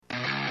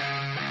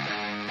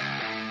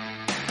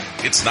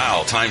It's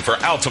now time for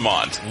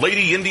Altamont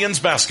Lady Indians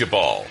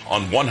basketball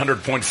on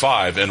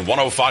 100.5 and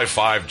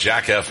 105.5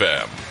 Jack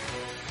FM.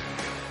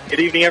 Good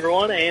evening,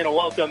 everyone, and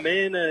welcome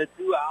in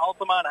to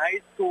Altamont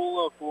High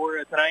School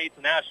for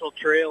tonight's National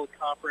Trail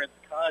Conference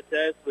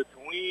contest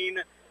between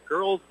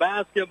girls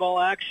basketball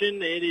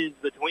action. It is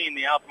between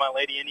the Altamont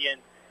Lady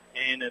Indians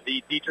and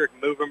the Dieterich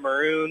Moving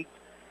Maroons.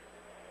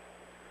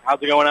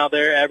 How's it going out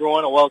there,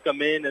 everyone? Welcome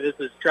in. This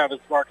is Travis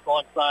Sparks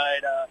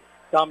alongside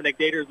Dominic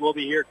Daters. Will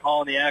be here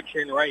calling the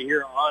action right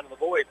here on the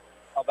voice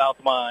of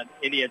Altamont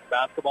Indians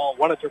basketball,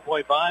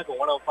 102.5 and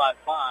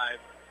 105.5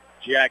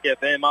 Jack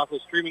FM. Also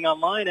streaming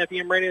online,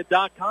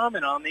 FEMradio.com,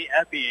 and on the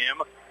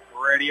FEM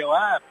radio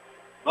app.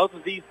 Both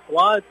of these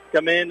squads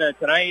come in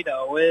tonight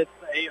with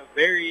a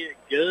very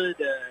good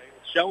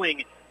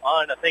showing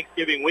on a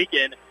Thanksgiving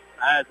weekend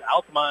as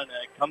Altamont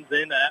comes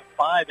in at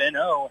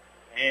 5-0.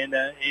 And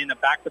in a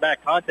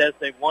back-to-back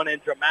contest, they've won in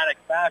dramatic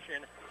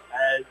fashion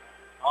as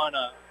on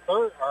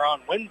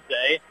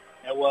Wednesday,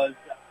 it was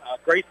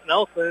Grace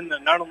Nelson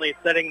not only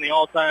setting the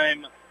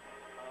all-time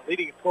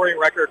leading scoring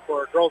record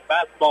for girls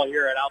basketball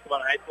here at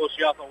Altamont High School,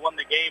 she also won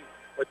the game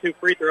with 2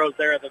 free throws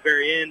there at the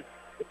very end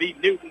to beat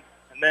Newton.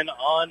 And then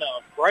on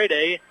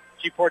Friday,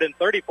 she poured in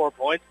 34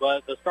 points,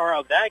 but the star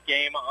of that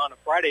game on a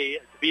Friday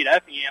to beat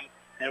Effingham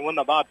and win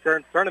the Bob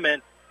Stearns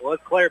tournament was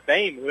Claire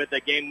Boehm, who hit the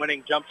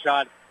game-winning jump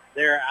shot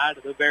there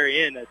at the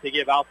very end to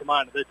give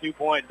Altamont the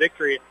 2-point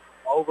victory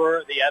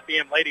over the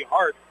Effingham Lady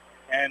Hearts.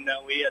 And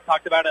we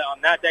talked about it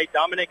on that day,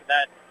 Dominic,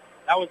 that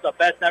was the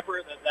best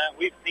effort that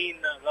we've seen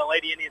the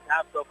Lady Indians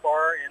have so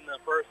far in the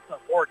first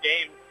 4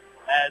 games,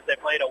 as they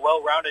played a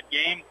well-rounded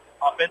game.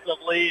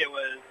 Offensively, it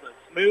was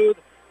smooth,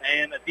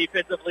 and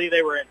defensively,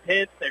 they were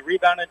intense. They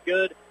rebounded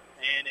good,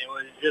 and it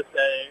was just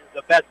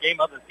the best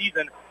game of the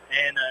season.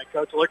 And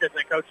Coach Lucas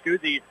and Coach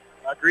Guzzi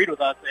agreed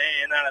with us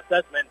in that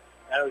assessment.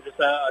 That was just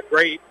a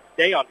great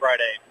day on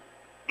Friday.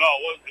 No,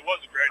 it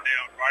was a great day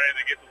on Friday.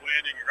 They get the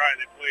win, and you're right,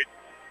 they played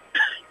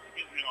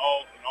an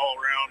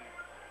all-around,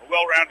 a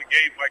well-rounded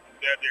game, like you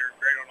said. They were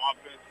great on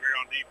offense, great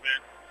on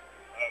defense.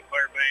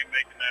 Claire Boehm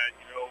making that,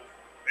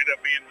 ended up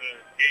being the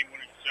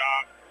game-winning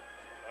shot.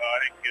 I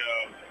think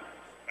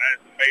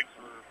Madison Mapes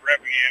for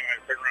Effingham had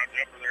a turnaround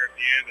jumper there at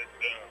the end that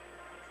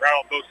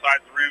rattled both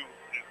sides of the rim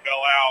and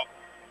fell out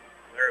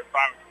there as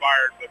time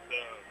expired. But,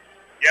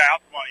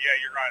 Altamont,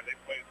 you're right. They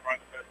played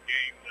probably the best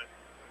game that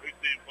we've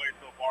seen played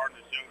so far in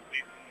this young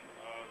season.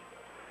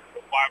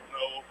 5-0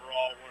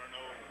 overall, 1-0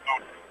 in the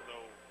conference. So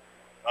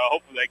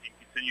hopefully they can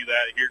continue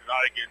that here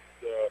tonight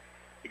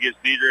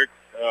against Dieterich.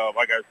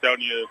 Like I was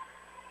telling you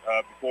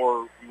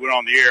before we went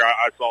on the air,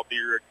 I saw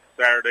Dieterich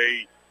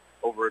Saturday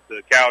over at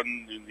the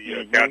Cowden in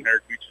the Cowden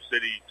Heritage Beecher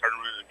City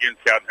tournament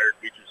against Cowden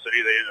Heritage Beecher City.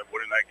 They ended up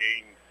winning that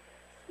game.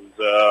 It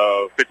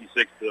was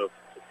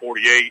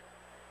 56-48.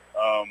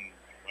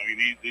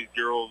 These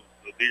girls,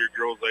 the Dieterich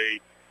girls,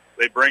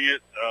 they bring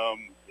it.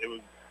 It was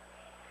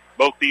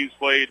both teams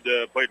played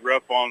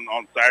rough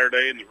on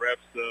Saturday, and the refs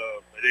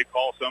they did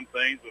call some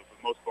things, but for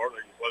the most part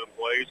they just let them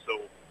play. So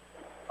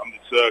I'm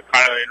just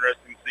kind of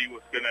interested to see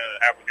what's going to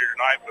happen here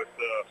tonight. But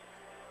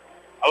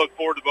I look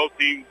forward to both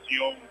teams,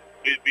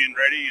 being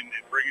ready and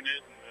bringing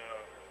it,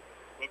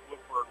 and look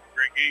for a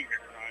great game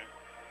here tonight.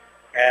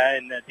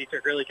 And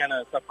Dieterich really kind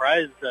of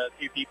surprised a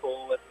few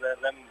people with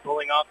them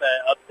pulling off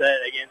that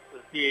upset against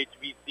the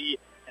CHBC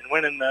and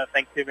winning the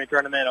Thanksgiving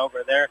tournament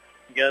over there,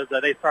 because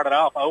they started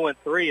off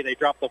 0-3. They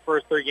dropped the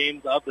first 3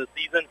 games of the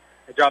season.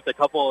 They dropped a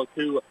couple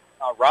to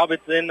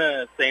Robinson,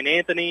 St.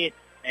 Anthony,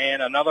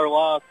 and another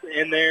loss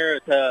in there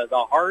to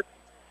the Hearts.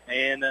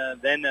 And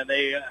then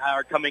they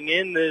are coming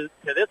in to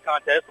this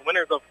contest,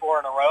 winners of 4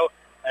 in a row,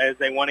 as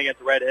they won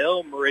against Red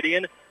Hill,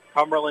 Meridian,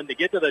 Cumberland to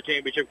get to the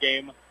championship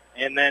game.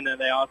 And then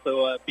they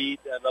also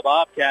beat the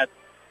Bobcats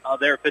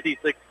there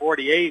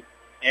 56-48.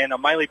 And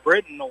Miley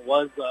Britton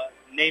was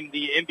named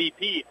the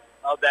MVP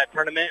of that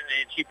tournament,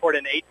 and she poured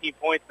in 18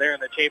 points there in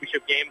the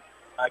championship game.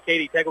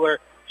 Katie Tegler,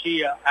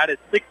 she added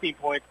 16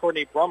 points.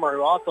 Courtney Brummer,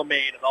 who also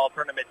made an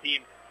all-tournament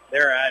team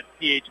there at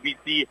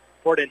CHBC,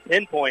 poured in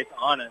 10 points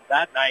on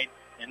that night.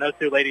 And those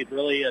 2 ladies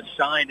really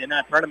shined in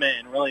that tournament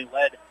and really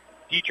led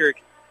Dieterich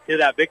to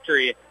that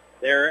victory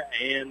there.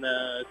 And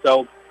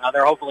so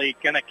they're hopefully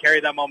going to carry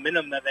that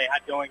momentum that they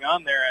had going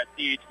on there at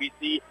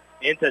CHBC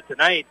into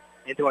tonight,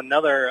 into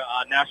another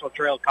National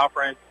Trail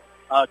Conference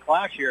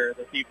clash here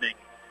this evening.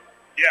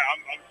 Yeah,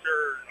 I'm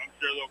sure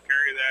they'll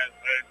carry that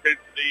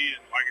intensity,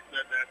 and like I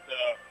said, that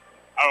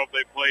I don't know if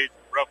they played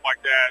rough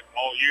like that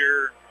all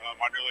year. I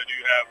know they do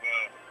have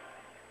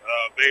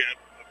a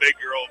big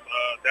girl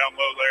down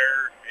low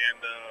there,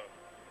 and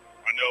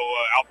I know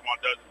Altamont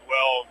does as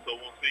well. So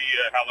we'll see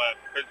how that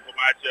physical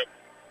matchup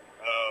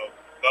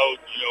goes.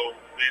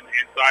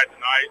 Inside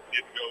tonight, see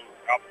if it goes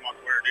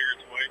Altamont's way or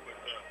Dieterich's way, but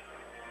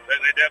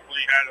they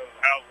definitely had a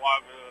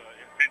lot of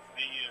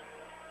intensity and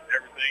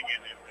everything,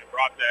 and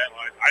brought that.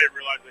 Like, I didn't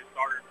realize they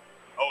started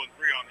 0-3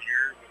 on the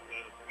year, but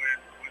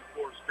win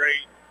 4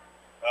 straight.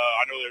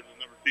 I know there's a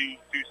number 2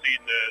 seed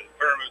in the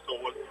tournament, so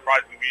it wasn't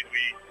surprising to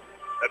me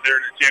that they're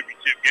in the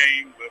championship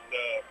game. But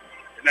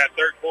in that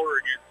third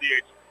quarter against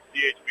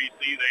CHBC.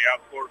 They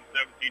outscored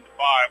them 17-5.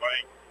 I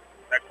think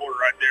that quarter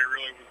right there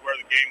really was where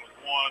the game was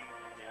won.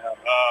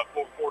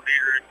 For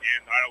Dieterich,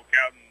 and I know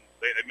Cowden,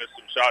 they missed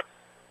some shots,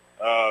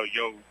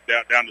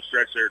 down the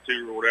stretch there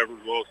too, or whatever,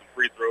 as well as some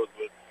free throws.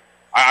 But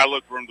I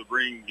look for them to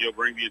bring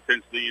the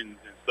intensity and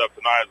stuff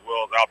tonight, as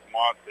well as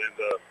Altamont.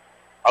 And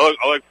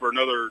I look for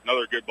another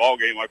good ball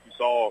game like we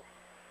saw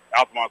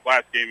Altamont's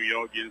last game,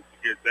 against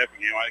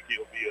Effingham. I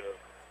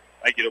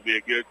think it'll be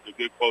a good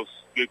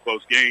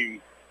close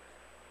game,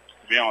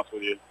 to be honest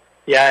with you.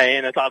 Yeah,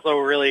 and it's also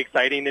really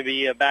exciting to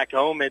be back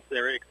home.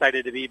 They're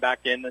excited to be back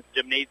in the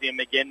gymnasium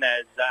again,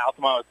 as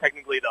Altamont was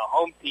technically the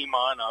home team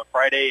on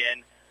Friday,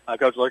 and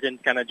Coach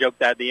Lurkins kind of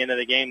joked at the end of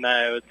the game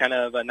that it was kind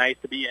of nice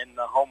to be in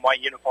the home white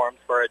uniforms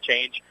for a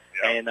change,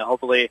 and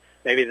hopefully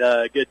maybe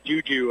the good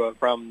juju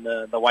from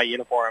the white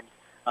uniforms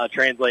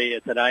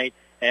translate tonight.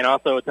 And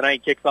also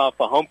tonight kicks off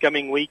a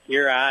homecoming week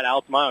here at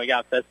Altamont. We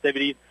got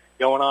festivities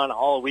going on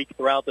all week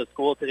throughout the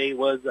school. Today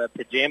was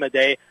Pajama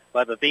Day.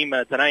 But the theme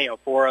tonight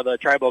for the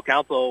Tribal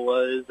Council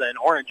was an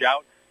orange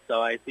out.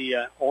 So I see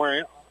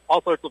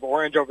all sorts of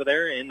orange over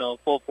there in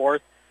full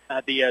force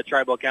at the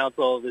Tribal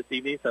Council this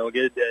evening. So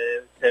good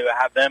to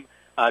have them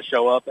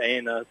show up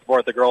and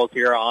support the girls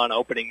here on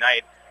opening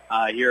night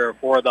here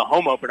for the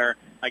home opener,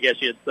 I guess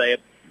you'd say.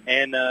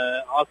 And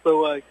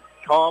also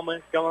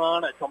going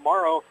on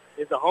tomorrow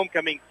is the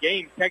homecoming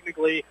game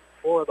technically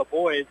for the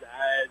boys,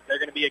 as they're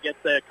going to be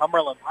against the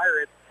Cumberland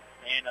Pirates.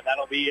 And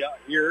that'll be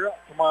here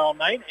tomorrow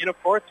night. And,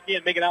 of course, if you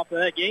can't make it out to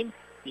that game,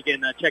 you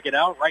can check it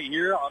out right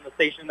here on the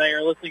station that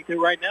you're listening to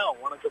right now,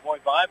 100.5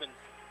 and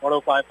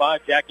 105.5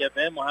 Jack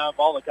FM. We'll have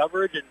all the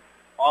coverage, and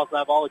also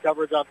have all the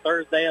coverage on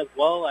Thursday, as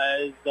well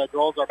as the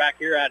girls are back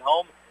here at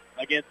home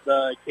against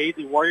the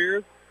Casey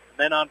Warriors. And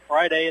then on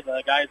Friday,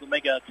 the guys will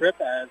make a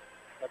trip, as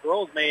the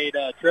girls made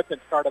a trip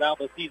and started out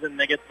the season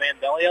against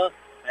Vandalia,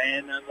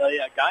 and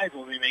the guys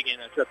will be making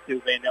a trip to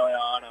Vandalia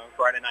on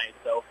Friday night.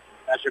 So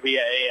that should be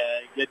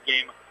a good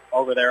game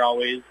over there.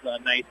 Always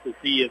nice to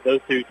see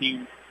those two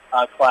teams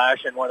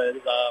clash in what is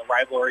a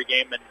rivalry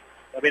game. And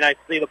it'll be nice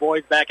to see the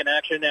boys back in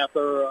action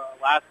after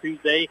last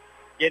Tuesday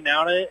getting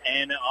out of it.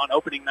 And on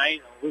opening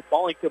night, we're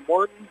falling to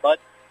Morton, but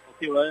we'll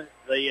see what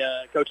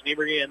the Coach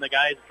Nieberge and the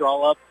guys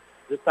draw up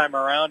this time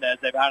around, as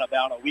they've had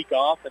about a week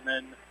off, and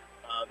then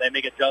they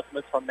make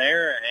adjustments from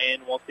there,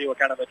 and we'll see what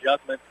kind of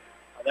adjustments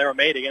they were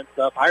made against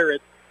the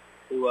Pirates,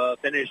 who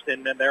finished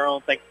in their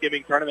own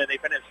Thanksgiving tournament. They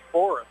finished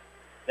fourth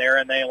there,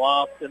 and they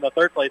lost in the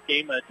third place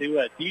game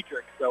to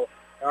Dieterich. So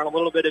they're on a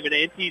little bit of an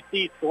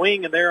NTC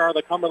swing, and there are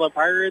the Cumberland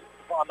Pirates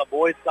on the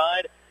boys'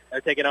 side.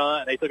 They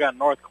took on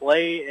North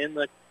Clay in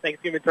the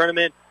Thanksgiving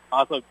tournament.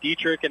 Also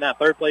Dieterich in that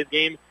third place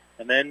game,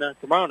 and then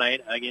tomorrow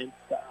night against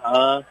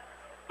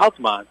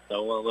Altamont.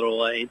 So a little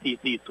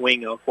NTC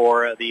swing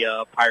for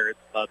the Pirates.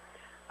 But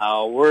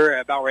we're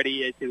about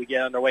ready to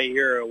get underway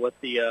here with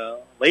the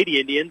Lady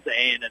Indians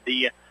and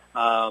the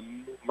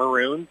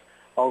Maroons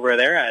over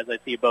there, as I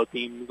see both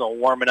teams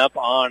warming up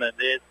on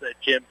this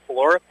gym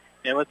floor.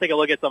 And let's take a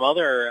look at some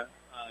other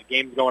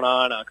games going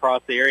on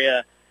across the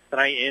area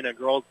tonight in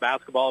girls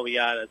basketball. We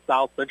got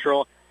South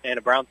Central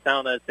and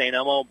Brownstown St.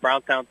 Elmo.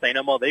 Brownstown St.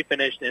 Elmo, they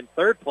finished in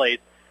third place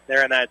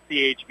there in that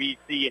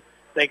CHBC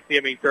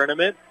Thanksgiving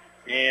tournament,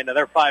 and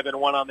they're 5-1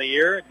 on the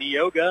year.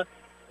 Neoga,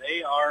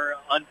 they are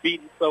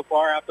unbeaten so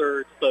far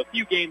after just a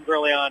few games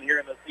early on here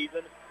in the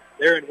season.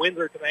 They're in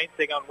Windsor tonight,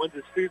 taking on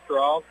Windsor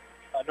Stutstrov.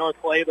 North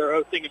Clay, they're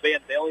hosting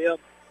Vandalia.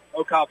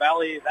 Okaw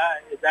Valley,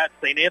 that is at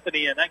St.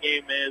 Anthony, and that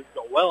game is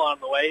well on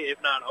the way,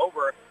 if not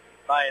over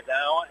by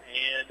now.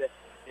 And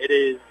it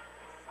is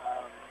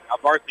a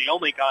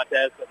varsity-only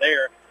contest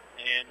there.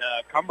 And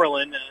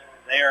Cumberland,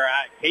 they are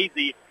at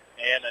Casey,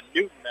 and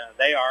Newton,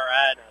 they are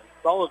at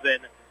Sullivan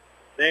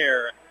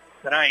there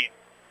tonight.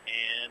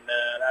 And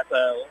that's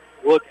a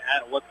look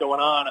at what's going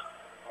on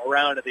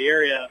around the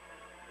area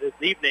this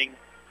evening.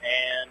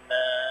 And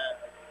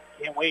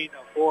can't wait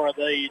for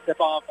the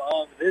tip-off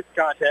of this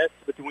contest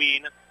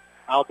between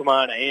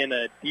Altamont and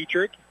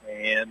Dieterich.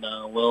 And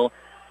we'll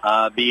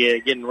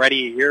be getting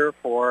ready here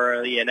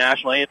for the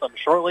national anthem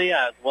shortly,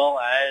 as well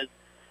as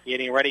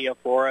getting ready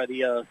for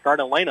the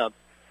starting lineup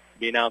to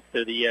be announced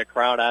to the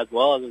crowd, as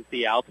well as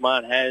the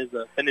Altamont has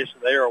finished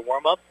their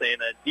warm-ups,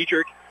 and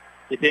Dieterich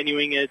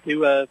continuing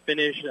to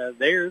finish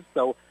theirs.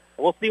 So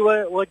we'll see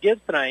what gives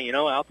tonight.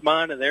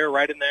 Altamont, they're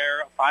right in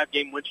their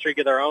 5-game win streak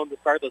of their own to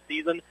start the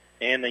season.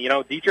 And,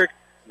 Dieterich,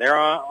 they're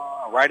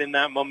right in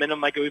that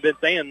momentum, like we've been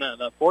saying,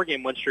 the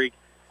 4-game win streak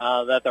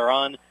that they're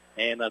on.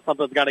 And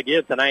something's got to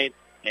give tonight.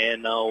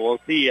 And we'll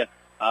see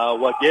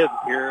what gives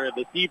here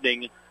this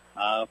evening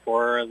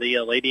for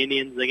the Lady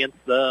Indians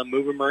against the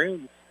Moving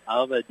Maroons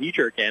of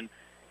Dieterich. And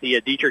the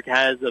Dieterich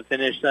has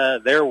finished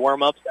their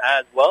warm-ups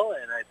as well.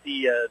 And I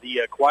see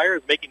the choir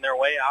is making their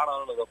way out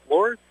onto the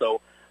floor.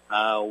 So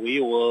we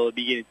will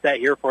be getting set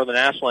here for the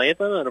national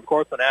anthem. And, of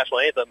course, the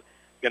national anthem is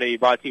going to be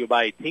brought to you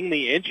by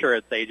Tingley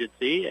Insurance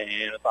Agency.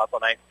 And it's also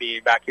nice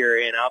being back here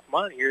in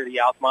Altamont. Here the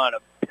Altamont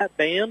Pep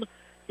Band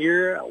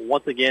here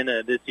once again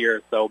this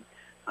year. So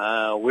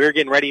we're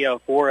getting ready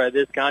for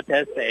this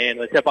contest. And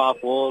the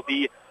tip-off will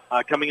be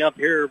coming up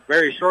here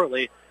very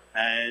shortly,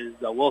 as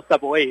we'll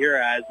step away here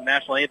as the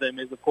national anthem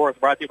is, of course,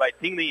 brought to you by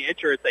Tingley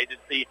Insurance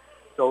Agency.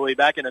 So we'll be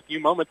back in a few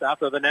moments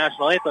after the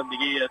national anthem to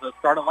give you the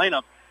starting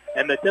lineup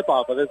and the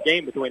tip-off of this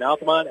game between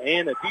Altamont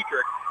and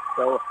Dieterich.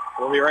 So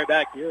we'll be right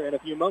back here in a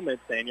few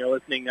moments, and you're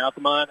listening to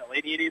Altamont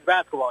Lady Indians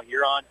basketball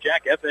here on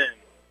Jack FM.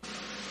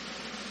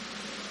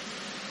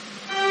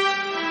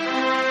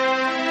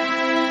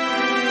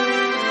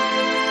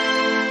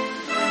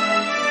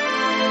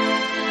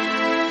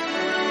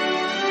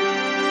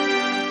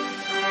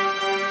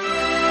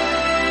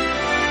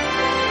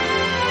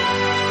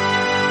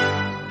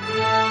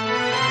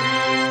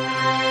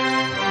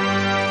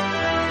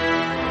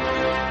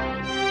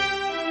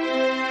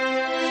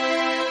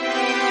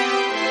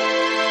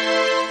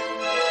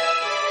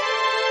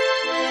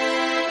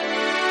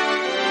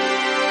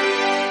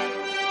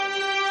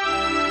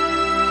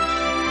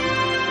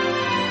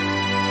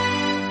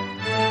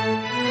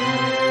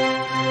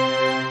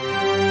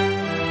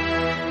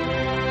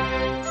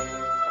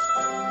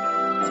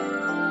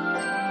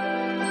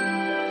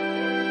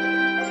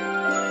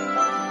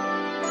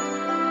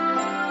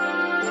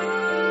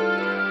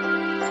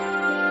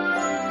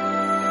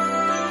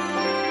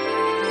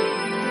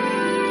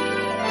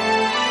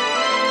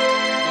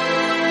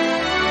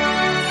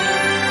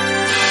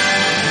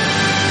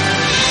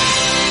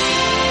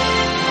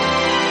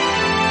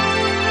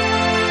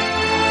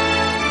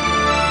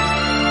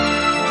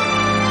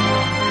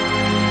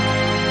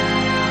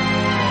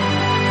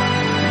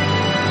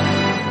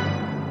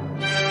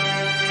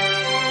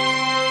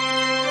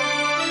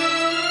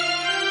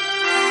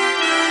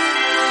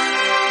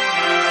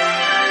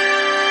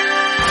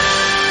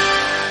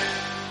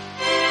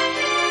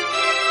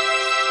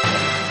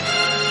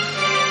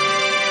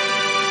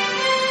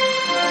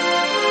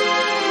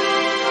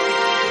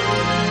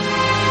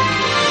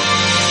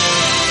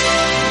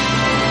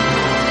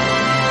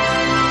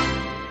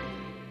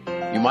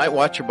 Might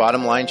watch your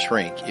bottom line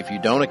shrink if you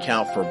don't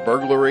account for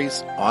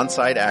burglaries,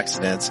 on-site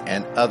accidents,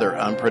 and other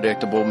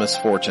unpredictable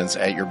misfortunes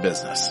at your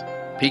business.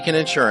 Pekin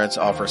Insurance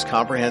offers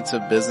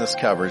comprehensive business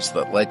coverage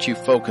that lets you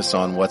focus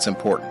on what's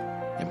important: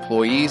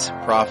 employees,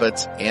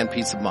 profits, and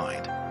peace of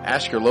mind.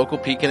 Ask your local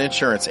Pekin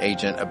Insurance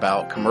agent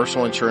about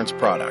commercial insurance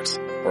products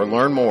or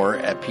learn more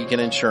at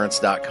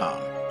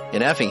pekininsurance.com.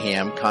 In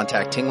Effingham,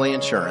 contact Tingley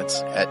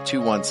Insurance at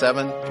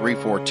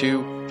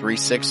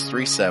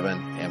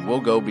 217-342-3637 and we'll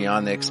go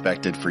beyond the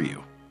expected for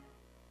you.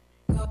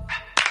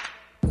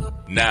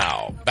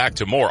 Now, back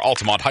to more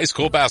Altamont High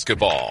School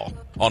basketball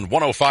on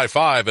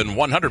 105.5 and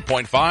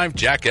 100.5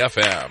 Jack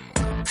FM.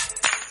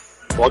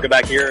 Welcome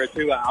back here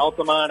to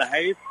Altamont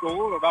High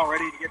School. We're about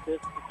ready to get this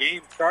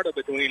game started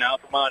between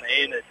Altamont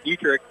and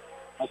Dieterich.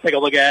 Let's take a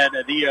look at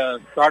the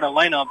starting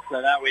lineups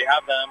that we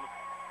have them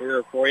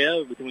here for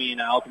you between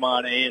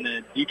Altamont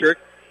and Dieterich.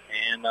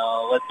 And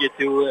let's get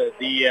to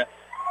the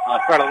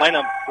starting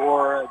lineup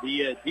for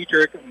the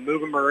Dieterich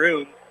Moving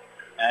Maroons,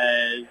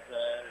 as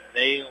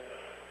they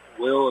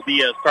will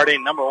be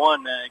starting number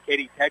one,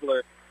 Katie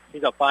Tegler.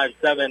 She's a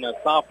 5'7", a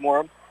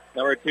sophomore.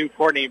 Number 2,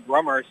 Courtney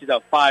Brummer. She's a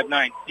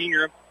 5'9",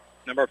 senior.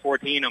 Number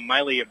 14,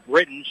 Miley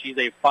Britton. She's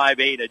a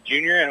 5'8", a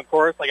junior. And, of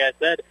course, like I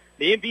said,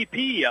 the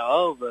MVP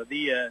of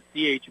the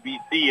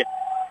CHBC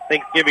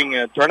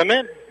Thanksgiving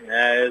tournament,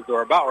 as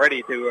we're about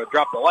ready to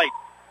drop the lights.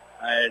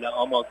 I'd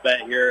almost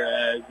bet here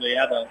as we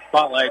have the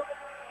spotlight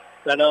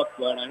set up,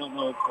 but I don't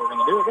know if we're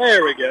going to do it.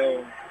 There we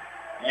go.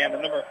 And the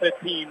number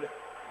 15,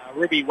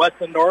 Ruby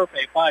Westendorf,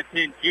 a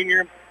 5'10",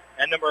 junior.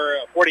 And number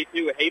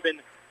 42, Haven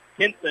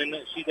Kinson.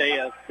 She's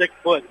a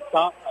 6-foot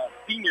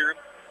senior.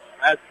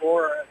 As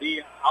for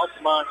the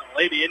Altamont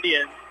Lady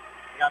Indians,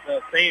 we got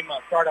the same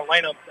starting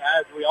lineups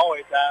as we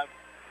always have,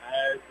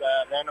 as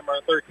their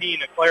number 13,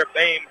 Claire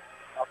Bame,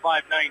 a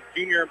 5'9",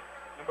 junior.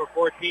 Number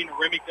 14,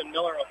 Remington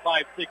Miller, a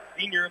 5'6",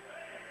 senior.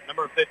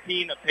 Number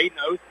 15, Peyton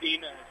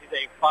Osteen. She's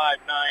a 5'9",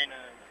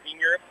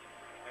 senior.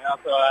 We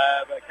also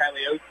have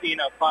Kylie Osteen,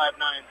 a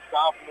 5'9",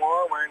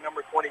 sophomore, wearing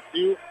number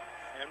 22.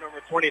 And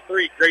number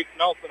 23, Grace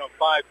Nelson, a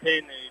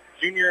 5'10",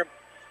 junior.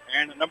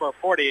 And number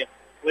 40,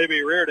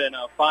 Libby Reardon,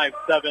 a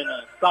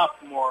 5'7",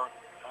 sophomore.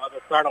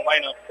 The starting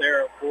lineup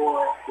there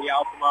for the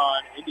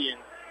Altamont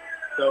Indians.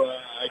 So,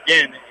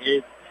 again,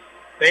 it's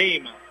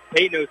Bame,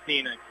 Peyton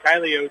Osteen,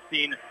 Kylie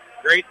Osteen,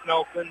 Grace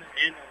Nelson,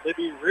 and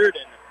Libby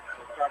Reardon,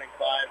 the starting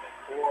five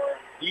for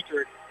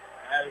Dieterich.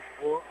 As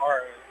for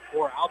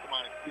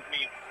Altamont,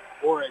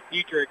 for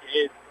Dieterich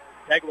is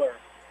Tegler,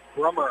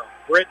 Brummer,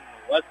 Britton,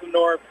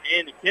 Westendorf,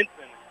 and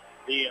Kinson,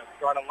 the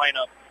starting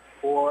lineup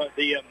for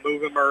the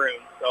Moving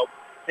Maroons. So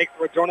thanks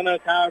for joining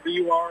us however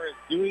you are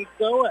doing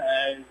so.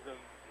 As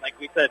like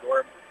we said,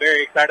 we're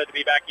very excited to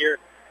be back here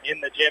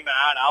in the gym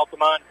at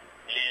Altamont,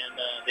 and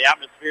the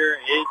atmosphere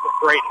is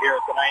great here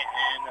tonight,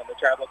 and the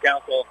Tribal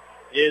Council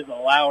is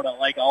loud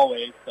like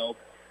always. So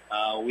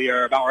we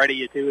are about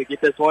ready to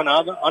get this one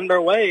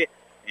underway,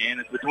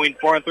 and it's between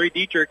 4-3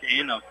 Dieterich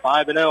and a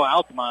 5-0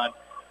 Altamont.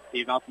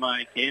 See if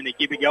Altamont can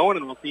keep it going,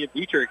 and we'll see if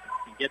Dieterich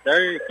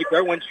can keep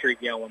their win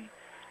streak going.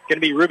 It's going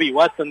to be Ruby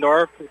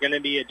Westendorf. We're going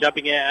to be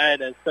jumping at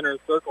center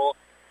circle.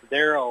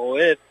 there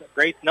with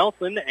Grace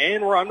Nelson,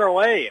 and we're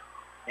underway.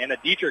 And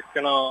Dieterich's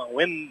going to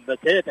win the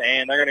tip,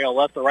 and they're going to go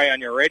left to right on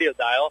your radio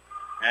dial.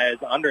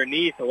 As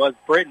underneath was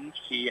Britton.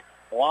 She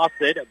lost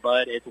it,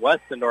 but it's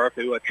Westendorf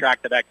who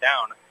tracked it back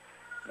down.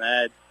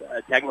 That's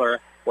Tegler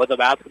with the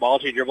basketball.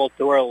 She dribbles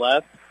to her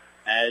left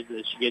as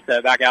she gets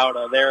back out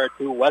there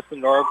to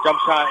Westendorf. Jump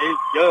shot is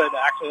good.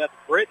 Actually, that's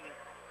Britton.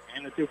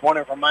 And the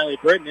two-pointer from Miley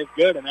Britton is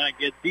good, and that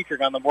gets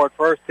Dieterich on the board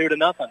first,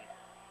 2-0.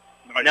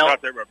 Nice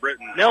shot there by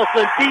Britton.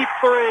 Nelson, deep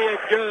three is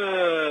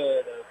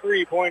good. A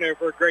three-pointer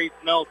for Grace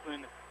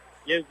Nelson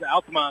gives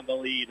Altamont the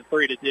lead,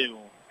 3-2.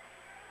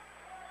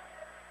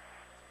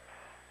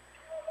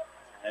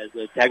 As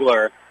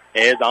Tegler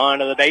is on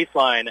to the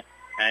baseline,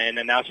 and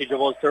now she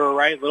dribbles to her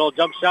right. Little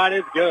jump shot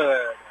is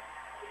good.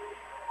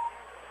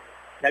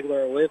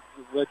 Tegler with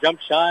the jump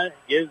shot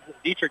gives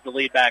Dieterich the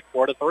lead back,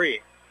 4-3.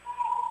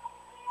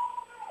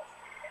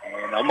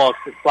 And almost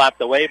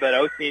slapped away, but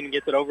Osteen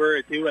gets it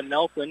over to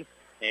Nelson.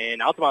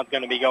 And Altamont's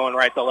going to be going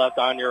right to left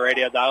on your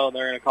radio dial. And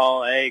they're going to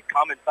call a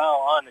common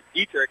foul on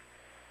Dieterich.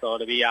 So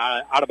it'll be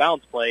out of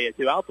bounds play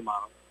to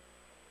Altamont.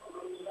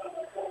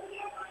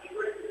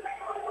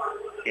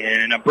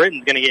 And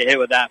Britton's going to get hit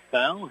with that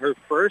foul. Her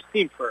first,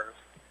 team first.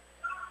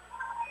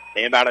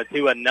 They about it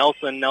to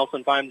Nelson.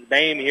 Nelson finds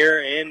Bame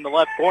here in the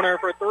left corner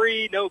for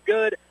three. No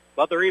good.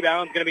 But the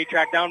rebound's going to be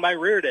tracked down by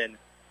Reardon.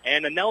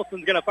 And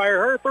Nelson's going to fire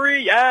her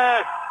three.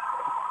 Yes!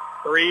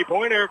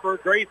 Three-pointer for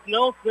Grace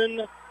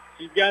Nelson.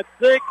 She's got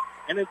 6,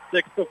 and it's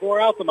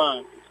 6-4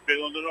 Altamont. She's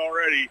feeling it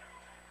already.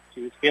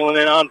 She was feeling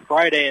it on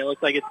Friday. It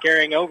looks like it's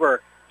carrying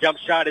over. Jump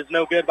shot is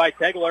no good by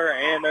Tegler,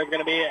 and there's going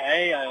to be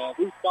a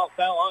loose ball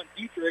foul on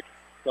Dieterich.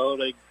 So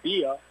it'll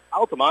be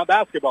Altamont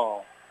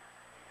basketball.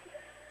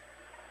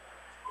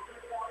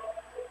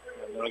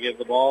 I'm going to give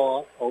the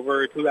ball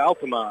over to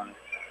Altamont.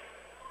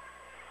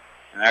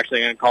 I'm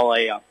actually going to call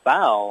a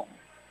foul.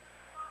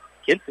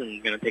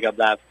 Kinson's going to pick up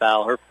that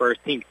foul. Her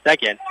first, team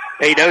second.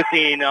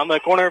 Paydosine on the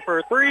corner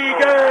for three.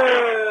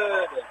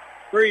 Good!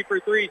 3 for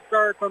 3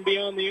 start from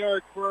beyond the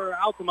arc for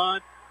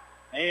Altamont.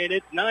 And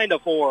it's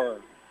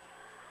 9-4.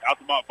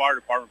 Altamont Fire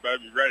Department better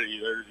be ready.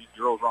 These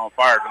girls are on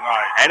fire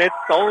tonight. And it's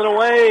stolen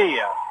away.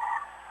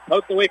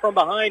 Poked away from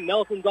behind.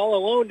 Nelson's all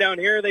alone down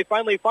here. They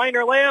finally find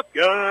her layup.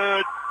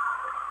 Good.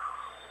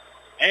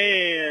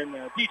 And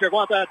Dieterich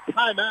wants a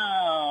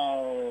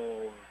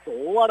timeout.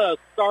 What a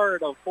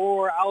start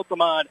for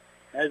Altamont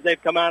as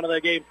they've come out of the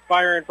game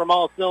firing from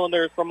all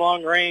cylinders from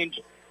long range.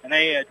 And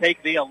they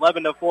take the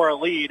 11-4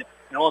 lead.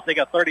 And we'll take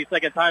a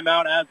 30-second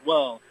timeout as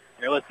well.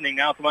 You're listening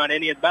to Altamont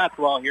Indians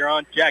basketball here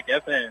on Jack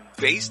FM.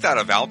 Based out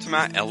of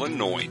Altamont,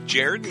 Illinois,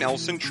 Jared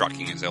Nelson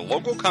Trucking is a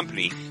local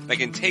company that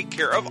can take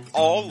care of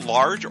all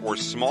large or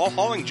small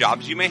hauling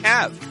jobs you may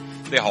have.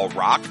 They haul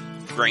rock,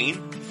 grain,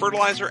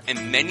 fertilizer,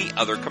 and many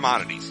other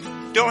commodities.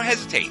 Don't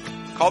hesitate.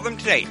 Call them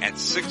today at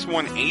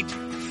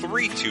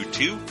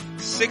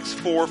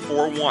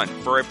 618-322-6441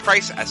 for a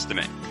price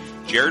estimate.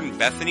 Jared and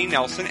Bethany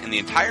Nelson and the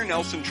entire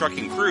Nelson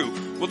Trucking crew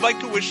would like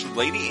to wish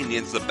Lady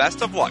Indians the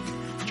best of luck.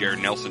 Jared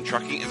Nelson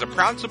Trucking is a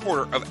proud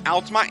supporter of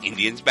Altamont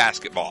Indians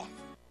basketball.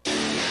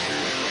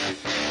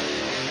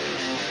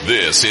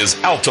 This is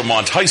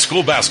Altamont High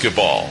School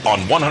basketball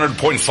on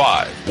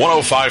 100.5,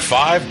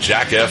 105.5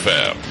 Jack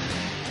FM.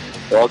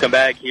 Welcome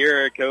back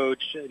here.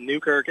 Coach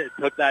Newkirk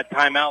took that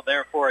timeout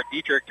there for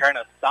Dieterich, trying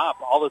to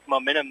stop all this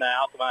momentum that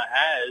Altamont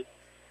has.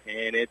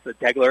 And it's a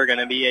Tegler going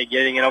to be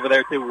getting it over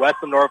there to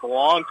Westendorf.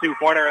 Long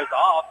two-pointer is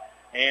off,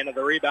 and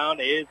the rebound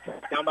is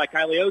down by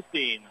Kylie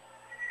Osteen.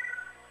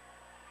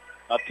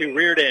 Up to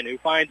Reardon, who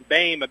finds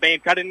Bame. Bame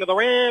cutting to the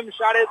rim.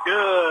 Shot is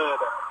good.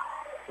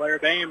 Claire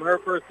Bame, her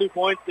first 2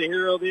 points, the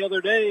hero the other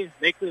day,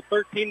 makes it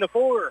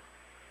 13-4.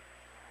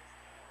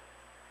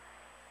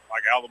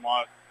 Like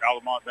Altamont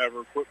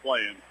never quit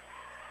playing.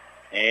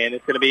 And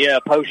it's going to be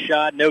a post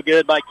shot, no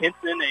good by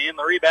Kinston, and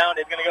the rebound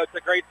is going to go to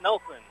Grace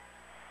Nelson.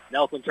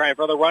 Nelson trying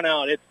for the run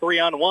out. It's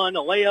 3-on-1. The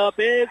layup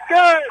is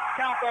good.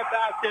 Count the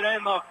basket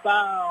and the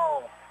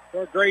foul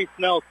for Grace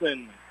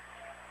Nelson.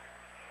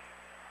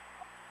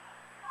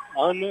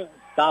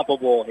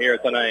 Unstoppable here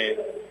tonight.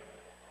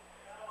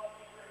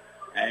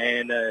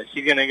 And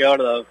she's going to go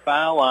to the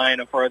foul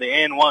line for the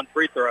and-one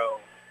free throw.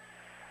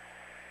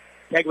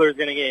 Tegler's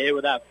going to get hit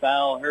with that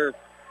foul. Her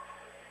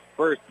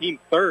first, team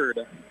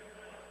third.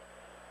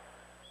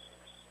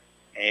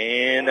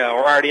 And we're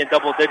already in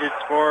double digits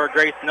for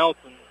Grace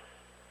Nelson.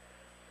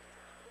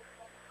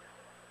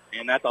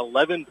 And that's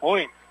 11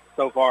 points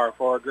so far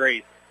for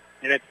Grace.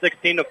 And it's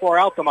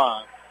 16-4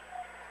 Altamont.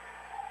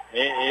 It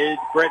is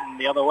Britton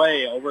the other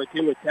way over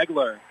to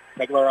Tegler.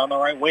 Tegler on the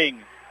right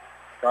wing.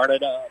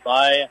 Started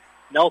by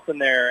Nelson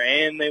there.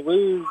 And they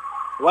lose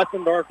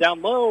Westendorf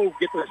down low.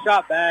 Gets the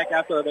shot back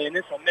after the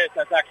initial miss.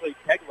 That's actually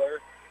Tegler.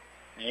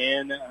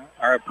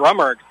 Or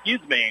Brummer,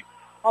 excuse me.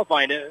 I'll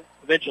find it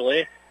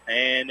eventually.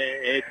 And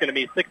it's going to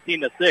be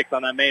 16-6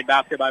 on that made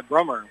basket by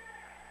Brummer.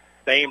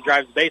 Bame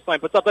drives baseline,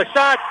 puts up the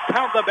shot,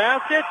 count the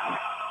basket.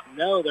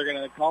 No, they're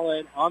going to call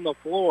it on the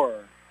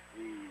floor.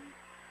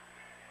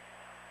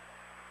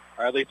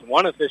 Or at least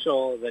one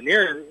official, the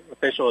near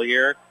official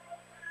here,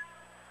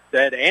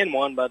 said and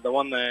one, but the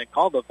one that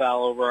called the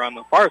foul over on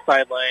the far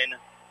sideline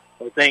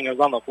was saying it was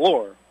on the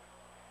floor.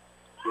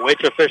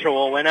 Which official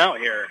will win out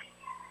here?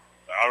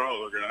 I don't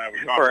know. They're going to have a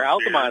conference For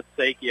Altamont's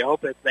sake, you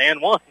hope it's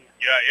and one.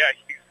 Yeah,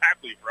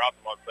 exactly. For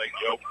Altamont's sake,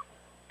 you hope.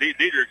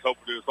 Dieterich's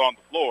hoping it was on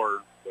the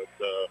floor, but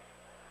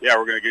yeah,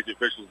 we're going to get the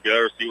officials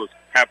together, see what's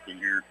happening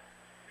here.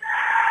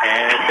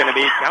 And it's going to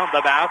be count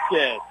the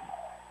basket.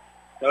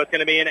 So it's going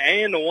to be an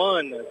and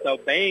one. So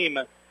Bame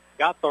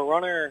got the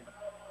runner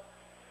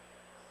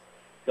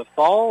to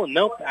fall.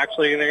 Nope,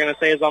 actually they're going to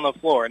say it's on the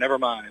floor. Never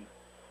mind.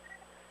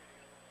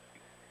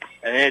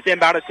 And it's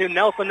inbounded to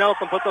Nelson.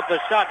 Nelson puts up the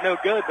shot, no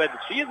good, but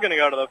she is going to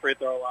go to the free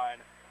throw line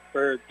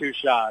for 2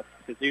 shots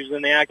because she's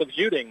in the act of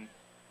shooting.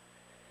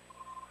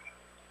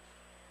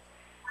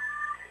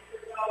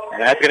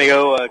 And that's going to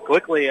go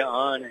quickly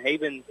on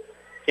Haven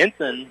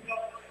Kinson.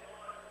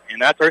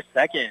 And that's her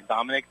second.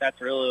 Dominic,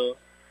 that's really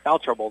foul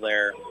trouble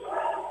there.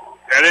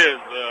 That is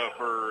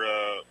for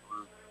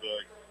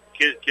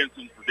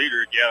Kinson for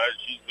Dieterich. Yeah,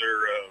 she's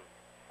their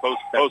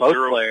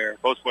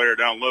post player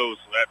down low,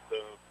 so that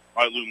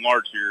might loom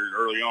large here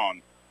early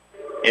on.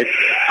 It's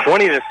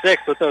 20-6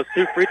 with those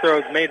 2 free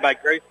throws made by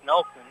Grace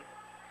Nelson.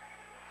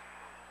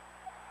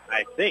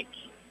 I think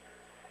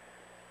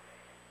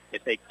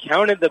if they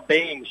counted the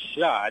Bame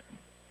shot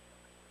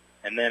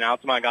and then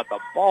Altamont got the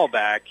ball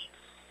back,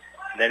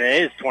 then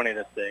it is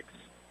 20-6.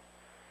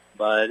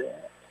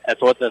 But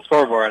that's what the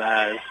scoreboard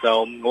has,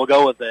 so we'll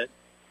go with it.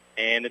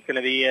 And it's going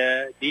to be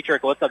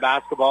Dieterich with the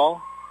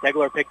basketball.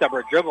 Tegler picked up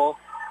her dribble.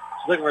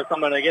 She's looking for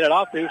someone to get it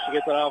off to. She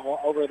gets it off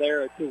over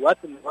there to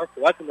Westendorf.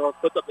 Westendorf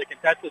puts up the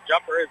contested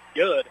jumper. It's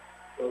good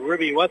for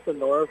Ruby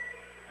Westendorf.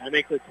 That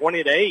makes it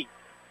 20-8.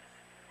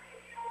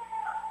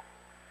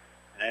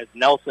 As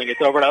Nelson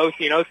gets over to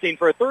Osteen. Osteen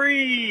for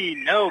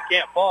 3. No,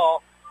 can't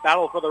fall.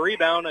 Battle for the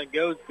rebound and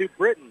goes to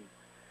Britton.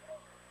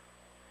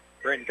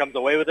 Britton comes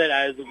away with it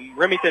as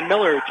Remington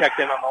Miller checked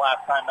in on the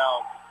last time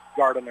out,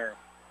 guarding her.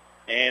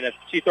 And if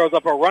she throws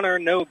up a runner,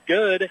 no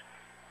good.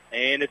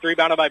 And it's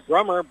rebounded by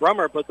Brummer.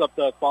 Brummer puts up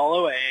the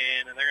follow,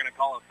 and they're going to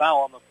call a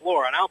foul on the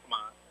floor on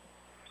Altamont.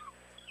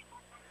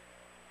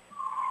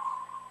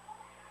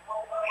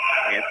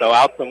 And so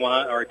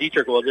Altamont, or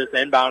Dieterich, will just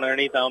inbound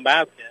underneath the own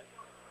basket.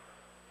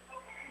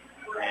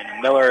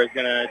 And Miller is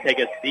going to take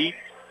a seat.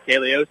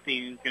 Kaylee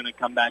Osteen is going to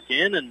come back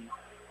in, and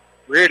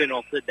Reardon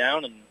will sit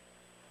down, and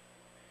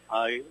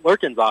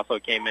Lurkins also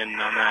came in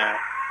on that.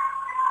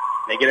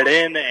 They get it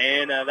in,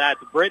 and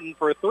that's Britton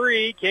for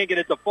 3. Can't get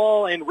it to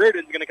fall, and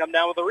Reardon's going to come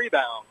down with a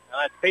rebound. Now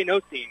that's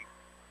Peyton Osteen.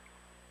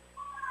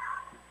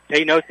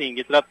 Peyton Osteen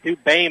gets it up to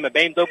Bame.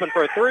 Bame's open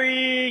for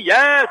 3.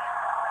 Yes!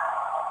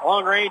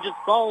 Long range is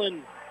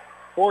fallen.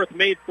 Fourth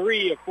made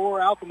 3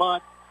 for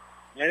Altamont,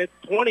 and it's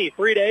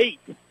 23-8.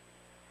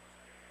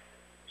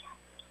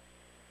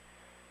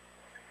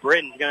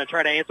 Britton's going to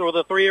try to answer with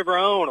a 3 of her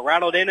own.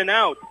 Rattled in and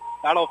out.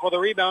 Battle for the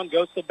rebound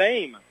goes to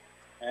Bame.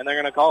 And they're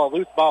going to call a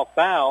loose ball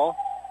foul.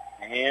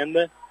 And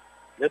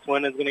this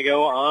one is going to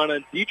go on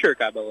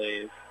Dieterich, I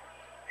believe.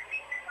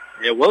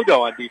 It will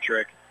go on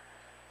Dieterich.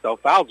 So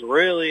foul's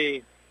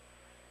really...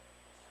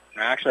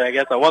 Actually, I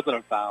guess that wasn't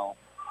a foul.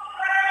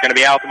 It's going to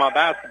be Altamont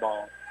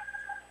basketball.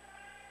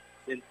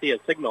 Didn't see a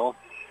signal.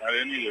 I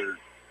didn't either.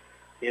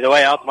 Either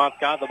way, Altamont's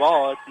got the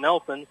ball. It's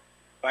Nelson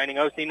finding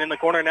Osteen in the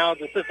corner now.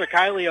 It's his sister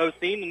Kylie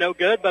Osteen. No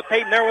good, but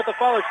Peyton there with the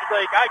follow. She's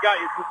like, I got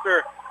you,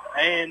 sister.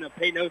 And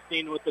Peyton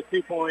Osteen with the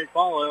 2-point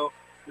follow.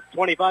 It's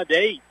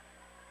 25-8.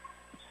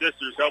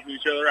 Sisters helping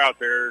each other out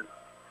there.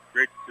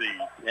 Great to see.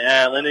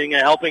 Yeah, lending a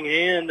helping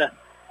hand.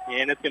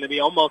 And it's going to be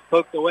almost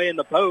poked away in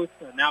the post.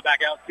 And now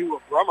back out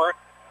to Brummer.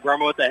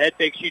 Brummer with the head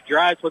fake. She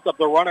drives, puts up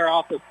the runner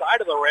off the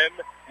side of the rim,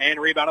 and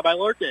rebounded by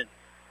Lurkin.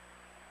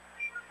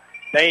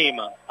 Bame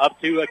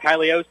up to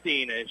Kylie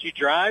Osteen. And she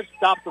drives,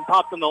 stops and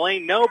pops in the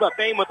lane. No, but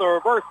Bame with a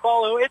reverse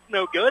follow. It's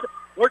no good.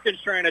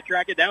 Lurkin's trying to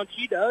track it down.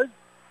 She does.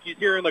 She's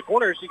here in the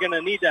corner. She's going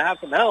to need to have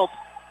some help.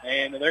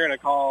 And they're going to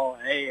call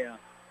a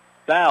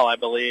foul, I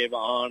believe,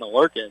 on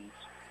Lurkins.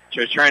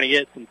 She was trying to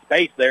get some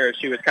space there.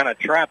 She was kind of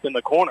trapped in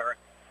the corner.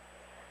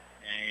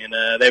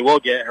 And they will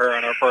get her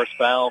on her first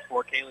foul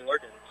for Kaylee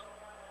Lurkins.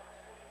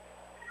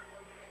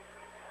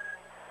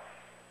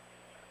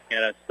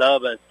 And a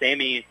sub,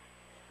 Sammy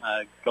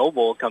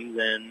Goebel comes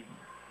in.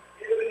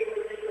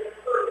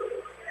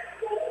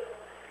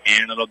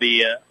 And it'll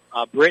be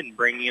Britton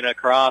bringing it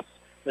across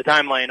the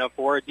timeline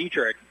for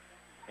Dieterich.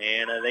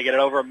 And they get it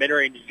over.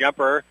 Mid-range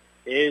jumper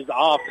is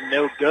off.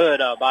 No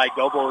good by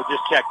Goebel, who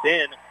just checked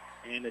in.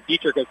 And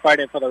Dieterich is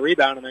fighting for the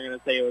rebound, and they're going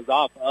to say it was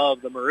off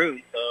of the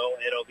Maroons. So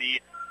it'll be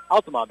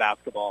Altamont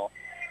basketball.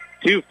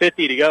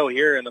 2:50 to go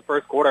here in the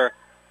first quarter.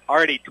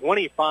 Already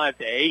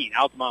 25-8.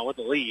 Altamont with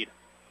the lead.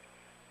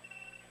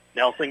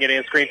 Nelson getting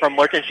a screen from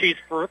Lurkin. She's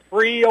for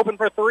 3, open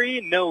for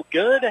 3. No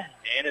good.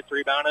 And it's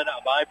rebounded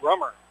by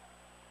Brummer.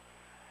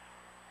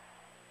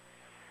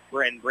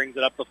 Britton brings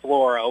it up the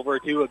floor. Over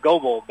to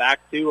Goebel.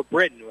 Back to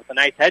Britton with a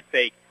nice head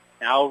fake.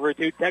 Now over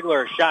to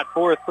Tegler. Shot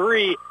for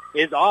 3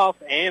 is off,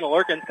 and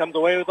Lurkins comes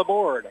away with the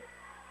board.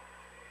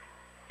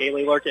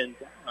 Kylie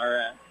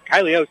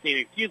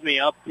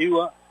Osteen, up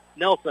to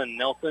Nelson.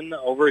 Nelson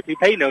over to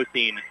Peyton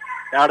Osteen.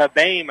 Now to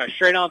Bame.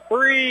 Straight on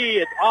three.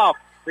 It's off.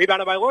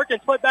 Rebounded by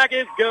Lurkins. Put back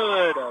is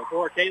good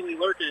for Kaylee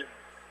Lurkins.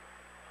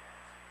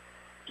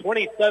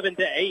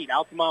 27-8.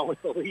 Altamont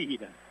with the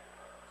lead.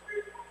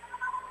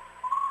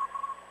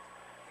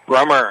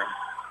 Brummer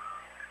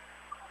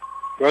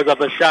throws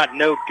up a shot.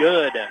 No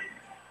good.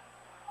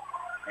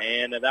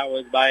 And that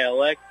was by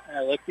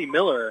Alexi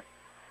Miller.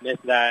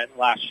 Missed that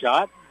last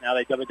shot. Now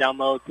they dump it down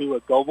low to a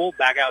Goebel.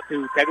 Back out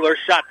to Tegler.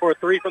 Shot for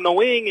three from the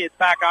wing. It's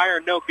back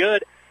iron. No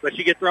good. But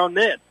she gets her own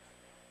miss.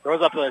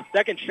 Throws up a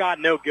second shot.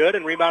 No good.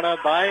 And rebounded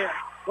by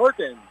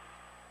Lurkins.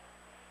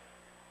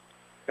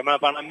 Coming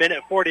up on a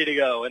minute 40 to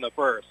go in the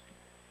first.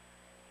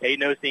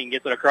 Peyton Osteen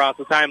gets it across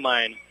the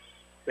timeline.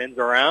 Spins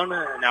around.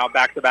 Now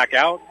back to back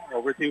out.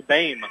 Over to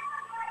Bame.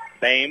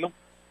 Bame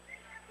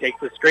takes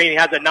the screen. He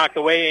has it knocked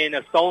away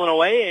and stolen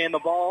away. And the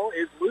ball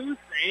is loose.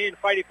 And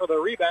fighting for the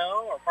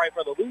rebound, or fighting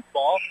for the loose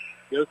ball,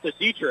 goes to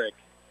Dieterich.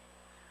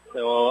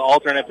 So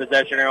alternate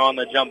possession here on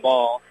the jump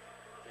ball.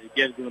 It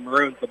gives the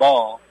Maroons the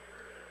ball.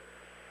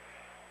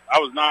 I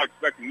was not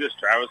expecting this,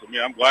 Travis. I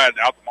mean, I'm glad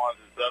Altamont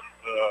is up.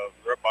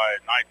 They're up by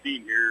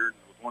 19 here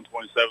with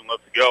 127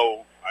 left to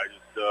go. I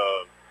just,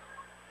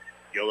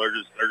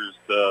 they're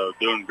just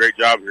doing a great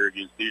job here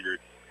against Dieterich.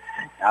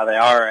 Now they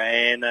are,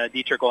 and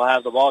Dieterich will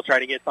have the ball, try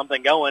to get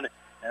something going,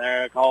 and they're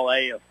going to call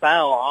a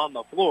foul on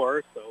the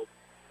floor. So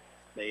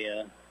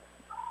the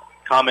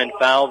common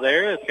foul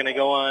there. It's going to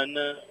go on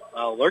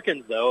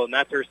Lurkins, though, and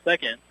that's her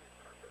second.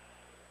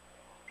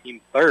 Team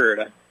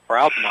third for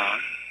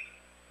Altamont.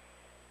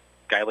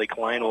 Kylie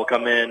Klein will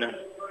come in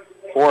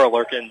for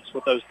Lurkins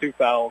with those two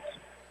fouls.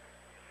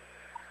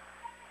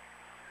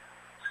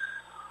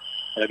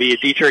 It'll be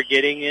Dieterich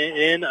getting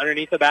in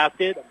underneath the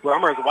basket.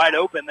 Brummer's wide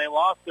open. They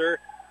lost her.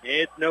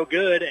 It's no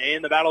good.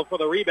 And the battle for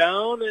the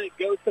rebound, it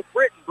goes to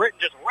Britton. Britton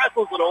just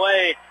wrestles it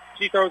away.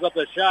 She throws up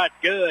the shot.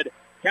 Good.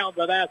 Count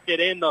the basket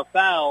in the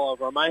foul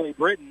over Miley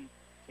Britton.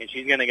 And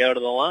she's going to go to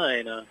the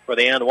line for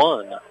the and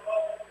one. That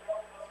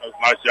was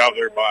a nice job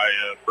there by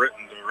Britton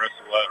to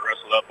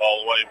wrestle up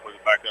all the way and put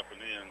it back up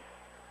and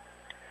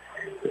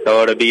in.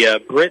 So it'll be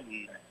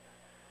Britton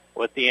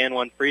with the and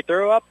one free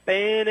throw up,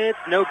 and it's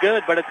no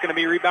good, but it's going to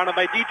be rebounded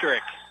by Dieterich.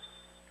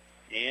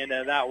 And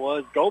that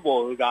was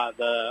Goebel who got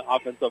the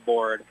offensive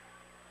board.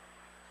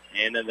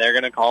 And they're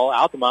going to call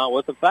Altamont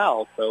with a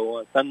foul.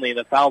 So suddenly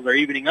the fouls are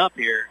evening up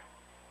here.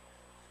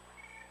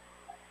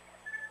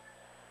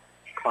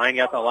 Klein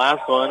got the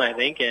last one, I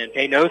think, and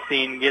Peyton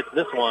Osteen gets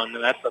this one,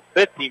 and that's the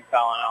 15th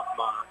foul on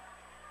Altamont.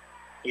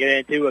 You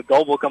get into a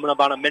Goebel coming up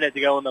on a minute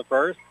to go in the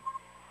first.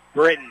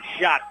 Britton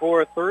shot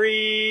for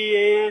three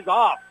is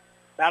off.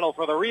 Battle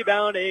for the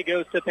rebound. It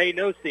goes to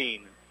Peyton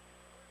Osteen.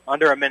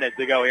 Under a minute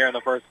to go here in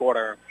the first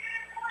quarter.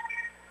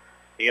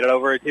 You get it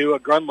over to a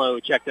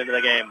Grunlow checked into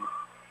the game.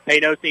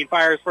 Peyton Osteen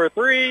fires for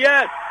three.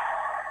 Yes!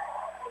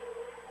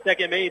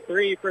 Second made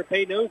three for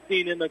Peyton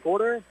Osteen in the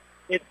quarter.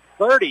 It's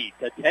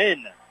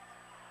 30-10.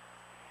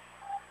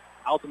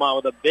 Altamont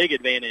with a big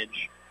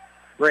advantage.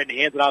 Britton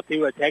hands it off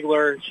to a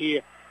Tegler.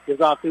 She gives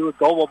off to a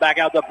Goebel. Back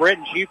out to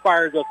Britton. She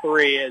fires a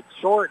three. It's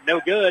short, no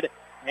good.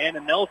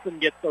 And Nelson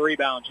gets the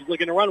rebound. She's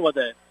looking to run with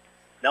it.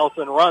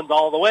 Nelson runs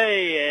all the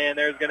way, and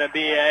there's going to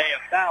be a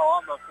foul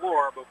on the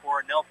floor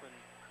before Nelson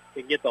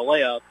can get the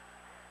layup.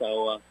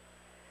 So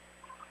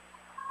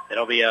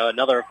it'll be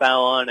another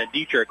foul on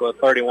Dieterich with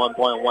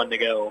 31.1 to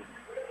go.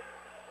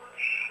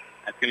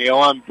 That's going to go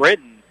on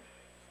Britton.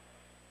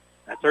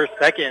 That's her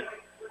second.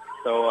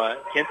 So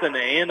Kenton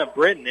and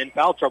Britton in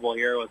foul trouble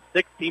here with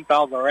 16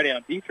 fouls already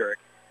on Dieterich.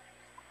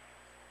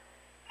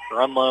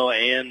 Grunlow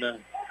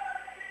and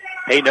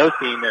Peyton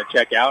Osteen to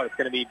check out. It's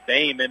going to be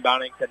Bame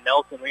inbounding to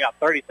Nelson. We got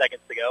 30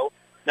 seconds to go.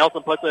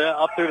 Nelson puts it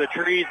up through the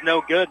trees.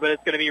 No good, but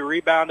it's going to be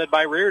rebounded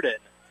by Reardon.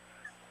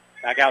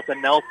 Back out to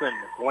Nelson.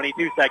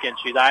 22 seconds.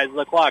 She's eyes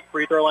the clock.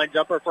 Free throw line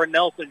jumper for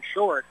Nelson.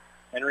 Short.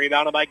 And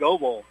rebounded by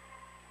Goebel.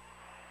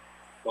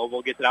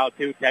 Goebel gets it out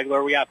to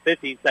Tegler. We got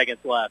 15 seconds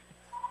left.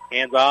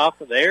 Hands off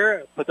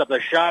there. Puts up the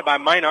shot by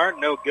Meinhardt.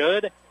 No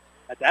good.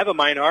 That's Eva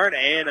Meinhardt.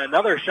 And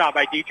another shot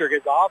by Dieterich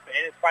is off.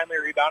 And it's finally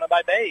rebounded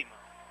by Bame.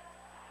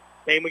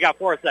 Bame, we got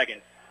 4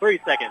 seconds. 3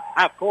 seconds.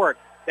 Half court.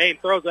 Bame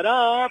throws it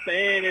up.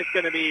 And it's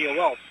going to be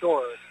well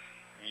short.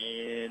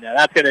 And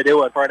that's going to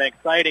do it for an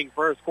exciting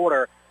first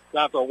quarter. So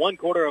after 1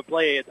 quarter of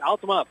play, it's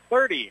Altamont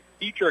 30,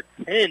 Dieterich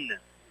 10.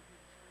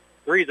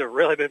 Threes have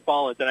really been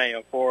falling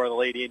tonight for the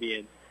Lady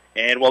Indians.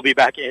 And we'll be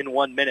back in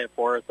 1 minute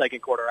for second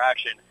quarter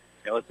action.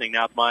 You're listening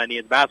now to Altamont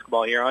Indians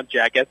basketball here on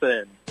Jack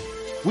FM.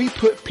 We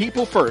put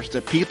people first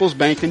at People's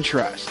Bank and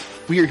Trust.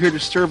 We are here to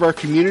serve our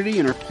community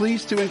and are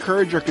pleased to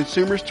encourage our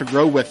consumers to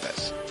grow with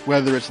us.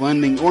 Whether it's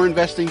lending or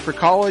investing for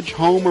college,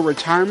 home, or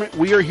retirement,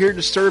 we are here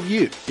to serve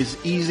you. It's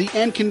easy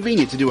and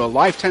convenient to do a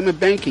lifetime of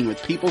banking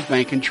with People's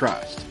Bank and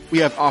Trust. We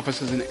have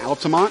offices in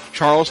Altamont,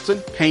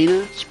 Charleston,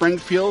 Pana,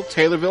 Springfield,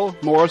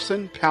 Taylorville,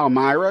 Morrison,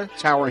 Palmyra,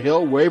 Tower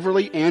Hill,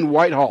 Waverly, and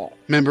Whitehall.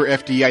 Member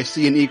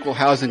FDIC and equal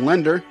housing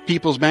lender,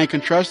 People's Bank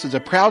and Trust is a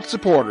proud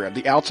supporter of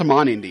the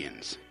Altamont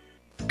Indians.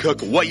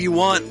 Cook what you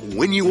want,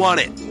 when you want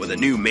it, with a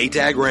new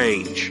Maytag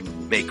range.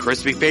 Make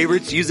crispy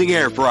favorites using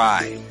air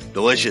fry.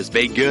 Delicious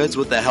baked goods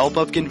with the help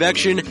of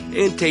convection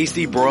and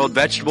tasty broiled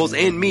vegetables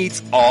and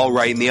meats all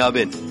right in the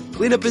oven.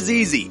 Cleanup is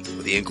easy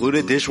with the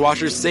included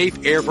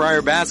dishwasher-safe air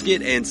fryer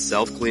basket and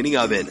self-cleaning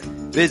oven.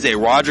 Visit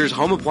Rogers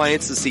Home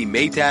Appliance to see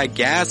Maytag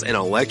gas and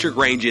electric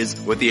ranges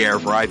with the air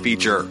fry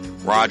feature.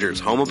 Rogers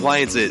Home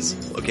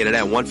Appliances, located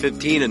at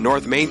 115 in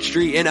North Main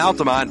Street in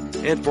Altamont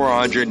and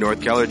 400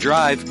 North Keller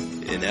Drive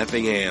in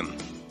Effingham.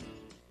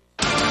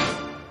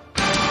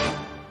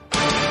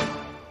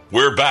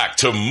 We're back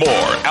to more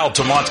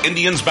Altamont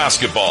Indians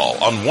basketball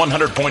on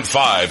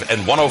 100.5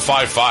 and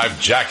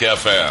 105.5 Jack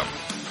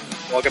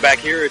FM. Welcome back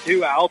here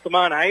to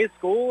Altamont High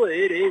School.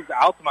 It is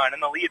Altamont in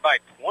the lead by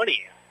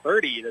 20,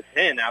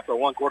 30-10 after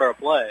one quarter of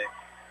play.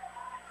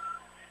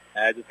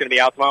 As it's going to be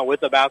Altamont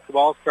with the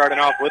basketball, starting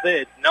off with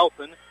it. It's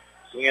Nelson.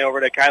 Swinging it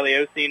over to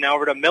Kylie Osteen, now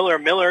over to Miller.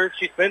 Miller,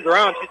 she spins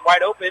around. She's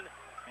wide open,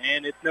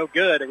 and it's no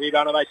good.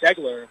 Rebounded by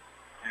Tegler.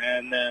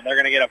 And they're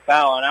going to get a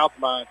foul on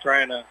Altamont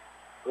trying to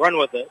run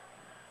with it.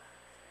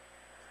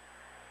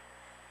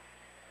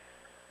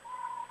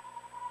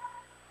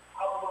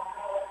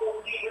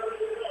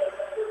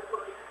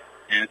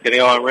 And it's going to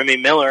go on Remy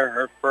Miller,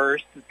 her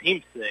first,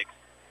 team 6.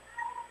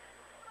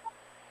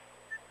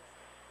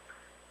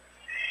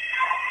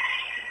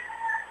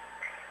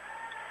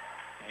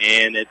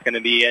 And it's going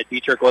to be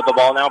Dieterich with the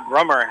ball now.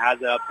 Brummer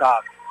has it up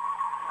top.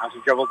 Now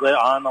she dribbles it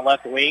on the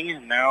left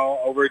wing. Now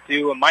over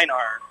to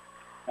Meinhardt.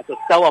 That's a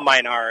Stella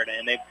Meinhardt.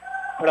 And they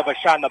put up a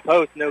shot in the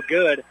post. No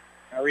good.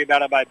 Now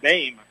rebounded by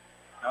Bame.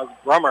 That was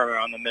Brummer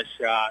on the missed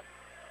shot.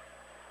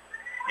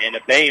 And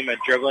Bame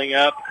dribbling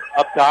up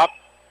top.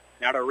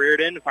 Now to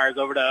Reardon. Fires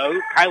over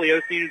to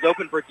Kylie Osteen, who's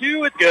open for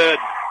 2. It's good.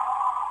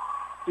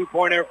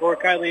 2-pointer for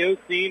Kylie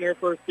Osteen. Her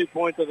first 2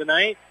 points of the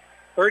night.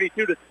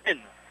 32-10.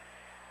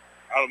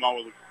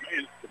 Altamont with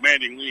a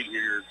commanding lead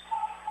here.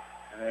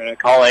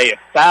 Call a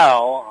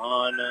foul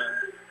on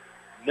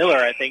Miller,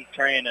 I think,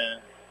 trying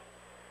to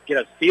get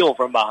a steal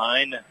from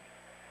behind.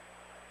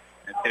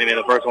 It's going to be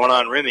the first one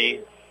on Remy.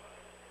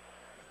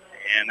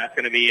 And that's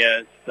going to be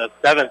the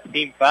 7th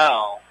team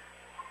foul.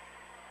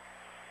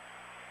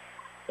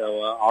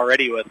 So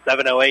already with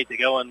 7:08 to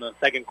go in the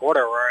second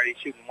quarter, we're already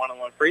shooting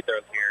one-on-one free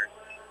throws here.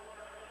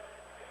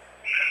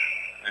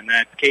 And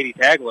that's Katie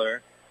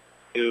Tagler,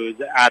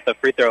 who's at the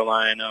free throw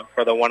line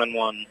for the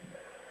 1-on-1.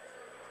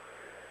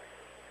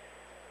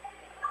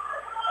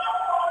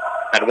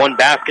 Had one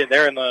basket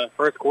there in the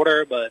first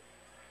quarter, but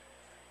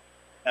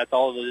that's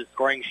all the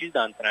scoring she's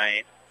done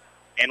tonight.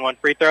 And one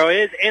free throw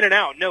is in and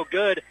out. No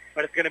good,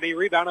 but it's going to be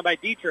rebounded by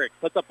Dieterich.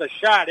 Puts up the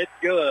shot. It's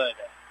good.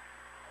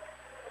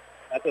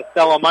 That's a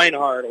Stella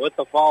Meinhardt with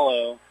the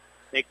follow.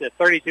 Makes it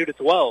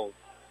 32-12.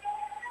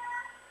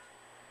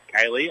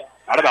 Kylie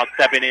thought about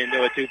stepping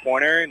into a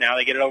 2-pointer. Now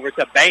they get it over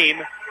to Bame.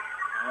 And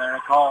they're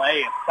going to call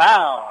a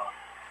foul.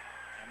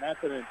 And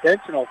that's an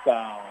intentional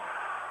foul.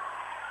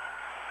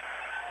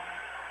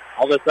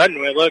 All of a sudden,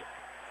 we look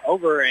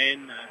over,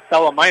 and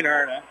Stella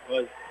Meinhardt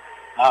was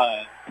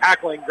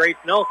tackling Grace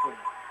Nelson.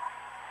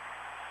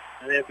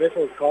 And the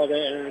officials called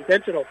it an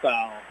intentional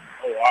foul.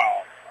 Oh,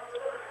 wow.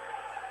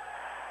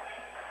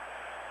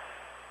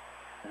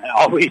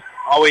 All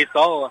we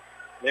saw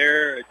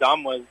there,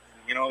 Dom, was,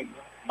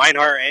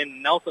 Meinhardt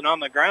and Nelson on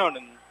the ground,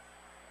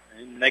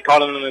 and they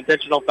called it an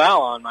intentional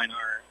foul on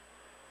Meinhardt.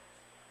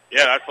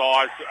 Yeah, that's all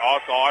I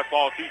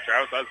saw too,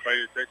 Travis. I was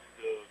paying attention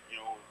to,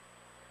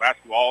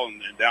 basketball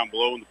and down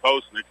below in the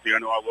post. Next thing I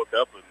know, I look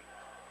up and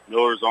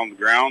Miller's on the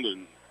ground,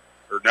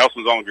 or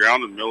Nelson's on the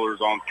ground, and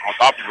Miller's on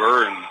top of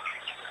her. And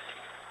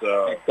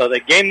so the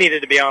game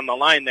needed to be on the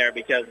line there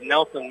because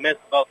Nelson missed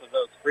both of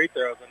those free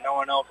throws, and no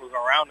one else was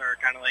around her,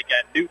 kind of like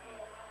at Newton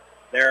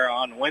there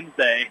on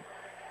Wednesday.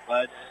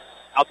 But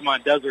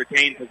Altamont does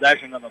retain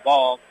possession of the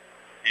ball,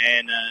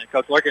 and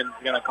Coach Lurkin's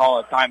going to call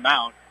a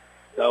timeout.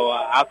 So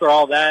after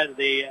all that,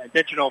 the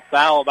intentional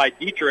foul by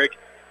Dieterich,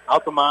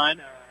 Altamont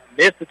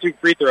missed the 2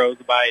 free throws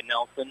by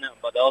Nelson,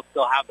 but they'll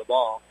still have the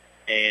ball.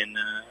 And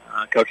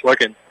Coach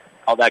Lurkin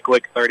called that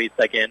quick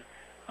 30-second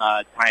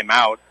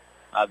timeout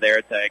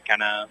there to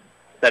kind of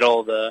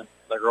settle the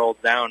girls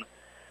down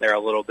there a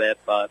little bit.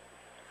 But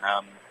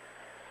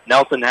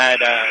Nelson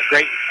had a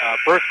great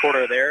first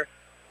quarter there.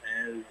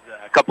 As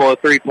a couple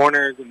of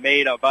 3-pointers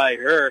made by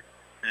her,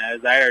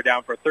 as I had her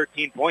down for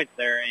 13 points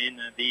there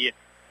in the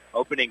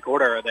opening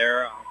quarter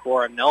there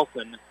for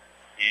Nelson.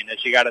 And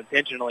she got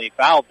intentionally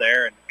fouled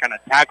there and kind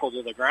of tackled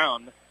to the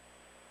ground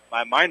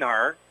by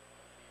Meinhardt.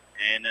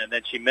 And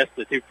then she missed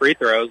the 2 free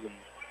throws, and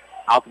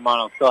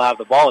Altamont will still have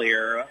the ball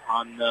here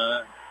on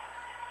the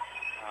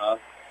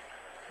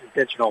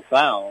intentional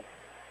foul.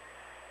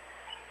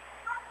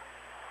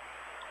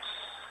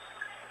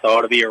 So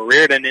it'll be a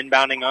Reardon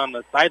inbounding on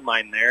the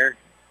sideline there.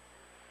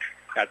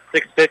 Got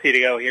 6:50 to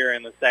go here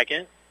in the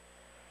second.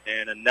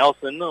 And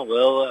Nelson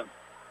will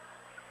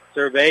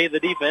survey the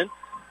defense.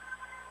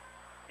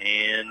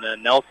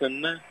 And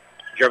Nelson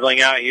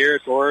dribbling out here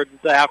towards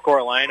the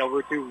half-court line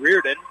over to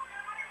Reardon.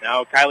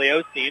 Now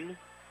Kylie Osteen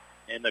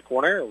in the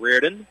corner.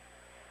 Reardon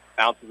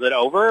Bounces it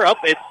over. Up,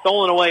 it's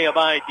stolen away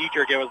by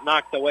Dieterich. It was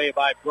knocked away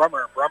by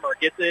Brummer. Brummer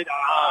gets it.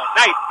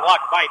 Nice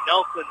block by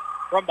Nelson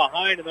from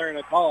behind, and they're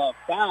going to call a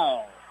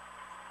foul.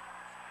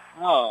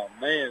 Oh,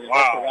 man.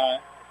 Wow.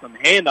 Some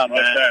hand on that.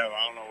 I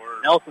don't know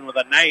where. Nelson with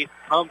a nice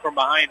come from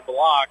behind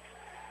block.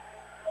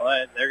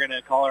 But they're going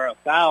to call her a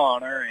foul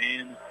on her,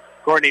 and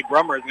Courtney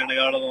Brummer is going to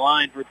go to the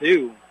line for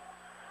 2.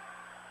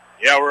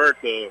 Yeah, we're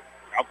at the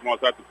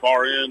Altamont's at the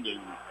far end,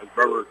 and as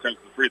Brummer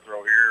attempts the free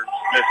throw here,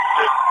 misses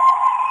it.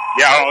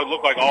 Yeah, I don't know, it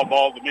looked like all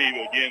ball to me,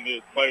 but again,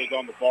 the play was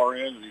on the far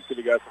end, and he could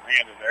have got some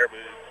hand in there. But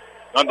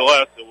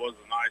nonetheless, it was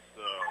a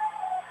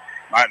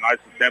nice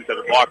attempt at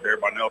a block there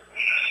by Nelson.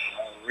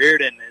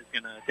 Reardon is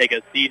going to take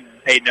a seat,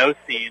 and Peyton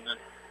Osteen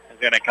is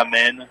going to come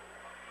in.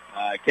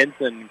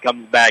 Kinson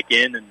comes back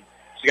in, and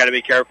she's got to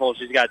be careful.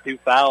 She's got 2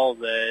 fouls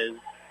as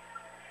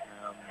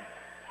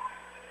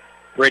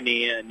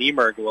Brittany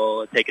Niemerg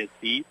will take a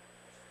seat.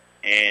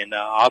 And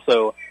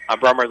also,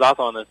 Brummer's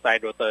also on the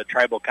side with the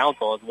tribal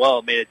council as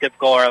well. Made it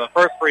difficult on the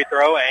first free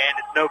throw, and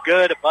it's no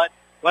good. But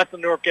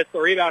Westendorf gets the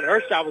rebound.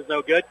 Her shot was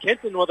no good.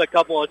 Kinson with a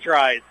couple of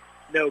tries,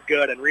 no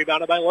good. And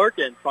rebounded by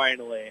Lurkin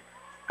finally.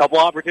 Couple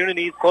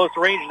opportunities, close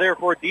range there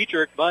for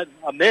Dieterich, but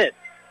a miss.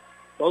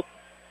 Both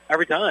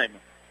every time.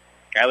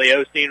 Kylie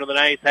Osteen with a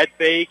nice head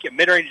fake.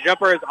 Mid-range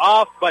jumper is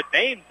off, but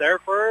Baines there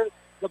for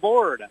the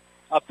board.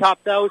 Up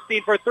top to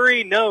Osteen for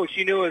 3. No,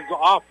 she knew it was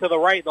off to the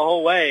right the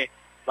whole way,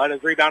 but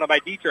is rebounded by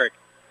Dieterich.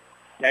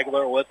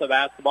 Tegler with the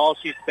basketball.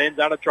 She spins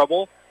out of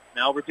trouble.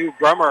 Now over to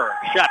Brummer.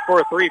 Shot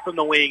for 3 from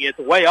the wing. It's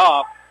way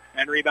off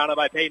and rebounded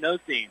by Peyton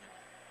Osteen.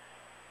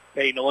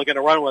 Peyton looking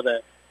to run with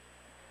it.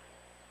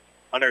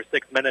 Under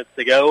 6 minutes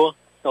to go.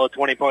 Still a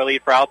 20-point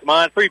lead for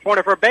Altamont.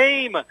 3-pointer for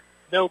Bame.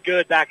 No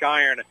good. Back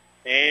iron.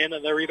 And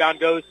the rebound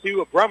goes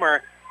to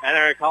Brummer. And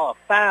they're going to call a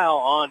foul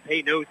on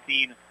Peyton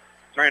Osteen.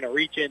 Trying to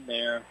reach in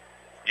there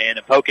and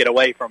poke it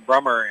away from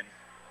Brummer. And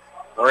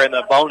we're in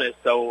the bonus,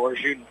 so we're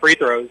shooting free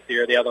throws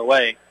here the other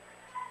way.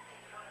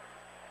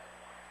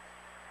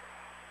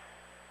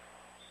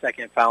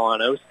 Second foul on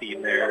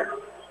Osteen there.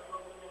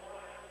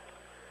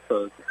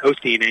 So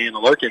Osteen and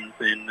Lurkins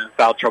in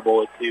foul trouble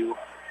with 2.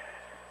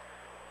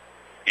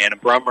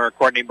 And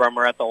Courtney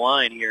Brummer at the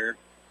line here.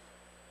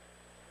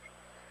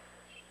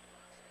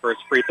 First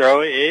free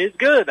throw is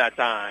good that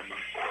time.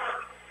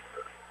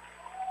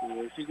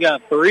 She's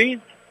got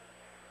 3.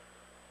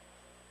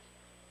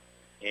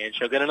 And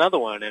she'll get another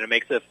one, and it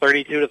makes it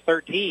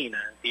 32-13.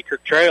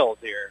 Dieterich trails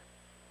here.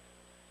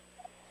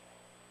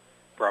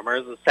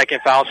 Brummer's the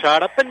second foul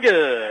shot up and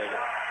good.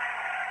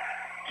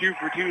 2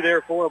 for 2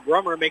 there for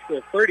Brummer, makes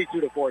it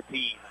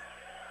 32-14.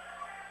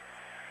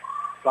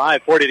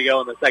 5:40 to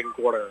go in the second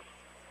quarter.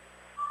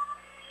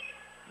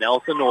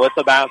 Nelson with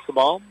the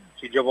basketball.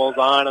 She dribbles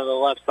on to the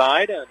left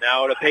side.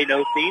 Now to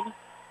Peyton Osteen.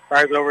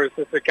 Fires it over to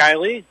sister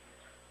Kylie.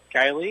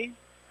 Kylie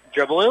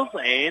dribbles,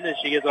 and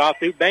she gets it off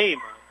to Bame.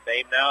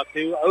 Bame now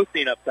to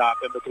Osteen up top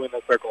in between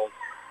the circles.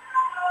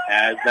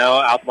 As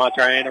now Altamont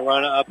trying to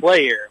run a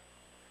play here.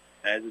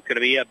 As it's going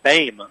to be a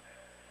Bame.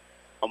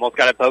 Almost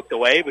got it poked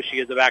away, but she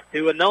gives it back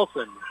to a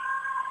Nelson.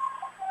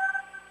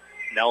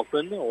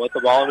 Nelson with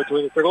the ball in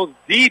between the circles.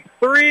 Deep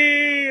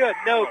 3,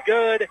 no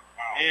good.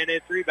 And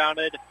it's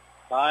rebounded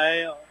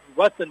by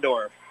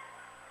Westendorf.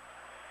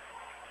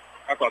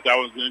 I thought that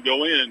was going to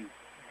go in.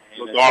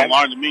 Looked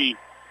online to me.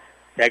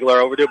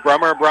 Tegler over to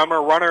Brummer.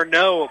 Brummer, runner,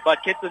 no.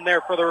 But Kitson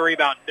there for the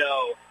rebound,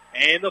 no.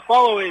 And the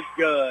follow is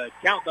good.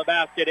 Count the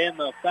basket and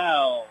the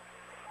foul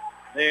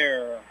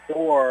there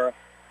for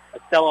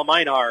Estella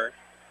Meinhardt.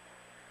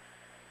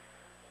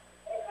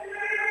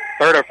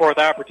 Third or fourth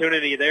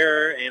opportunity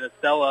there, and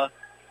Estella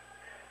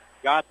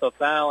got the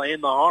foul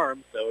in the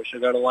arm, so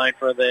she'll go to the line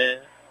for the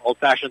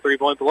old-fashioned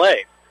three-point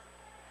play.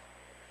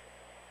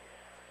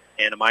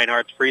 And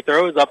Meinhardt's free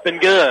throw is up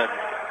and good.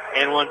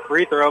 And one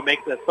free throw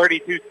makes it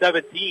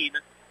 32-17.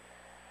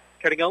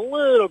 Cutting a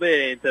little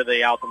bit into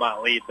the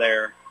Altamont lead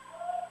there.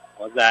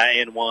 Was that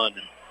in one?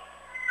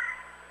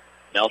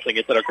 Nelson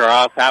gets it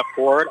across half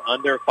court.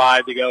 Under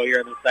 5 to go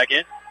here in the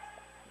second.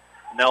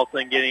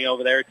 Nelson getting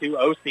over there to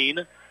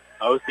Osteen.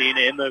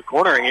 Osteen in the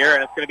corner here,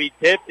 and it's going to be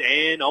tipped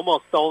and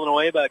almost stolen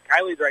away, but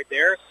Kylie's right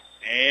there.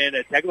 And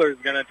Tegler's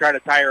going to try to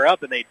tie her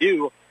up, and they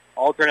do.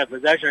 Alternate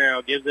possession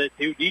arrow gives it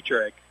to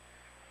Dieterich.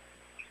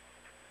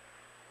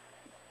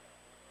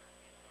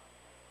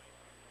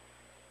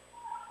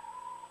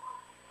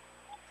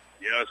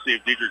 Yeah, let's see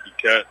if Dieterich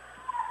can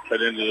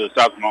cut into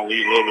the Altamont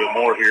lead a little bit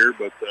more here,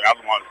 but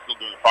Altamont is still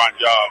doing a fine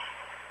job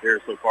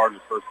here so far in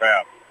this first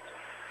half.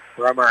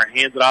 Brummer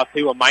hands it off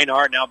to a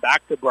Meinhardt. Now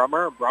back to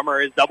Brummer.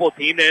 Brummer is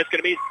double-teamed, and it's going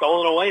to be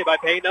stolen away by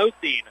Peyton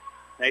Osteen.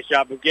 Nice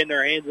job of getting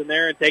her hands in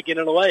there and taking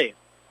it away.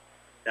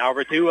 Now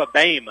over to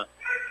Bame.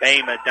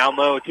 Bame down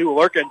low to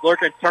Lurkins.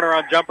 Lurkins'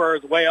 turnaround jumper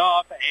is way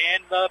off,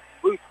 and the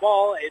loose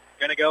ball, it's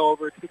going to go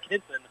over to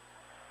Kinson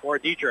for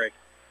Dieterich.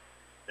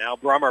 Now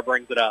Brummer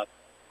brings it up.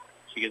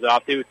 She gives it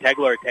off to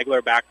Tegler.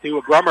 Tegler back to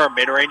a Brummer.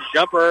 Mid-range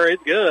jumper is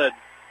good.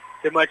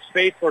 Too much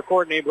space for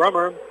Courtney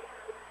Brummer.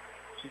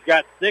 She's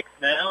got 6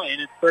 now,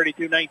 and it's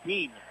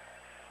 32-19.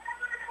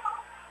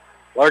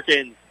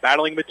 Lurkins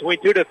battling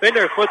between two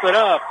defenders, puts it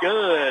up.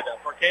 Good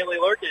for Kaylee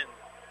Lurkins.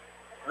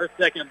 Her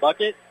second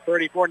bucket,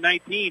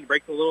 34-19,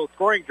 breaks a little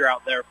scoring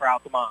drought there for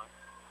Altamont.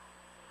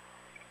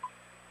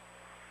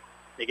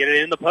 They get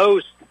it in the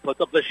post,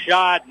 puts up the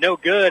shot, no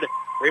good.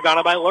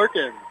 Rebounded by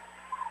Lurkins.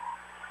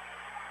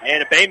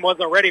 And Bain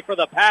wasn't ready for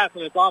the pass,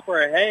 and it's off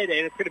her head,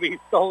 and it's going to be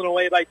stolen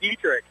away by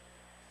Dieterich.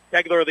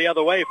 Tegler the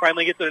other way,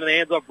 finally gets it in the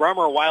hands of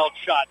Brummer. Wild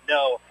shot,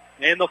 no.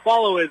 And the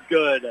follow is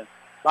good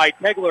by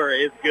Tegler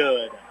is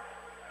good.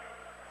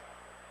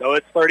 So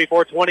it's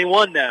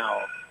 34-21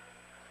 now.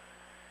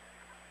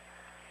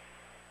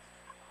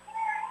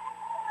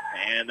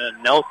 And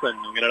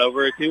Nelson will get it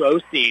over to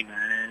Osteen.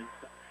 And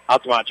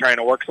Altamont trying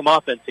to work some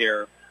offense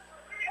here.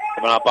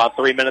 Coming up on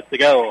 3 minutes to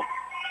go.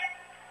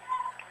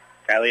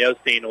 Kylie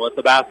Osteen with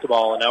the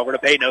basketball, and over to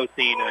Peyton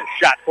Osteen. A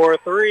shot for a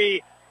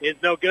three is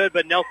no good,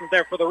 but Nelson's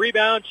there for the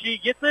rebound. She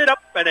gets it up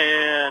and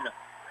in.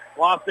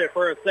 Lost it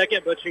for a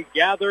second, but she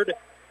gathered,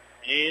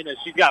 and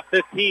she's got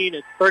 15.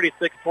 It's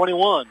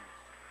 36-21.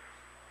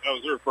 That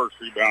was her first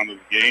rebound of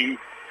the game.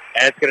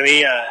 And it's going to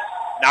be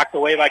knocked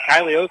away by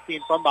Kylie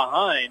Osteen from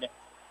behind,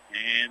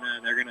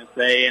 and they're going to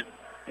say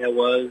it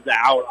was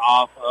out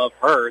off of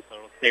her, so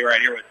it'll stay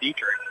right here with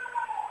Dieterich.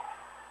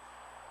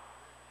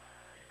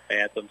 They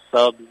had some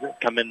subs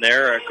come in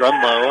there.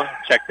 Grunlow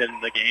checked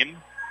in the game.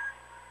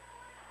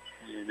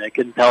 And they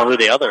couldn't tell who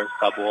the other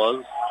sub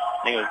was.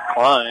 I think it was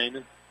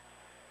Klein.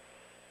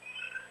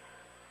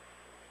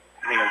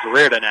 I think it was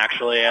Reardon,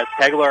 actually, as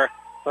Tegler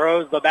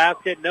throws the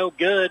basket. No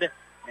good.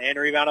 And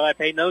rebounded by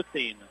Peyton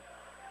Osteen.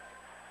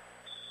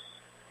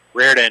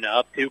 Reardon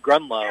up to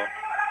Grunlow.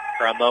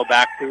 Grunlow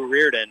back to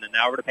Reardon. And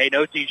now over to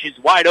Peyton Osteen. She's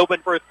wide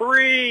open for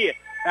three.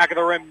 Back of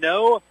the rim,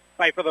 no.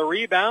 Fight for the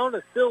rebound.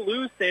 Still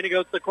loose, and it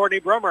goes to Courtney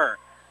Brummer.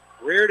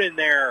 Reardon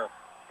there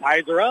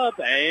ties her up,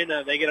 and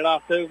they get it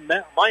off to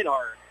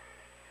Meinhardt.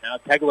 Now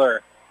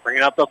Tegler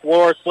bringing up the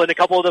floor, splitting a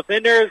couple of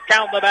defenders,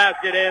 count the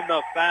basket and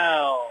the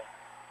foul.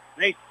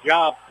 Nice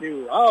job,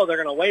 too. Oh, they're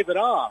going to wave it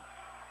off.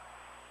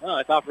 Oh,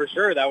 I thought for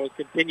sure that was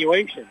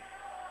continuation.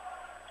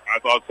 I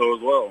thought so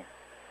as well.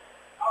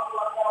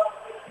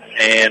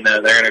 And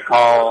they're going to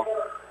call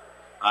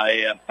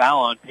a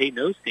foul on Peyton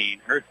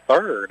Osteen, her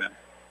third.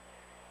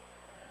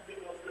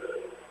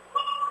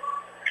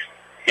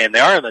 And they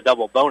are in the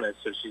double bonus,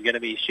 so she's going to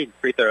be shooting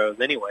free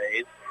throws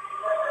anyways.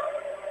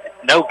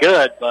 It's no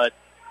good, but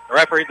the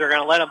referees are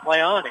going to let them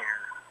play on here.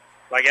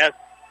 So I guess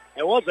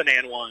it was an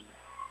and one.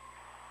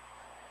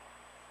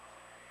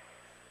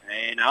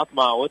 And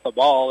Altamont with the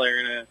ball,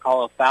 they're going to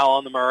call a foul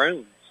on the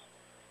Maroons.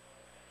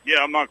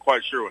 Yeah, I'm not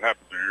quite sure what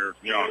happened there,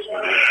 to be honest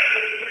with you.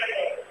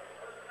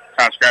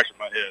 Kind of scratching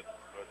my head.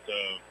 But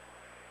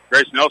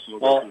Grace Nelson will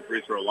go to the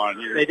free throw line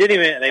here. They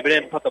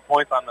didn't put the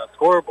points on the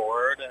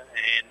scoreboard,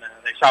 and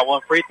they shot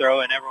one free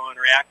throw, and everyone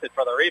reacted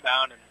for the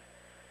rebound,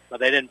 but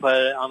they didn't put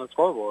it on the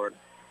scoreboard.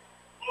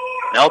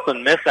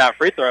 Nelson missed that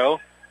free throw,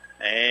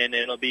 and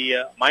it'll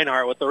be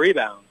Meinhardt with the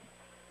rebound.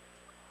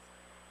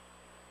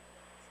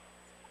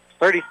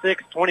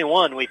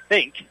 36-21, we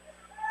think.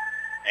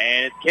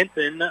 And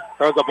Kenton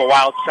throws up a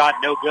wild shot,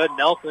 no good.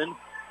 Nelson,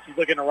 she's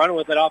looking to run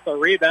with it off the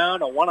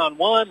rebound. A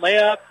one-on-one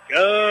layup,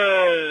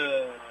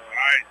 good.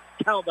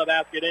 Nice. Count the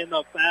basket in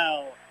the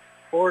foul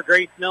for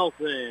Grace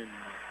Nelson.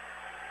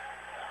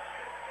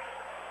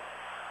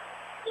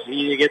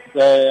 She gets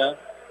the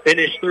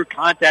finish through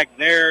contact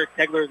there.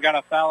 Tegler's got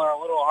to foul her a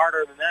little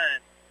harder than that.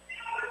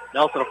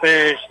 Nelson will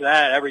finish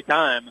that every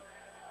time.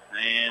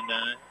 And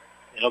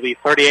it'll be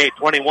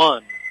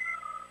 38-21.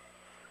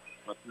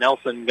 With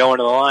Nelson going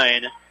to the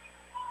line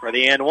for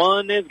the and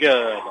one is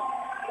good.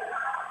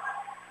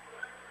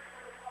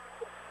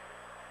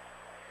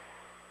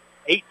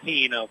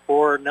 18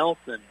 for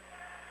Nelson.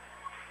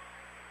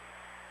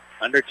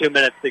 Under 2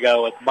 minutes to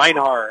go with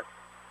Meinhardt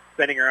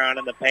spinning around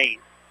in the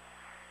paint.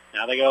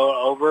 Now they go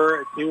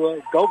over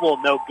to Goebel,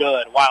 no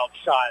good. Wild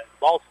shot.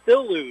 Ball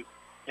still loose.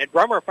 And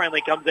Brummer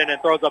finally comes in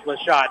and throws up the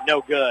shot,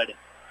 no good.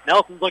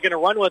 Nelson's looking to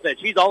run with it.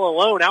 She's all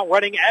alone,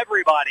 outrunning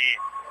everybody.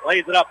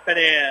 Lays it up and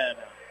in.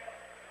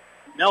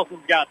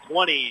 Nelson's got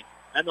 20,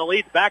 and the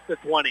lead's back to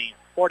 20,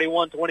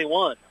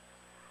 41-21.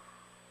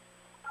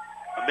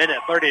 A minute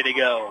 30 to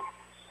go.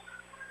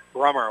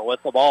 Brummer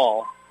with the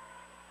ball.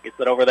 Gets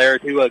it over there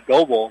to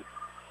Goebel.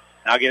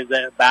 Now gives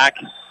it back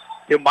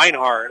to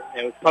Meinhardt.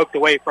 It was poked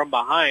away from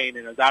behind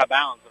and it was out of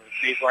bounds, and it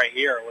stays right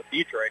here with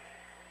Dieterich.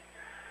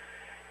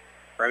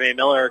 Remy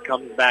Miller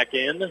comes back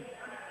in,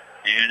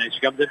 and she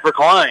comes in for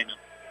Klein.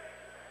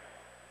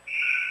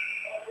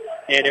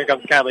 And here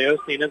comes Kylie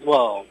Osteen as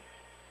well.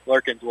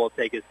 Lurkins will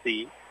take his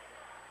seat.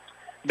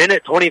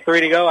 Minute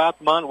 23 to go.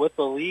 Altamont with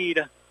the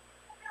lead,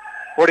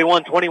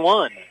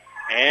 41-21.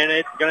 And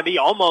it's going to be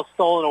almost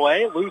stolen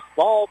away. Loose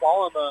ball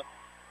on the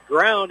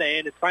ground,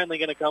 and it's finally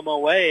going to come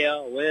away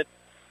with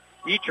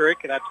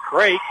Dieterich. That's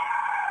Craig.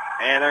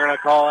 And they're going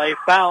to call a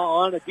foul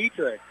on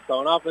Dieterich.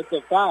 So an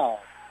offensive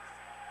foul.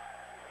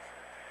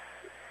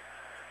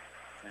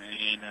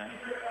 And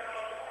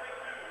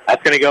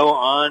that's going to go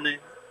on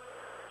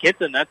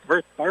Kenton. That's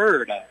her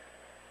third.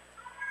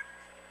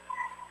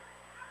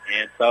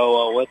 And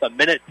so with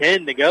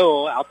 1:10 to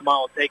go,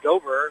 Altamont will take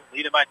over,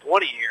 leading by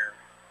 20 here.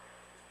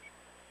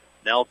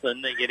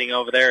 Nelson getting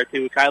over there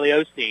to Kylie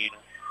Osteen.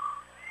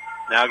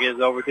 Now gives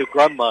over to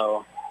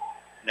Grunlow.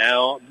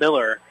 Now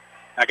Miller.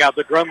 Back out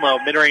to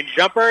Grunlow. Mid-range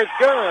jumper is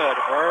good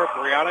for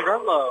Brianna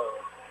Grunlow.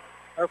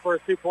 Her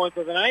first 2 points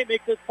of the night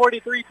makes it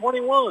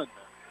 43-21.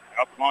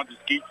 Altamont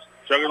just keeps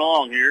chugging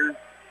along here.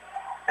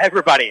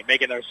 Everybody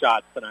making their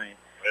shots tonight.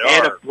 They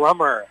and are.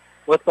 Brummer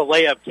with the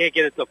layup. Can't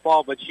get it to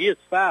fall, but she is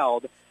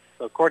fouled.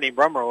 So Courtney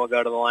Brummer will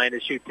go to the line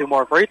to shoot 2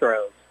 more free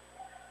throws.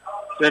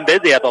 She's been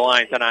busy at the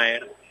line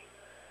tonight.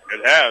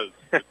 It has.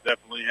 It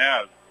definitely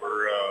has.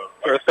 We're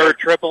Her third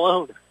trip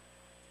alone.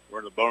 we're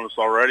in the bonus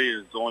already.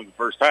 It's only the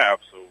first half,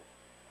 so.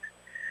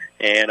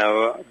 And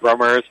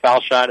Brummer's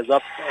foul shot is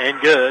up and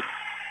good.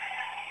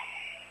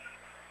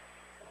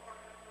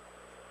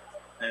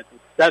 That's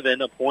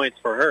 7 points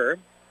for her.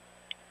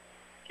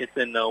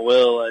 Kitson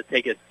will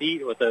take a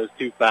seat with those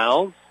 2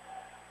 fouls.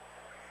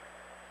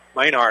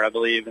 Meinhardt, I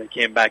believe,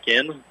 came back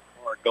in,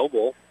 or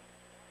Goebel.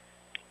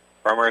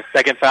 Brummer's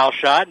second foul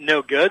shot,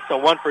 no good. So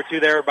 1 for 2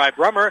 there by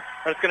Brummer,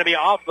 but it's going to be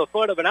off the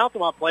foot of an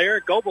Altamont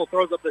player. Goebel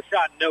throws up the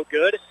shot, no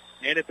good.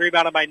 And it's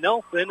rebounded by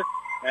Nelson,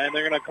 and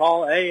they're going to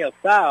call a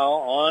foul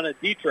on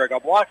Dieterich, a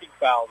blocking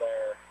foul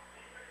there.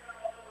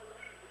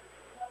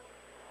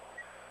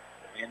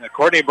 And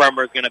Courtney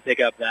Brummer is going to pick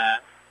up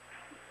that.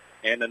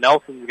 And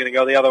Nelson's going to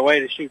go the other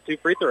way to shoot 2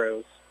 free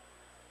throws.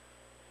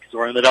 Because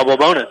we're in the double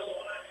bonus.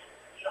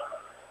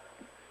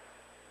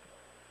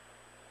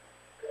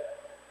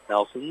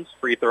 Nelson's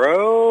free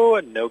throw,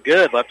 no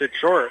good. Left it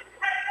short.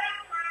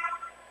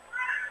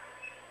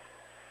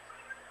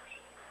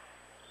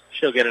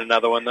 She'll get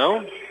another one,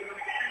 though.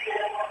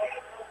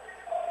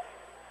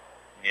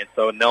 And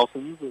so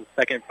Nelson's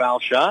second foul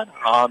shot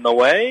on the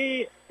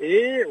way.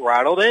 It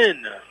rattled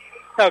in.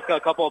 Took a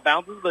couple of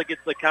bounces, but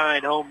gets the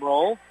kind home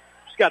roll.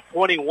 She's got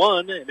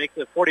 21. It makes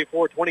it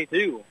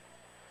 44-22.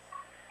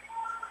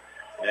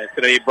 And it's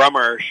going to be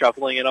Brummer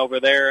shuffling it over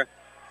there.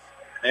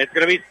 And it's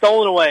going to be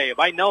stolen away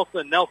by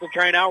Nelson. Nelson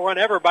trying to outrun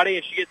everybody,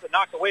 and she gets it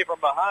knocked away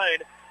from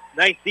behind.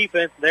 Nice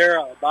defense there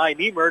by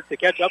Niemerg to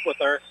catch up with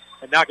her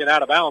and knock it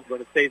out of bounds, but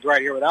it stays right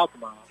here with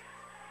Altamont.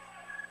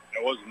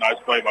 That was a nice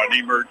play by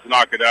Niemerg to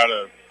knock it out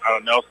of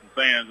Nelson's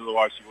hands.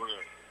 Otherwise, she would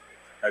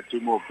have had 2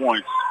 more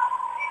points.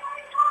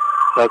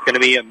 So it's going to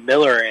be a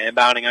Miller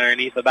inbounding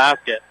underneath the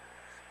basket.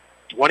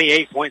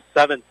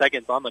 28.7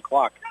 seconds on the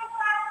clock.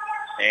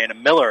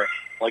 And Miller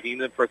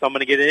looking for someone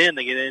to get it in.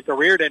 They get it into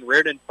Reardon.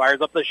 Reardon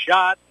fires up the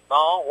shot.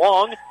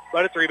 Long,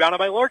 but it's rebounded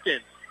by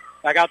Lurkin.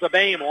 Back out to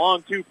Boehm.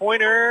 Long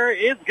 2-pointer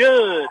is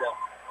good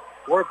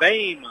for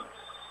Boehm.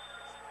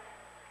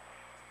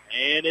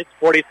 And it's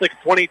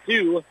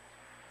 46-22.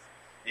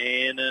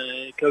 And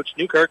Coach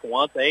Newkirk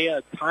wants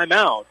a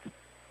timeout.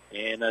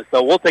 And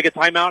so we'll take a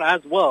timeout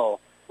as well.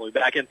 We'll be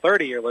back in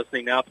 30. You're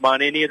listening now to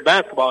Altamont Indians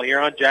basketball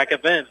here on Jack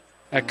FM.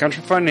 At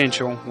Country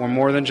Financial, we're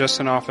more than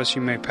just an office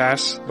you may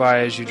pass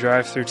by as you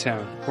drive through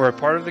town. We're a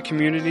part of the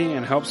community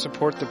and help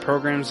support the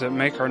programs that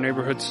make our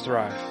neighborhoods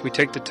thrive. We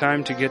take the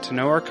time to get to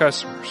know our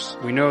customers.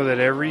 We know that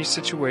every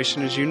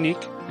situation is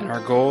unique, and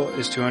our goal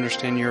is to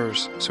understand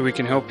yours so we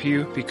can help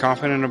you be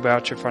confident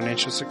about your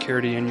financial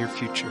security and your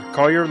future.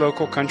 Call your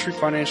local Country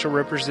Financial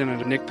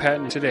representative, Nick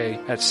Patton, today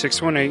at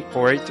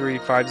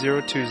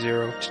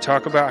 618-483-5020 to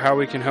talk about how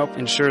we can help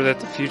ensure that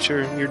the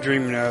future you're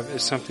dreaming of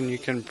is something you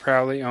can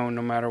proudly own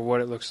no matter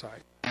what it looks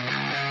like.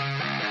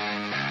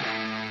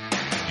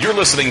 You're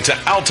listening to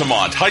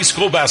Altamont High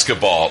School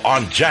basketball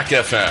on Jack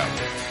FM.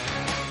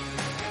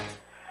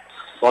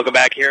 Welcome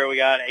back here. We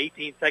got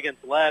 18 seconds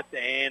left,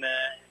 and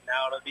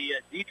now it'll be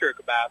a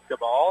Dieterich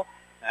basketball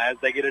as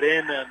they get it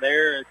in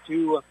there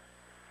to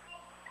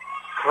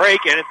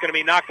Craik, and it's going to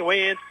be knocked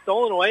away and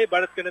stolen away,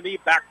 but it's going to be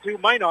back to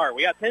Meinhardt.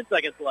 We got 10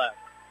 seconds left.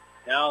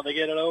 Now they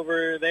get it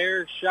over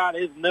there. Shot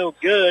is no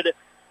good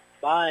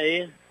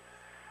by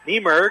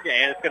Niemerg,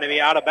 and it's going to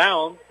be out of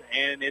bounds,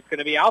 and it's going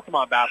to be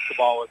Altamont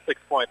basketball with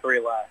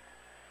 6.3 left.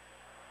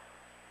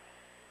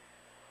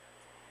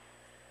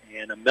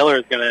 And Miller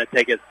is going to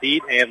take a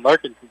seat, and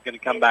Larkins is going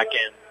to come back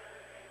in.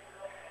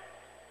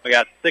 We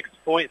got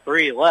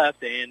 6.3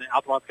 left, and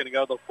Altamont's going to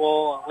go the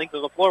full length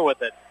of the floor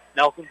with it.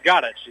 Nelson's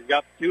got it. She's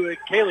got to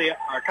Kylie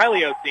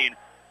Osteen.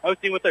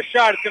 Osteen with the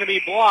shot. It's going to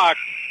be blocked,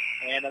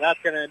 and that's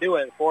going to do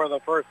it for the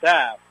first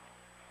half.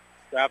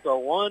 So after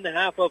 1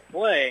 half of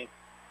play,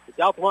 it's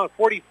Altamont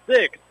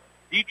 46,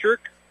 Dieterich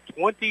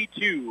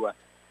 22.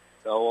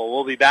 So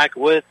we'll be back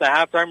with the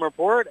halftime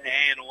report,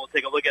 and we'll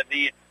take a look at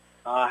the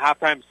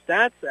halftime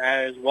stats,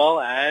 as well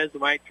as we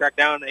might track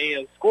down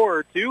a score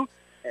or two.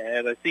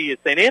 And I see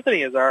St.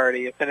 Anthony has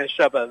already finished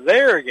up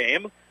their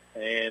game,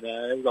 and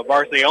it was a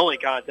varsity-only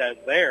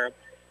contest there.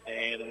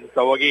 And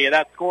so we'll give you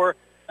that score,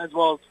 as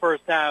well as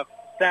first half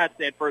stats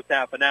and first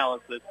half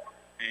analysis.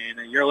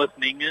 And you're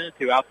listening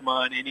to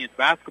Altamont Indians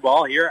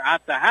basketball here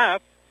at the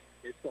half.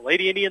 It's the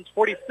Lady Indians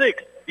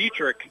 46,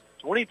 Dieterich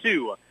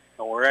 22.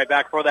 And we're right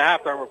back for the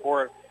halftime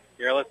report.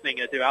 You're listening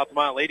to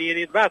Altamont Lady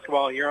Indians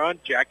basketball here on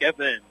Jack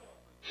FM.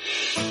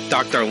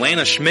 Dr.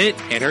 Lana Schmidt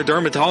and her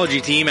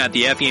dermatology team at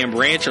the Effingham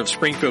branch of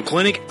Springfield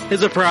Clinic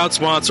is a proud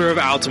sponsor of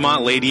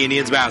Altamont Lady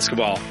Indians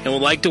basketball and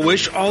would like to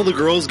wish all the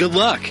girls good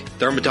luck.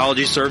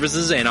 Dermatology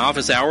services and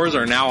office hours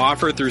are now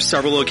offered through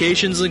several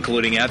locations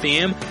including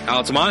Effingham,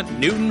 Altamont,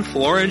 Newton,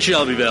 Flora, and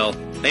Shelbyville.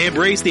 They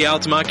embrace the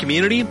Altamont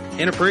community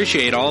and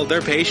appreciate all of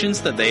their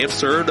patients that they have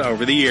served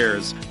over the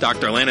years.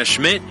 Dr. Lana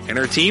Schmidt and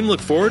her team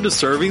look forward to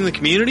serving the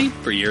community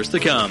for years to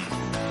come.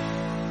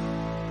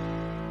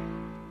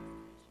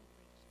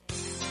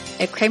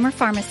 At Kramer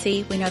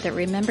Pharmacy, we know that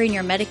remembering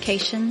your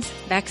medications,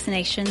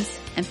 vaccinations,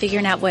 and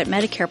figuring out what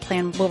Medicare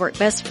plan will work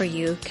best for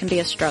you can be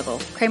a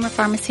struggle. Kramer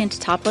Pharmacy in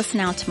Teutopolis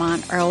and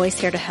Altamont are always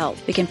here to help.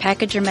 We can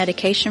package your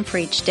medication for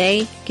each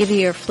day, give you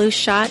your flu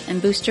shot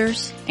and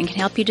boosters, and can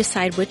help you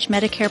decide which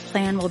Medicare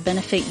plan will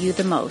benefit you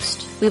the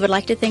most. We would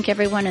like to thank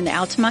everyone in the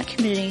Altamont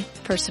community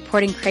for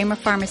supporting Kramer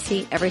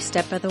Pharmacy every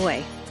step of the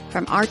way.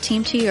 From our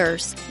team to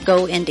yours,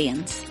 go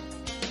Indians.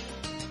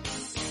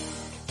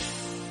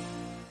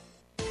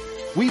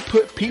 We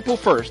put people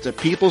first at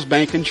People's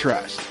Bank and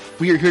Trust.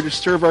 We are here to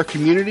serve our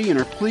community and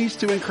are pleased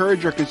to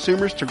encourage our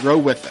consumers to grow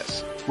with us.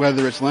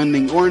 Whether it's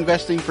lending or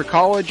investing for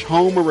college,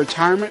 home, or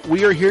retirement,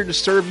 we are here to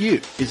serve you.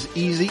 It's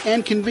easy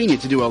and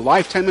convenient to do a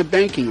lifetime of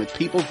banking with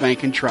People's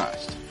Bank and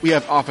Trust. We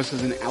have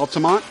offices in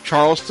Altamont,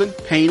 Charleston,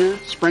 Pana,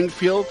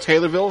 Springfield,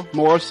 Taylorville,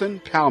 Morrison,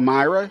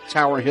 Palmyra,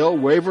 Tower Hill,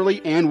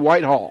 Waverly, and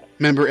Whitehall.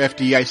 Member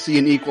FDIC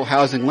and equal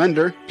housing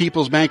lender,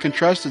 People's Bank and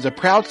Trust is a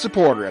proud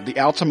supporter of the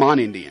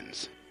Altamont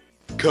Indians.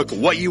 Cook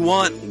what you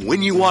want,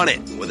 when you want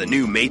it, with a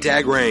new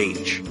Maytag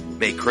range.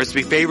 Make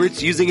crispy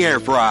favorites using air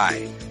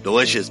fry.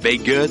 Delicious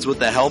baked goods with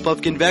the help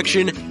of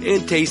convection,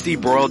 and tasty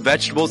broiled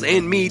vegetables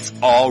and meats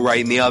all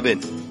right in the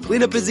oven.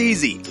 Cleanup is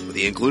easy with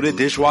the included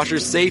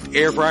dishwasher-safe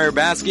air fryer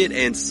basket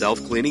and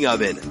self-cleaning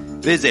oven.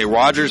 Visit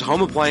Rogers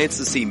Home Appliance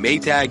to see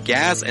Maytag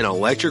gas and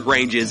electric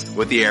ranges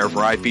with the air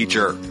fry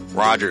feature.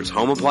 Rogers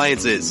Home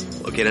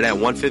Appliances, located at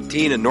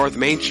 115 and North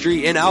Main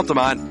Street in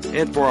Altamont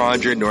and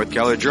 400 North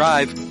Keller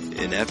Drive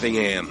in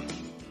Effingham.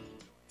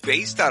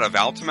 Based out of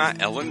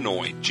Altamont,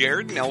 Illinois,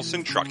 Jared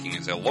Nelson Trucking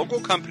is a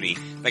local company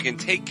that can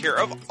take care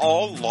of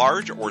all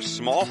large or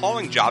small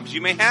hauling jobs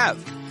you may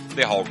have.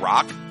 They haul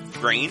rock,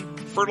 grain,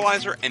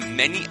 fertilizer, and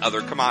many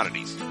other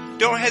commodities.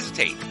 Don't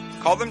hesitate.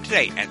 Call them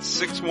today at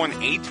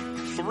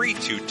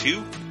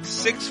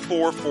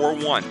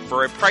 618-322-6441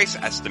 for a price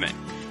estimate.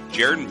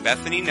 Jared and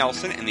Bethany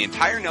Nelson and the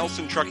entire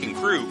Nelson Trucking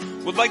crew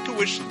would like to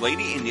wish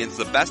Lady Indians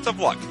the best of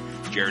luck.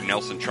 Jared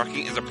Nelson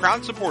Trucking is a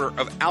proud supporter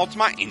of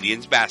Altamont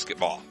Indians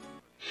basketball.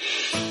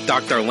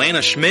 Dr.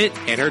 Lana Schmidt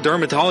and her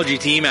dermatology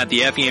team at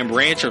the Effingham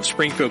branch of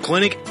Springfield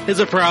Clinic is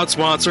a proud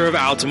sponsor of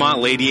Altamont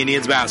Lady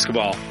Indians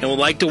basketball and would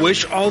like to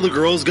wish all the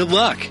girls good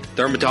luck.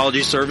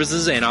 Dermatology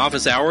services and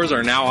office hours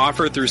are now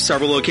offered through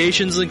several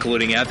locations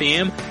including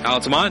Effingham,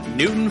 Altamont,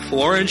 Newton,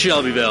 Flora, and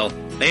Shelbyville.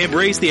 They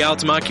embrace the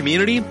Altamont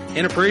community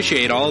and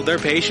appreciate all of their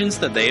patients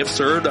that they have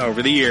served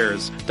over the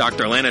years.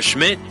 Dr. Lana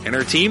Schmidt and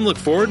her team look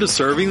forward to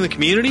serving the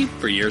community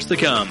for years to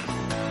come.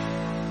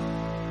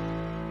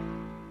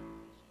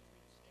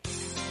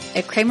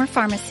 At Kramer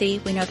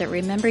Pharmacy, we know that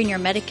remembering your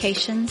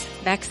medications,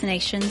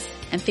 vaccinations,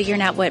 and figuring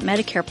out what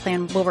Medicare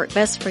plan will work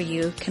best for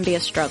you can be a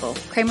struggle.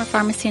 Kramer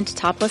Pharmacy in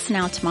Teutopolis and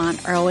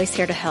Altamont are always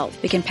here to help.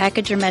 We can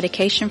package your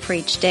medication for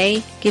each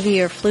day, give you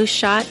your flu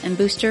shot and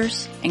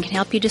boosters, and can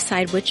help you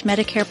decide which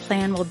Medicare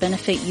plan will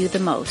benefit you the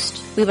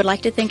most. We would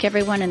like to thank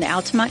everyone in the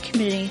Altamont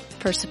community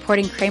for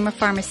supporting Kramer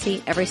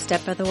Pharmacy every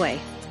step of the way.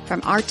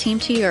 From our team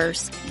to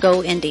yours,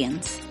 go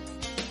Indians.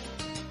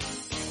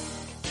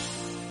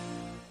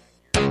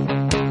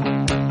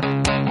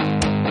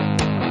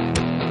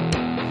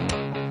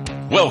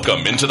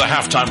 Welcome into the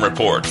halftime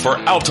report for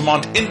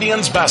Altamont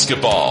Indians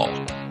basketball.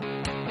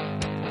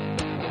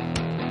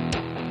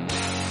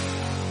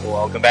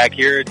 Welcome back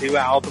here to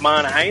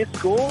Altamont High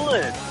School.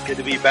 It's good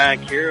to be back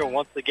here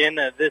once again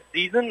this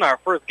season, our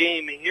first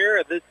game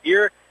here this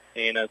year,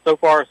 and so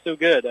far so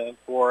good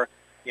for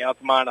the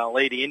Altamont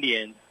Lady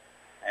Indians,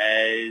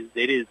 as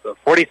it is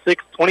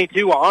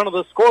 46-22 on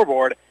the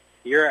scoreboard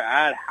here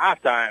at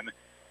halftime.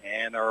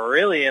 And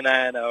really in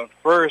that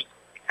first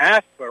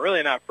half, but really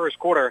in that first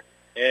quarter,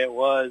 it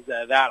was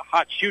that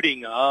hot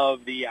shooting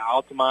of the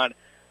Altamont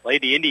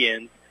Lady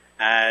Indians,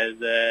 as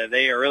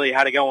they really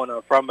had it going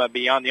from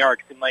beyond the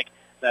arc. It seemed like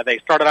that they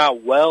started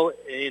out well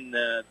in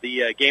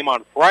the game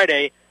on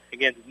Friday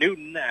against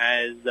Newton,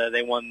 as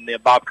they won the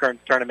Bob Kearns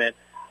tournament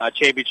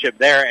championship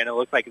there, and it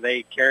looks like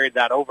they carried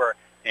that over,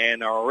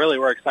 and really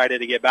we're excited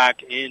to get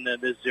back in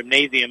this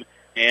gymnasium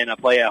and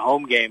play a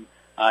home game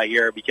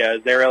here,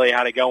 because they really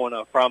had it going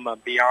from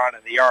beyond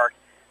the arc,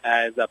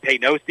 as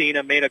Peyton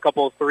Osteen made a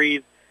couple of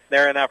threes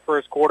there in that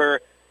first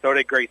quarter. So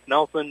did Grace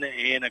Nelson,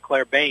 and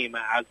Claire Boehm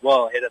as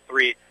well hit a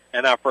three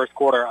in that first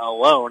quarter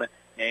alone.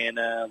 And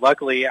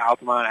luckily,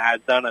 Altamont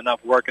has done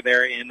enough work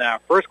there in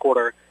that first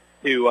quarter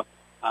to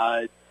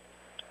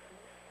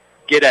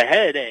get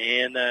ahead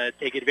and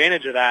take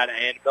advantage of that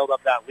and build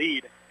up that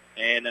lead.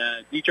 And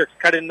Dieterich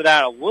cut into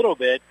that a little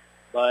bit,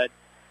 but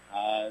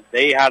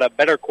they had a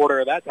better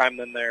quarter that time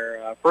than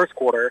their first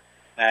quarter.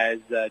 as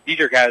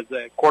Dieterich has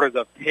quarters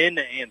of 10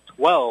 and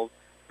 12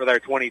 for their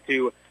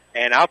 22,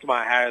 and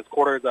Altamont has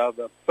quarters of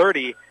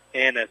 30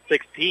 and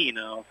 16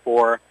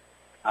 for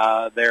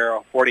their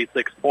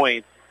 46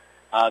 points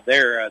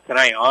there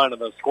tonight on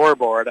the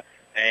scoreboard.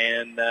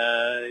 And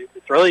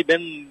it's really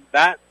been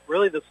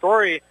really the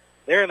story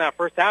there in that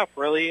first half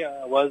really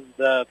was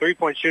the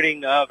three-point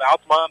shooting of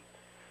Altamont.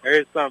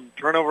 There's some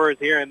turnovers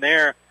here and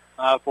there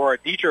for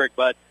Dieterich,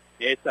 but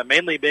it's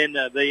mainly been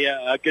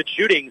the good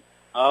shooting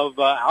of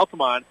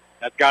Altamont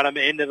that's got them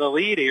into the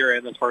lead here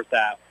in this first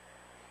half.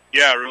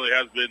 Yeah, it really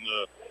has been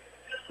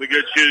the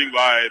good shooting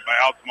by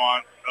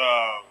Altamont.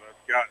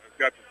 It's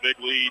got the big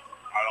lead.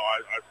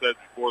 I said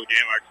before the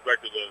game I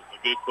expected a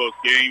good close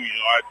game.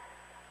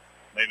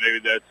 Maybe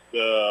that's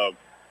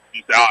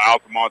just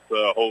Altamont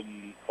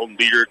holding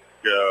Dieterich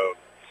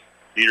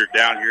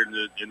down here in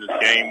this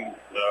game.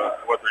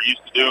 What they're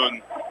used to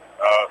doing.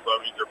 So I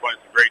mean they're playing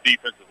some great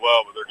defense as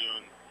well, but they're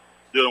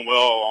doing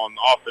well on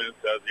offense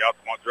as the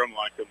Altamont drum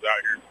line comes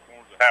out here and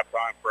performs at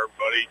halftime for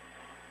everybody.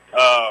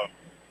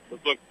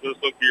 Let's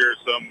look here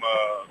some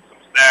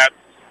stats.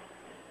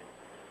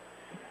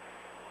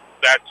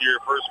 Stats here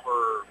first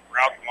for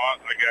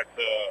Altamont. I got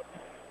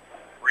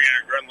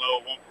Brianna Grunlow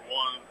 1 for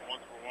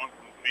 1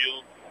 from the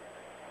field.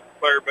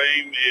 Claire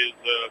Bame is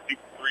 2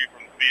 for 3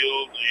 from the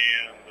field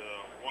and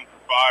 1 for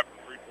 5 from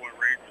 3-point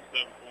range with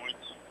 7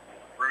 points.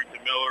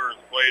 Remington Miller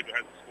has played but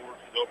hasn't scored.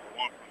 She's 0 for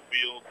 1 from the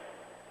field.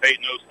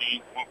 Peyton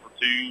Osteen 1 for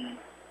 2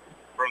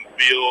 from the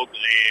field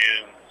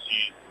and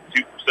she's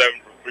 2 for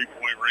 7 from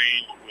 3-point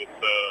range with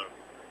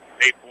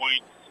 8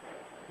 points.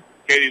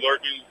 Katie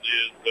Larkins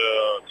is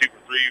 2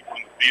 for 3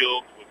 from the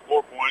field with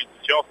 4 points.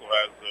 She also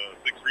has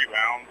 6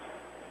 rebounds.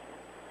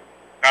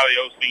 Kylie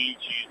Osteen,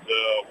 she's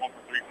 1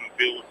 for 3 from the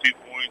field with 2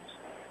 points.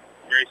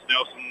 Grace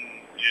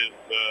Nelson is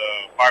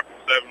 5 for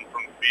 7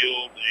 from the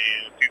field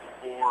and 2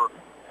 for 4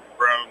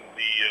 from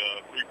the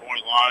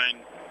 3-point line.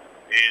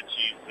 And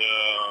she's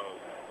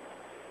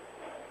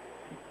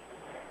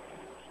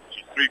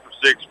 3 for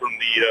 6 from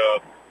the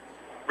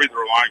free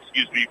throw line,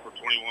 for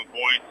 21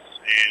 points.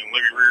 And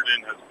Libby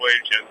Reardon has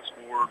played. She hasn't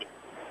scored.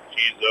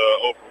 She's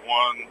 0 for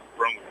 1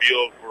 from the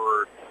field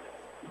for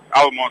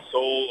Altamont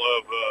Soul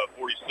of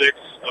 46.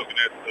 Looking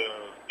at the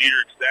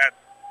Dieterich stats,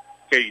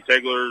 Katie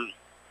Tegler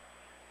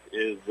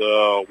is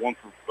 2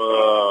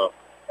 for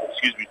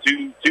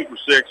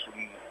 6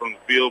 from the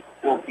field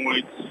for 4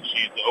 points.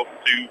 She's 0 for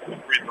 2 from the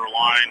free throw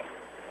line.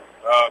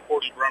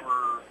 Courtney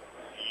Brummer,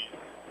 she's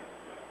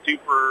 2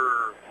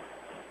 for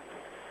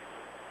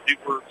 8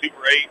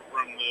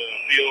 from the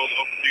field, 0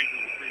 for 2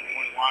 from the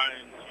 3-point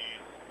line.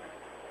 She's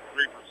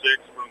 3 for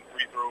 6 from the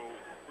free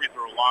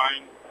throw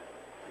line.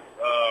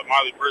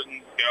 Miley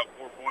Britton's got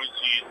 4 points.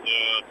 She's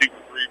 2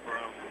 for 3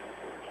 from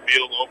the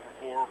field, 0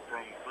 for 4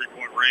 from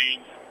 3-point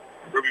range.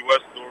 Ruby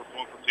Westendorf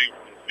 1 for 2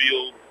 from the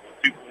field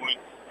with 2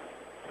 points.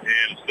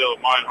 And Stella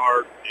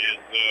Meinhardt is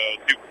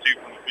 2 for 2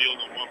 from the field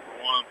and 1 for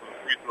 1 from the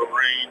free throw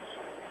range.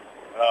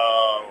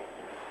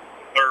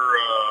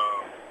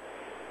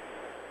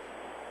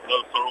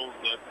 Those totals,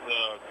 that's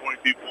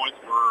 22 points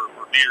for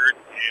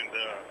Dieterich. And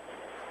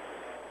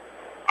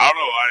I don't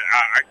know.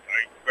 I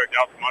expect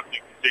Altamont to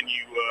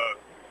continue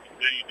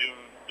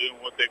doing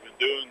what they've been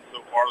doing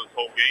so far this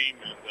whole game,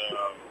 and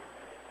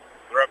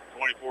they're up to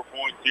 24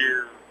 points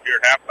here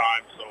at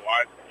halftime. So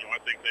I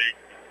think they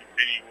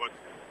continue what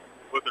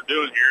they're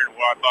doing here, and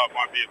what I thought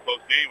might be a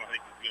close game, I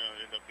think it's going to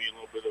end up being a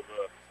little bit of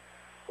a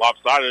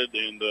lopsided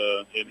and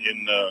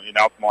in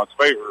Altamont's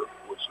favor,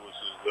 which is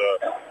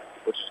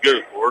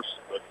good, of course.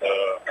 But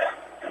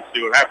we'll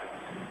see what happens.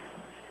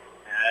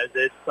 As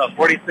it's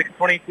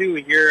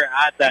 46-22 here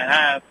at the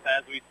half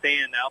as we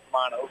stand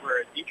Altamont over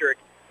at Dieterich.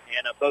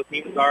 And both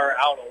teams are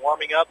out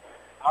warming up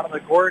out on the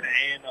court.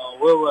 And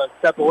we'll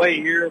step away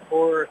here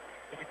to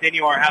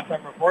continue our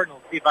halftime report. And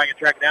we'll see if I can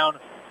track down a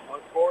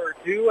score or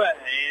two.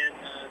 And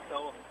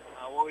so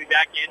we'll be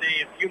back in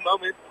a few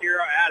moments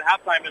here at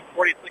halftime. It's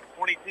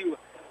 46-22.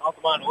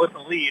 Altamont with the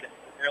lead.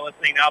 You're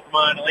listening to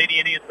Altamont Lady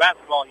Indians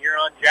basketball here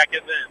on Jack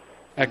FM.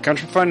 At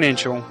Country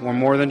Financial, we're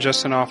more than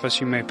just an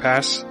office you may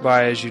pass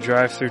by as you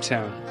drive through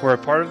town. We're a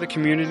part of the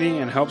community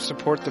and help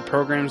support the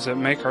programs that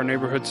make our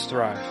neighborhoods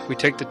thrive. We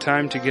take the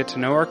time to get to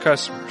know our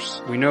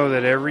customers. We know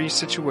that every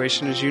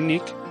situation is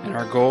unique, and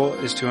our goal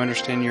is to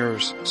understand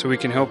yours so we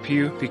can help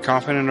you be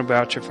confident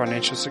about your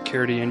financial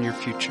security and your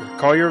future.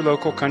 Call your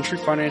local Country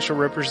Financial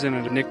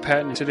representative, Nick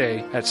Patton,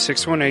 today at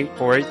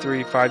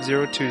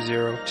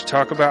 618-483-5020 to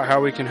talk about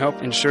how we can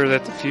help ensure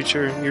that the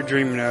future you're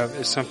dreaming of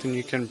is something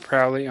you can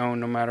proudly own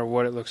no matter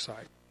what it looks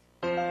like.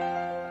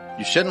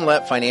 You shouldn't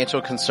let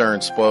financial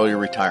concerns spoil your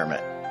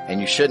retirement, and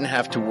you shouldn't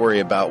have to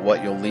worry about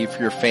what you'll leave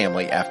for your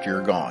family after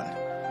you're gone.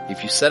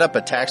 If you set up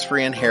a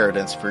tax-free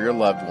inheritance for your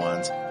loved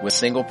ones with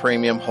single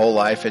premium whole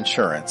life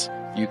insurance,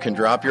 you can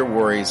drop your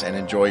worries and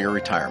enjoy your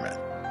retirement.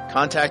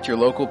 Contact your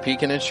local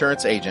Pekin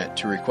Insurance agent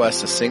to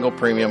request a single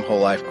premium whole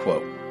life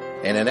quote.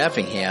 And in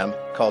Effingham,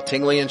 call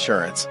Tingley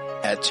Insurance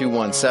at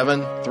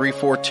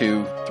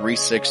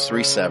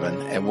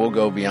 217-342-3637 and we'll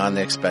go beyond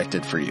the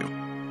expected for you.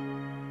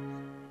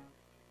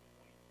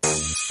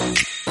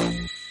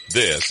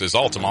 This is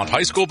Altamont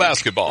High School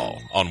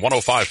basketball on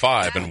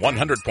 105.5 and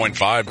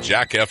 100.5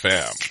 Jack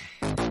FM.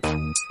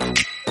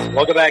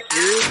 Welcome back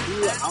here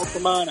to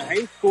Altamont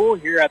High School.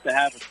 Here at the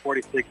half, it's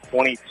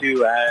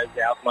 46-22 as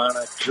the Altamont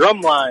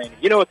Drumline.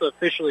 You know, it's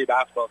officially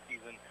basketball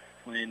season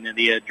when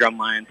the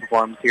Drumline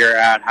performs here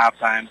at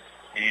halftime.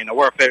 And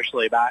we're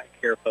officially back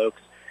here,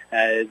 folks,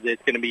 as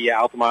it's going to be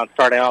Altamont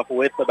starting off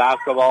with the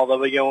basketball.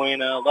 They'll be going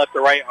left to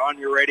right on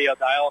your radio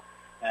dial,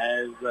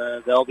 as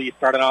they'll be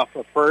starting off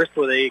first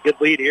with a good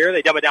lead here.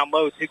 They dump it down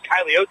low to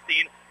Kylie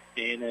Osteen,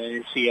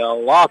 and she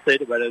lost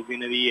it, but it's going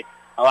to be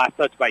a last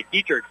touch by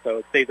Dieterich, so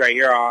it stays right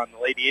here on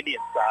the Lady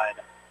Indians side.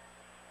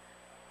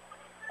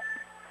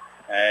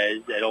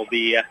 As it'll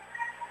be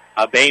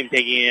Bame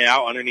taking it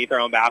out underneath her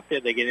own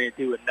basket. They get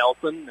into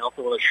Nelson.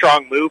 Nelson with a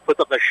strong move,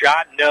 puts up the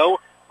shot, no,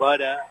 but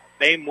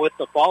Bame with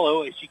the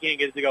follow. She can't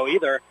get it to go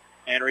either,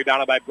 and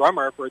rebounded by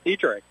Brummer for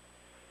Dieterich.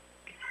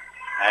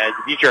 As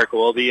Dieterich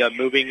will be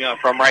moving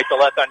from right to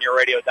left on your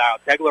radio dial.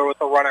 Tegler with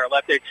the runner,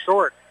 left edge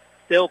short.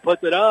 Still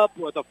puts it up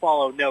with a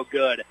follow, no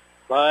good.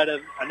 But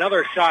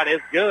another shot is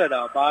good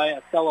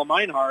by Stella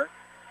Meinhardt.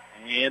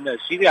 And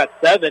she's got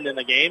 7 in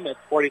the game. It's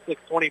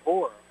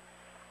 46-24.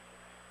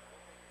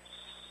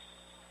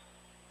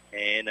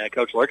 And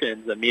Coach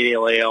Lurkins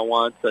immediately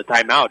wants a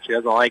timeout. She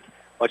doesn't like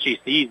what she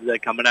sees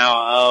coming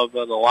out of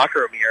the locker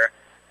room here,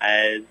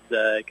 as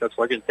Coach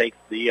Lurkins takes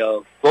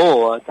the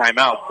full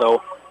timeout.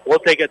 So we'll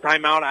take a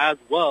timeout as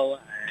well,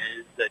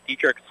 as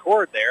Dietrich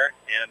scored there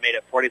and made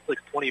it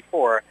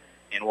 46-24.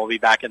 And we'll be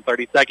back in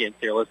 30 seconds.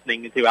 You're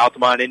listening to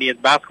Altamont Indians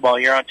basketball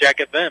here on Jack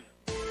FM.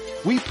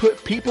 We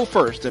put people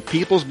first at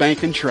People's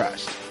Bank and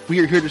Trust. We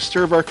are here to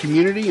serve our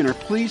community and are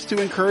pleased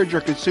to encourage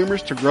our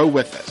consumers to grow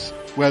with us.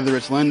 Whether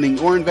it's lending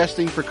or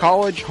investing for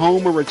college,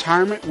 home, or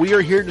retirement, we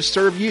are here to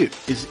serve you.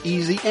 It's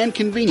easy and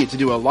convenient to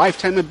do a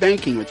lifetime of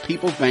banking with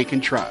People's Bank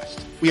and Trust.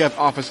 We have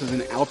offices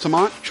in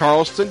Altamont,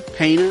 Charleston,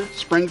 Pana,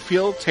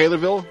 Springfield,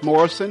 Taylorville,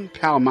 Morrison,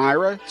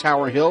 Palmyra,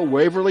 Tower Hill,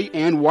 Waverly,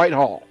 and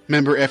Whitehall.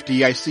 Member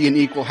FDIC and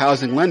equal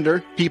housing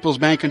lender, People's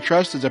Bank and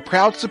Trust is a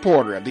proud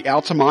supporter of the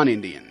Altamont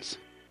Indians.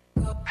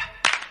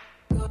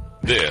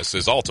 This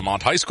is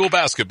Altamont High School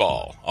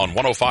basketball on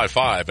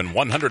 105.5 and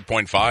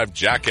 100.5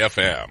 Jack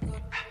FM.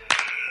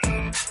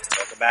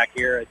 Welcome back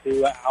here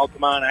to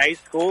Altamont High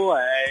School,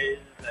 as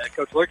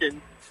Coach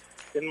Lurkins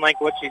didn't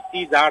like what she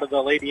sees out of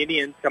the Lady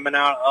Indians coming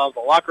out of the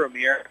locker room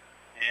here,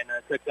 and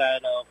took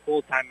that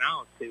full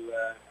timeout to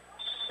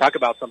talk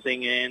about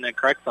something and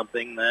correct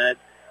something that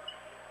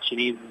she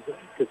needs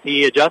to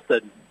see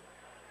adjusted.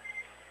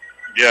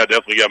 Yeah,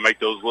 definitely got to make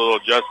those little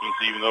adjustments,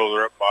 even though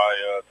they're up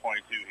by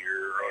 22 here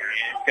earlier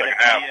in the second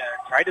half.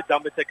 Tried to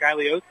dump it to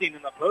Kylie Osteen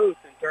in the post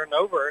and turned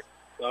over,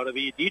 so it'll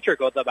be Dietrich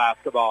with the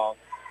basketball.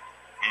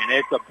 And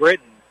it's a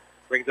Britton.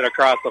 Brings it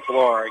across the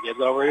floor. Gives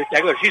it over to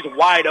Tegler. She's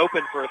wide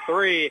open for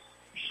 3.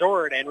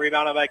 Short, and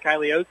rebounded by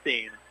Kylie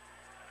Osteen.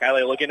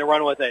 Kylie looking to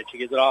run with it. She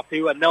gives it off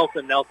to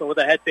Nelson. Nelson with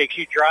a head fake.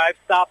 She drives,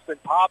 stops,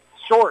 and pops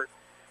short.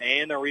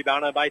 And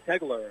rebounded by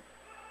Tegler.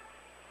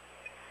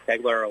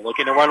 Tegler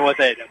looking to run with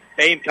it.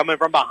 Bame coming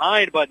from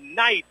behind, but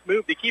nice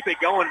move to keep it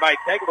going by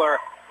Tegler.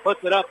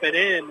 Puts it up and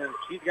in, and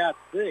she's got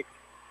 6.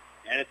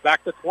 And it's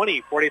back to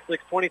 20,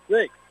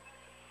 46-26.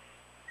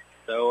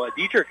 So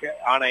Dietrich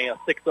on a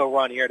 6-0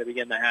 run here to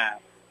begin the half.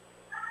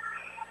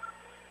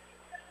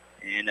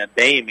 And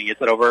Bame gets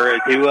it over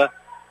to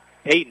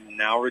Peyton.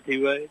 Now over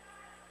to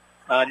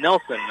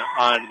Nelson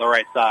on the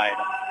right side.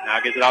 Now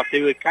gives it off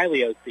to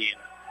Kylie Osteen.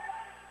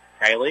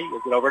 Kylie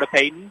gives it over to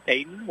Peyton.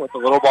 Peyton with a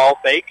little ball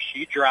fake.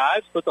 She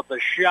drives, puts up the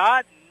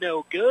shot.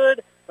 No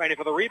good. Fighting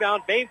for the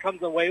rebound. Bame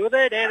comes away with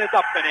it, and it's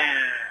up and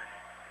in.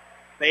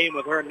 Bame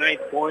with her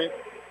 9th point.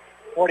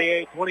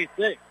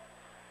 48-26.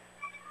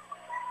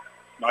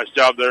 Nice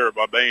job there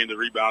by Bame to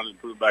rebound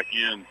and put it back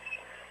in.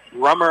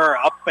 Brummer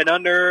up and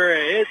under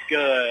is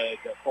good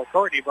for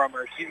Courtney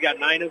Brummer. She's got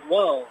 9 as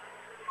well.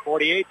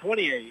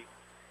 48-28.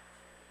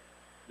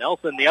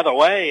 Nelson the other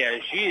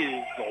way.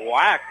 She's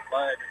whacked,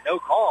 but no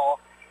call.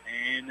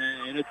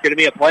 And it's going to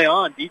be a play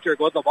on. Dietrich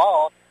with the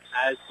ball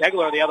as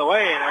Tegler the other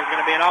way. And there's going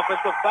to be an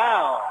offensive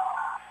foul.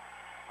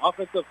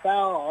 Offensive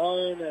foul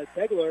on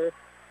Tegler.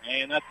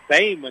 And that's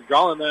Bame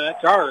drawing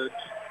that charge.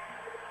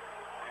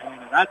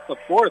 And that's the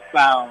 4th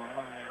foul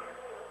on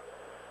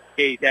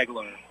Katie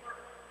Tegler.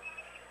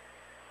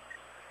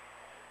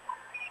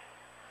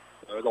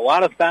 There was a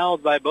lot of fouls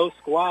by both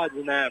squads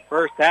in that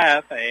first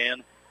half,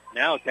 and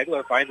now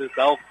Tegler finds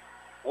herself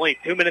only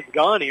 2 minutes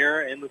gone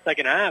here in the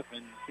second half,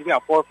 and she's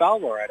got 4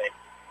 fouls already.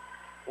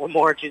 One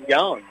more and she's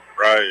gone.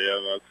 Right,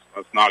 yeah,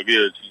 that's not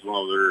good. She's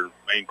one of their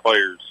main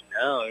players.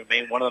 No,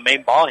 one of the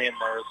main ball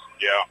handlers.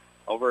 Yeah.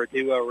 Over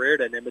to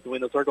Reardon, in between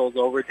the circles,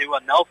 over to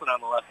Nelson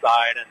on the left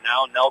side, and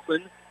now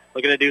Nelson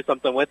looking to do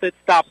something with it.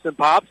 Stops and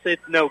pops.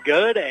 It's no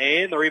good,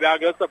 and the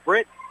rebound goes to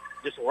Britt.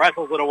 Just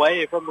wrestles it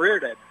away from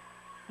Reardon.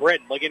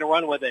 Britton looking to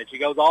run with it. She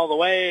goes all the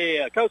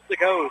way coast to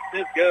coast.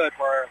 It's good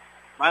for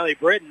Miley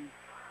Britton.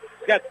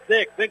 She's got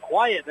 6. Been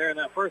quiet there in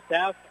that first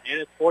half, and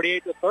it's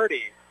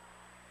 48-30.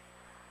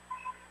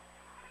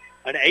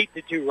 An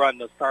 8-2 run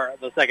to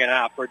start the second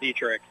half for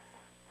Dietrich.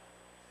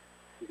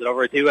 Passes it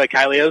over to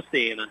Kylie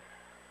Osteen.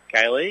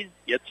 Kylie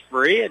gets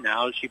free, and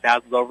now she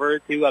passes over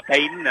to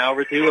Peyton, now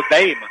over to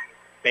Bame.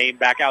 Bame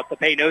back out to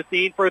Peyton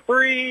Osteen for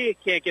three.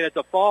 Can't get it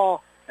to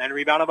fall, and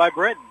rebounded by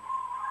Britton.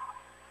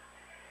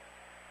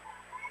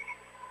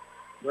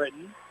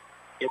 Britton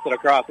gets it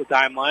across the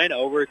timeline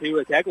over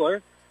to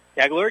Tegler.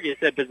 Tegler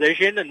gets in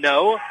position, and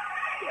no.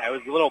 That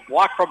was a little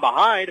block from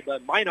behind,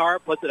 but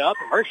Meinhardt puts it up.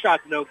 Her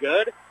shot's no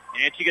good,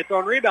 and she gets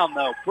on rebound,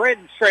 though.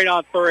 Britton straight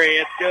on three.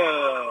 It's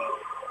good.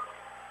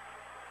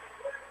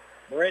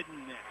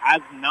 Britton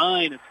has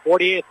 9. It's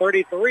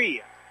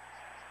 48-33.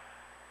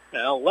 An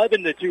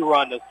 11-2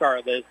 run to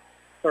start this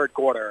third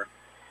quarter.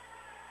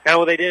 Kind of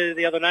what they did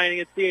the other night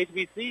against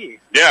CHBC.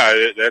 Yeah,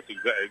 that's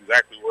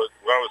exactly what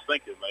I was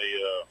thinking.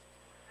 They,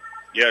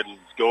 just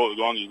go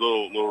on these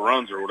little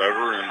runs or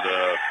whatever,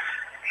 and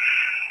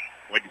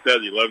like you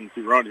said, the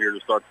 11-2 run here to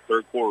start the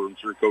third quarter. I'm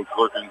sure Coach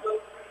Lurkin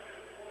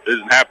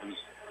isn't happy.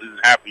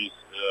 He's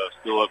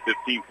still up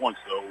 15 points,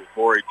 though, with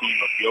 4:18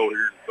 left to go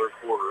here in the third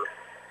quarter.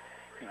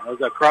 It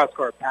was a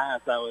cross-court pass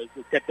that was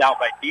tipped out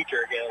by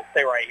Dieterich. It'll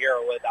stay right here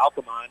with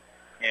Altamont.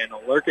 And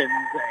Lurkins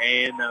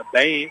and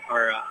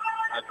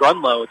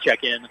Grunlow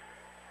check in.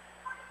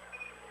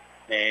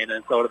 And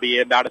so it'll be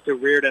about to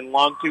Reardon.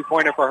 Long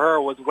two-pointer for her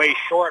was way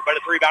short, but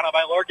it's rebounded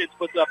by Lurkins.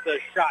 Puts up the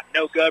shot,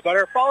 no good. But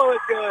her follow is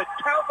good.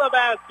 Count the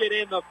basket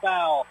in the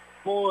foul.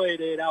 Boy,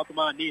 did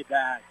Altamont need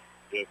that.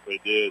 Yes, they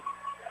did.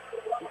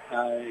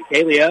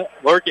 Kalia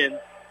Lurkins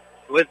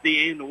with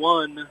the end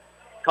one.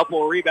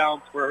 Couple of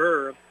rebounds for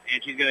her,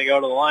 and she's going to go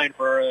to the line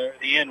for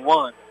the end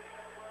one.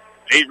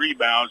 8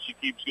 rebounds. She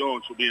keeps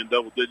going. She'll be in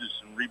double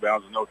digits in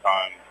rebounds in no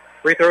time.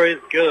 Free throw is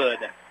good.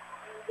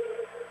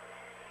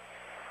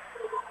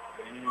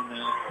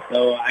 And,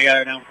 so I got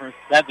her down for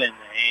 7,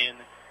 and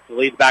the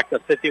lead's back to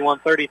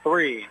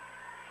 51-33.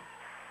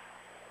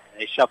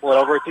 They shuffle it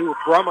over to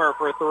Brummer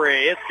for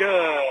 3. It's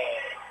good.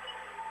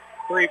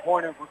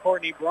 3-pointer for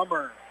Courtney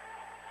Brummer.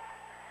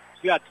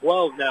 She got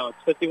 12 now.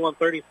 It's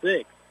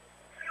 51-36.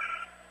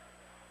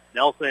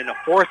 Nelson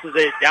forces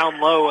it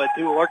down low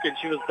to Lurkin.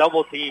 She was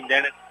double-teamed,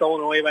 and it's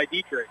stolen away by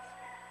Dieterich.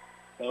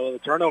 So the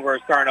turnover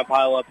is starting to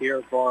pile up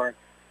here for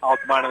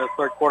Altamont in the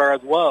third quarter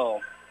as well.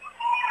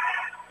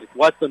 It's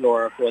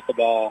Westendorf with the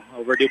ball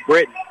over to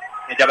Britton.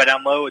 And dump it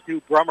down low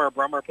to Brummer.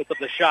 Brummer puts up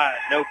the shot.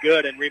 No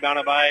good, and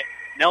rebounded by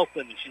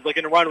Nelson. She's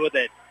looking to run with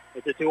it.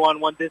 It's a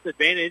 2-on-1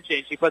 disadvantage,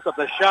 and she puts up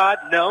the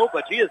shot. No,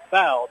 but she is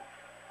fouled.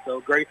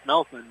 So Grace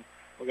Nelson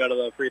will go to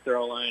the free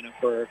throw line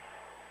for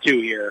 2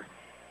 here.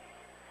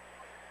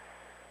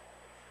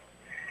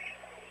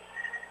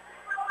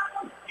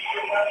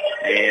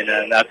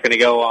 And that's going to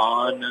go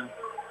on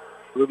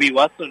Ruby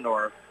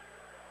Westendorf.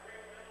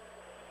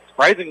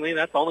 Surprisingly,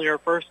 that's only her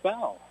first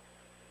foul.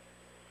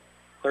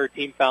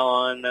 13th foul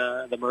on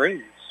the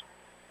Maroons.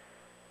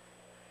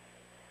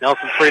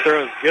 Nelson's free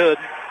throw is good.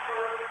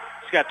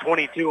 She's got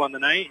 22 on the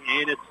night,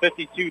 and it's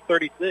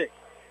 52-36.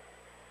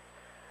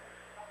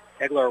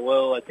 Hegler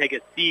will take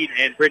a seat,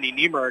 and Brittany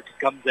Niemerk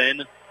comes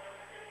in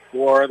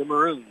for the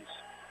Maroons.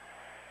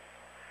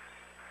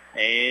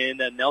 And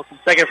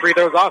Nelson's second free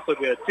throw is also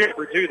good. 2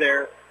 for 2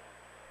 there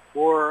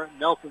for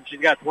Nelson.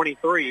 She's got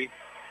 23.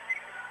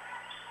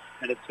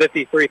 And it's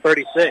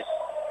 53-36.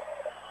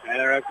 And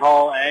they're going to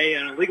call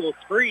an illegal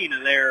screen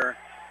there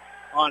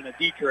on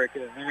Dieterich.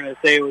 And they're going to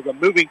say it was a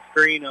moving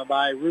screen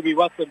by Ruby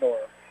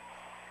Westendorf.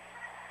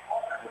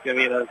 It's going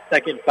to be the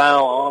second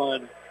foul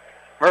on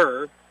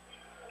her.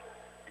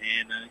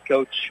 And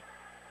Coach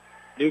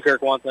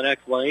Newkirk wants an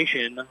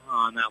explanation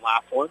on that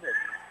last one.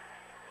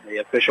 And the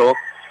official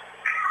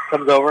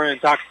comes over and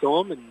talks to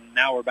him, and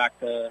now we're back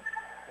to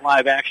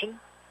live action.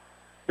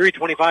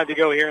 3:25 to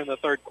go here in the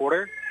third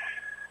quarter.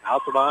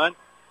 Altamont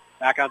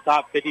back on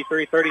top,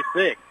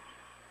 53-36.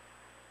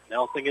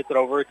 Nelson gets it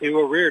over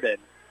to Reardon.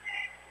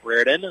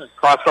 Reardon,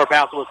 cross-court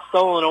pass was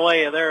stolen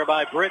away there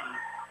by Britton.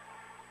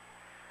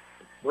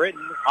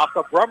 Britton off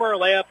the Brummer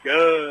layup,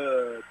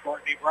 good.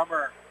 Courtney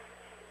Brummer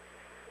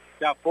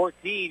got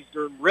 14.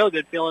 She's really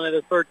been feeling it in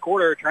the third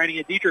quarter, trying to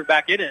get Dietrich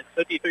back in it.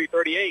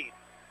 53-38.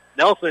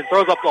 Nelson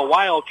throws up the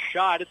wild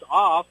shot. It's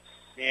off,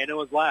 and it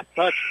was last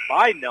touched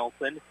by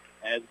Nelson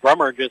as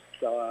Brummer just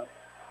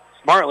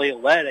smartly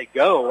let it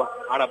go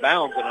out of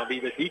bounds, and it'll be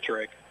the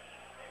Dietrich.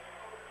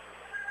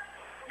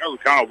 That was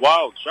a kind of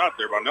wild shot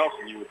there by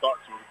Nelson. You would have thought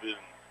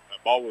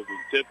that ball would have been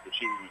tipped, but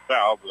she would be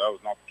fouled, but that was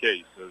not the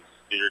case as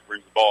Dietrich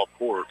brings the ball up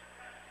court.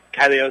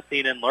 Kylie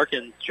Osteen and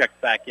Lurkins checks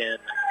back in.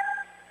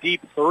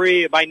 Deep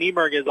three by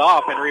Niemerg is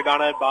off and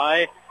rebounded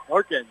by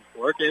Lurkins.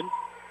 Lurkins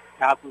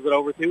passes it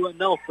over to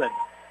Nelson.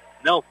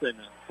 Nelson,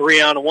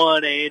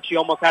 3-on-1, and she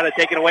almost had it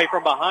taken away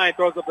from behind.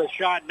 Throws up the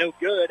shot, no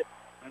good,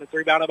 and it's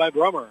rebounded by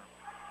Brummer.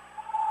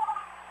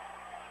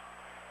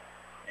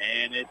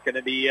 And it's going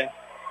to be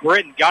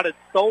Britton. Got it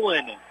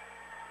stolen.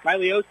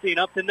 Kylie Osteen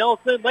up to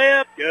Nelson.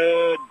 Layup,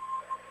 good.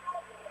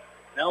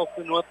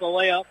 Nelson with the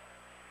layup.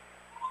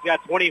 She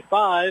got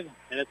 25,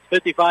 and it's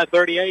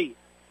 55-38.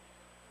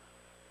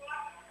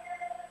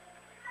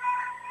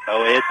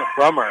 So it's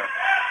Brummer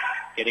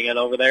getting it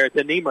over there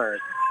to Niemerg.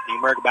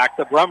 Niemerg back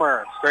to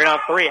Brummer. Straight on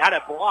three. Had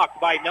it blocked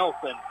by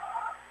Nelson.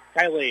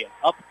 Kylie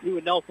up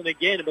to Nelson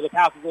again, but the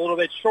pass was a little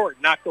bit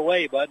short. Knocked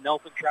away, but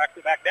Nelson tracks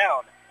it back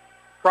down.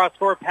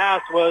 Cross-court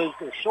pass was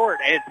short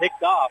and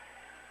picked off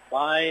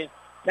by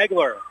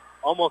Tegler.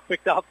 Almost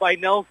picked off by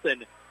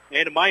Nelson.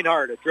 And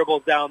Meinhardt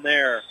dribbles down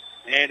there.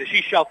 And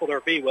she shuffled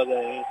her feet with it.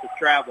 It's a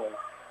travel.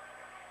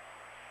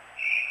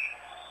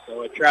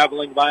 So a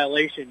traveling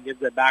violation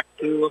gives it back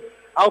to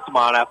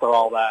Altamont after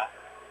all that.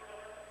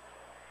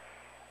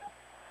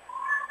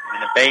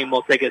 And Bain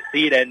will take a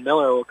seat and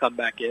Miller will come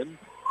back in.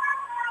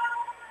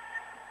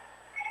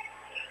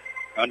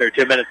 Under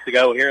 2 minutes to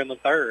go here in the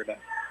third.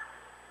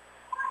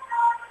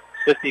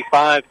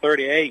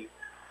 55-38.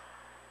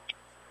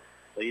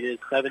 Lead is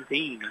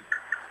 17.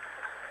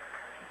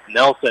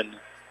 Nelson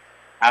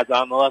has it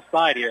on the left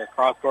side here.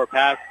 Cross-court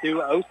pass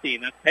to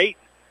Osteen. That's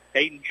Peyton.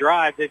 Peyton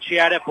drives, and she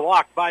had it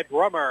blocked by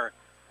Brummer.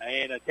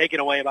 And taken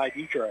away by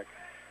Dieterich.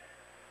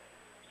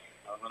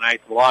 That was a nice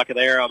block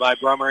there by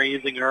Brummer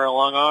using her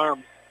long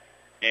arms.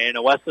 And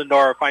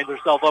Westendorf finds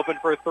herself open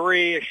for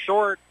three.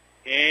 Short.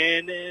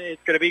 And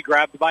it's going to be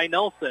grabbed by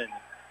Nelson.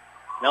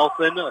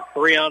 Nelson,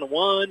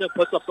 3-on-1,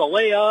 puts up the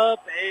layup.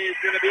 It's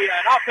going to be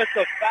an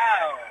offensive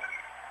foul.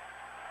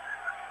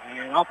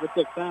 An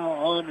offensive foul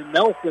on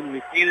Nelson.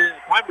 We've seen it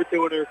a time or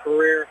two in her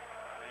career,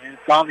 and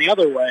it's gone the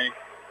other way.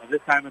 And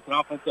this time it's an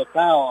offensive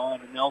foul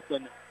on Nelson,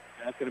 and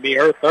that's going to be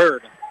her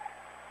third.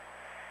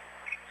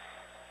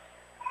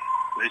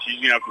 She's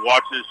going to have to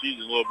watch this. She's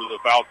in a little bit of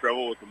foul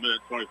trouble with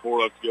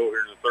 1:24 left to go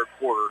here in the third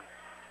quarter.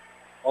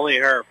 Only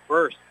her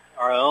first,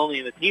 or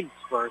only the team's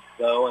first,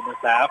 though, in this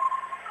half.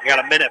 We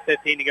got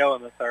 1:15 to go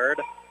in the third.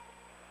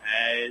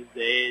 As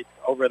it's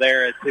over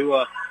there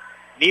to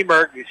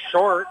Niemerg is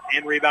short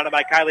and rebounded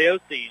by Kylie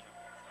Osteen.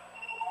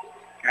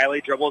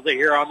 Kylie dribbles it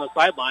here on the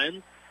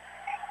sidelines.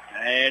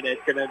 And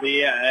it's going to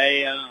be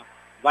a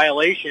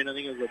violation. I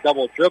think it was a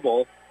double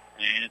dribble.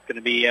 And it's going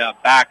to be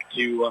back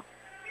to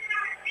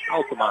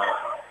Altamont,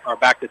 or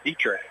back to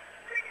Dieterich.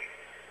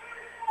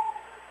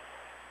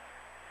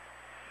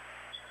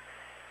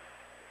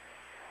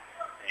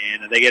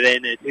 And they get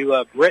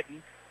into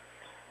Britton.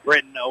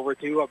 Britton over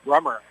to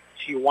Brummer.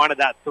 She wanted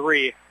that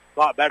three.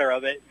 Thought better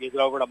of it. Gives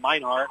it over to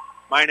Meinhardt.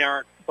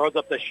 Meinhardt throws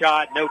up the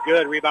shot. No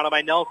good. Rebounded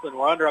by Nelson.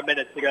 We're under a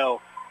minute to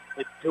go.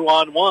 It's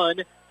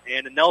 2-on-1.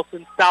 And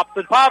Nelson stops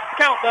and pops.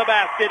 Count the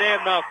basket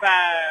and the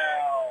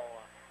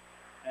foul.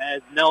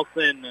 As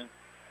Nelson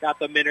got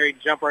the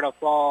mid-range jumper to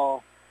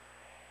fall.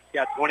 She's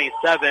got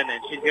 27,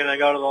 and she's going to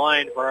go to the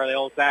line for the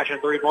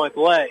old-fashioned three-point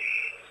play.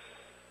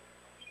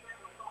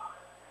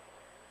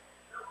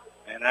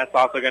 And that's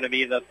also going to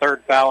be the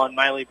third foul on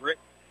Miley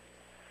Britton.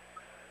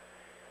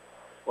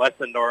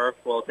 Westendorf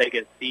will take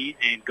his seat,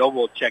 and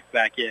Goebel checks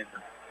back in.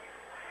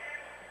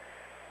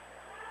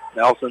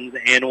 Nelson's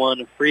and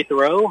one free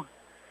throw.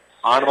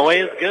 On the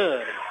way is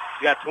good.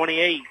 She got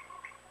 28.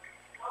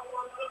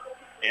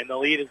 And the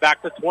lead is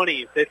back to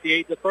 20,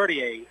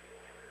 58-38.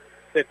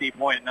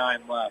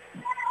 50.9 left.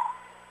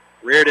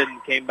 Reardon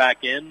came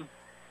back in,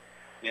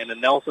 and then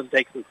Nelson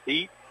takes his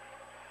seat.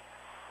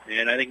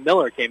 And I think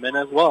Miller came in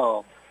as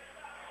well.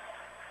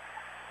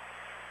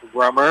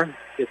 Brummer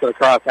gets it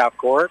across half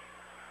court.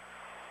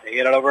 They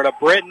get it over to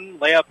Britton.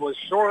 Layup was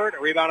short.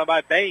 Rebounded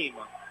by Bame.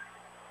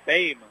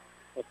 Bame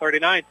with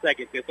 39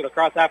 seconds. Gets it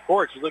across half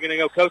court. She's looking to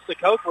go coast to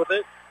coast with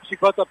it. She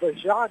puts up a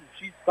shot, and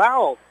she's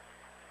fouled.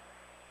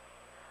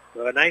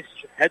 So a nice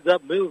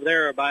heads-up move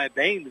there by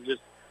Bame to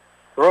just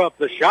throw up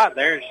the shot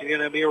there, and she's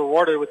going to be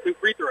rewarded with 2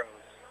 free throws.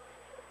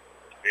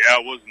 Yeah,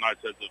 it was a nice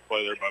heads-up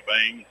play there by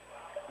Bame.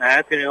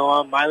 That's going to go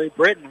on Miley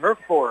Britton, her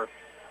fourth.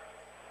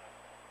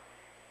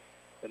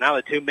 So now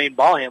the two main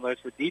ball handlers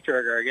for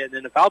Dieterich are getting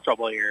into foul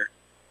trouble here.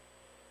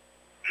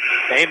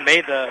 Bame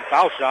made the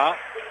foul shot.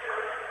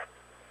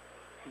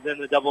 She's in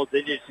the double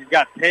digits. She's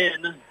got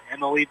 10,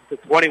 and the lead's to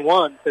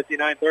 21,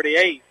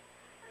 59-38.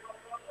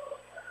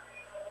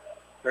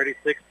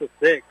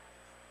 36-6.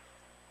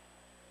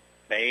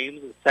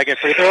 Bame's second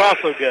free throw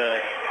also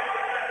good.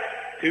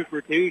 2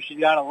 for 2. She's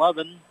got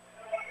 11.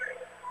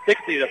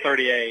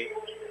 60-38.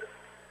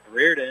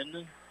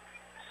 Reardon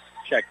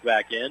checks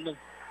back in.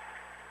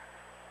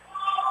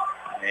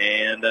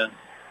 And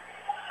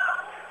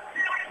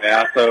they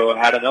also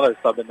had another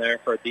sub in there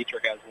for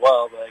Dieterich as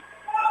well. But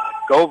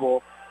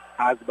Goebel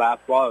has the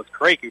basketball. It was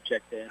Craig who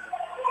checked in.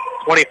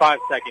 25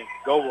 seconds.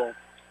 Goebel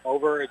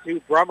over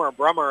to Brummer.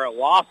 Brummer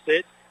lost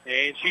it,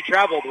 and she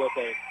traveled with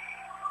it.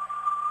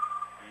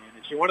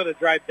 And she wanted to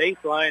drive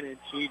baseline, and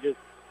she just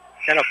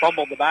kind of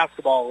fumbled the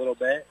basketball a little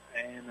bit.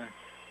 And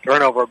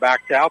turnover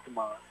back to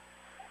Altamont.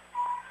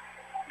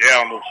 Yeah,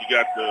 I don't know if she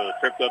got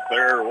tripped up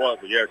there or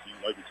what, but yeah, she,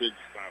 like you said,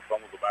 just kind of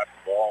fumbled the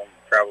basketball and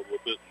traveled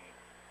with it.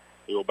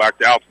 And we go back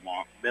to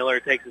Altamont. Miller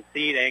takes a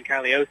seat, and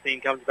Kylie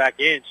Osteen comes back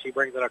in. She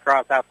brings it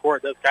across half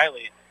court. Does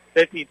Kylie.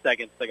 15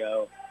 seconds to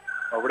go.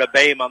 Over to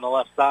Bame on the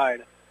left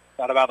side.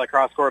 Thought about the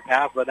cross-court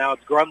pass, but now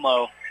it's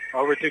Grunlow.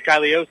 Over to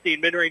Kylie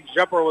Osteen. Mid-range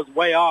jumper was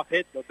way off.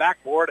 Hit the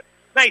backboard.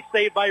 Nice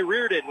save by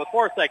Reardon with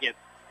 4 seconds.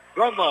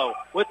 Grunlow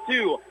with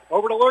 2.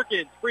 Over to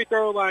Lurkins. Free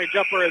throw line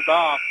jumper is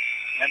off.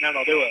 and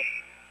that'll do it.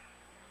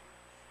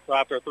 So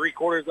after 3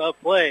 quarters of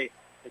play,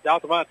 it's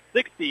Altamont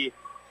 60,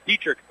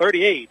 Dieterich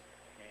 38.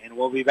 And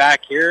we'll be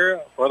back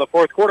here for the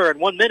 4th quarter in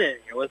 1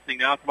 minute. You're listening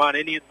to Altamont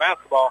Indians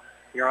basketball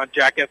here on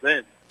Jack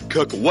FM.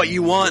 Cook what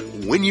you want,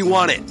 when you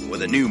want it,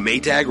 with a new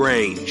Maytag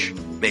range.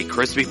 Make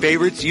crispy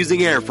favorites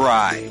using air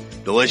fry.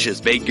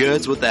 Delicious baked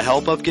goods with the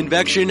help of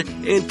convection,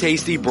 and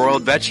tasty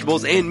broiled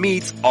vegetables and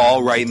meats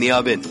all right in the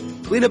oven.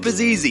 Cleanup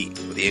is easy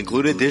with the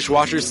included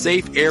dishwasher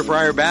safe air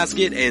fryer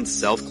basket and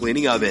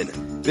self-cleaning oven.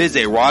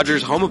 Visit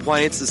Rogers Home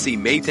Appliance to see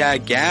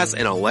Maytag gas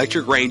and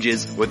electric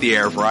ranges with the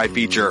air fry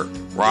feature.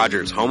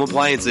 Rogers Home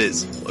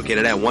Appliances,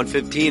 located at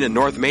 115 and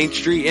North Main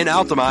Street in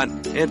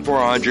Altamont and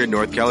 400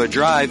 North Keller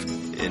Drive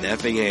in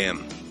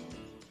Effingham.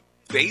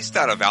 Based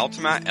out of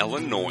Altamont,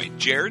 Illinois,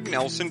 Jared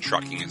Nelson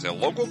Trucking is a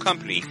local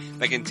company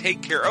that can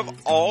take care of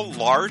all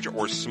large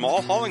or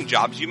small hauling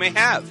jobs you may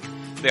have.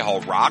 They haul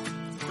rock,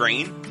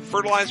 grain,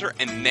 fertilizer,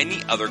 and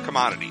many other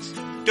commodities.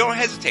 Don't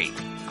hesitate.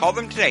 Call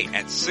them today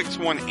at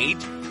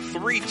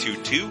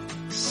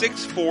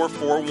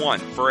 618-322-6441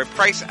 for a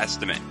price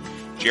estimate.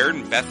 Jared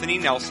and Bethany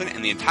Nelson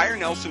and the entire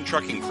Nelson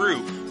Trucking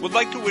crew would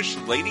like to wish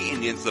the Lady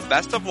Indians the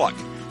best of luck.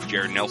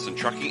 Jared Nelson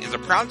Trucking is a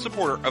proud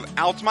supporter of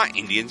Altamont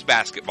Indians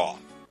basketball.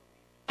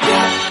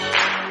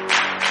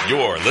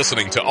 You're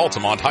listening to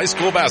Altamont High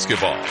School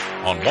basketball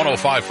on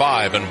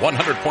 105.5 and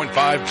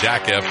 100.5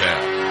 Jack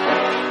FM.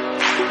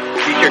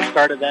 Dieterich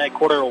started that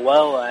quarter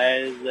well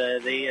as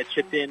they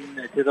chipped in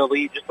to the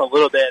lead just a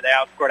little bit. They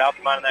outscored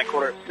Altamont in that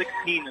quarter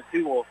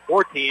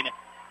 16-14,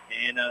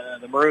 and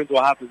the Maroons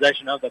will have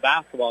possession of the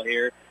basketball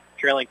here,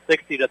 trailing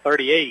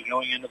 60-38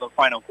 going into the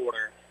final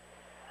quarter.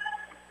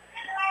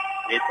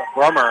 It's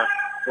Brummer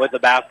with the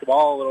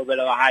basketball, a little bit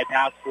of a high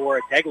pass for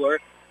Tegler.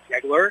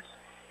 Tegler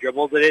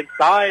dribbles it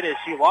inside as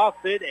she lost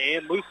it,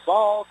 and loose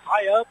ball,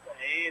 tie up,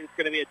 and it's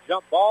going to be a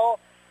jump ball,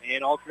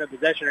 and alternate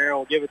possession here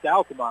will give it to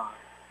Altamont.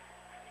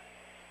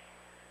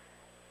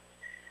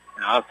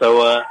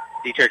 Also,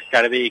 Dieterich's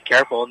got to be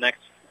careful.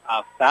 Next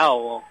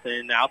foul will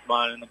send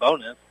Altamont in the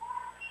bonus.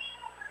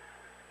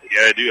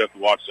 Yeah, I do have to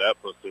watch that,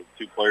 plus the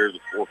 2 players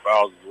with 4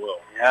 fouls as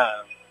well. Yeah.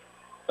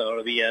 So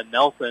it'll be a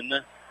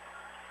Nelson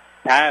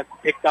pass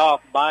picked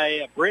off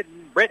by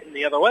Britton. Britton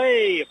the other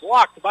way,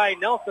 blocked by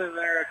Nelson.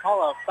 They're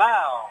call a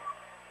foul.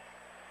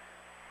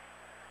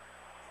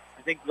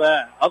 I think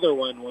the other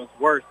one was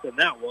worse than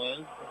that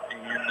was.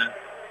 And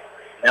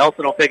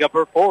Nelson will pick up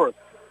her 4th.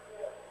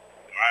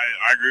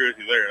 I agree with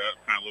you there. That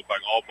kind of looked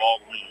like all ball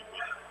to me.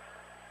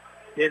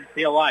 Didn't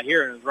see a lot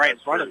here. It was right in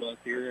front of us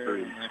here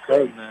in the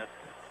crow's nest.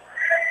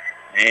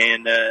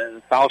 And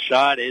the foul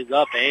shot is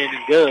up and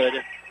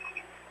good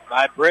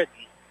by Britton.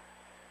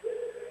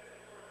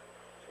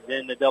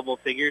 Then the double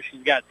figure,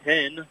 she's got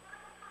 10,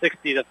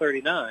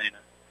 60-39.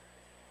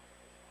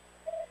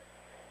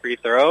 Free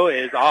throw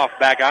is off,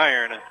 back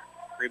iron.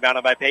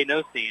 Rebounded by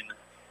Peyton Osteen.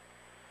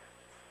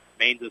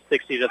 Maine's a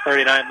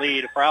 60-39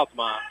 lead for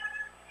Altamont.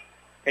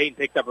 Peyton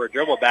picked up her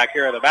dribble back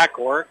here in the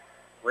backcourt.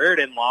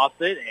 Reardon lost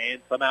it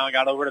and somehow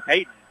got over to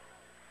Peyton.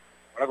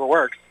 Whatever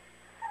works.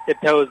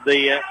 Tiptoes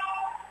the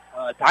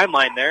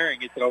timeline there and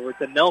gets it over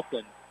to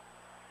Nelson.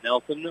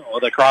 Nelson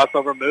with a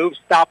crossover move.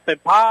 Stop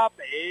and pop.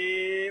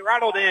 It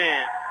rattled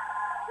in.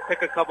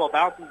 Took a couple of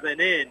bounces and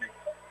in.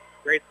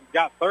 Grayson's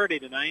got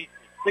 30 tonight.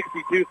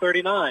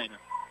 62-39.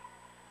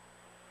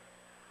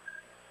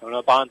 Coming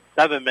up on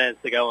 7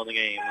 minutes to go in the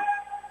game.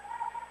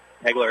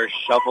 Tegler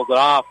shuffles it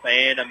off,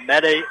 and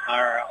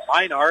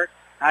Meinhardt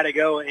had to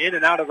go in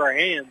and out of her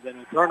hands,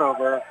 and a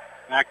turnover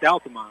back to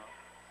Altamont.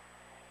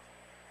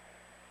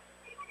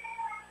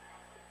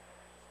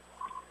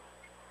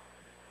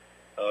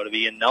 So it'll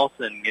be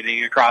Nelson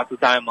getting across the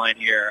timeline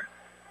here.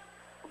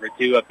 Over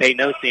to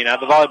Peyton Osteen at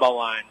the volleyball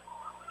line.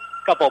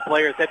 A couple of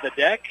players hit the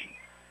deck.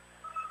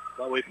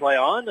 But we play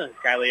on.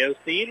 Kylie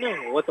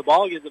Osteen with the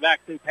ball, gives it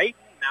back to Peyton.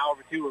 Now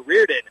over to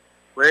Reardon.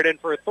 Reardon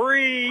for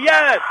 3.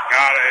 Yes!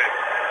 Got it.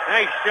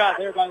 Nice shot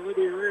there by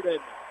Lydia Reardon.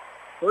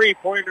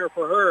 3-pointer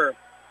for her.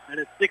 And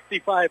it's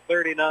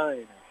 65-39.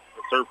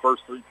 That's her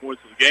first 3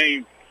 points of the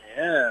game.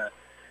 Yeah.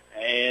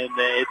 And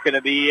it's going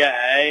to be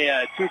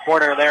a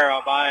 2-pointer there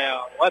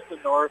by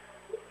Westendorf.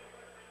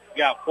 We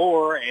got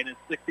 4, and it's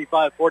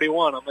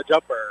 65-41 on the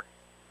jumper.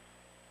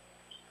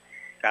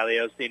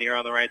 Kylie Osteen here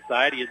on the right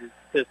side. He's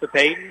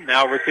anticipating.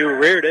 Now over to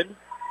Reardon.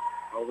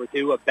 Over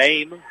to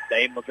Bame.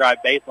 Bame will drive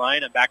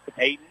baseline and back to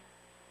Peyton.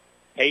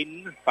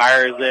 Peyton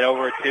fires it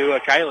over to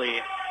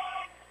Kylie.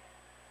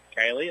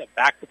 Kylie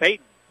back to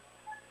Peyton.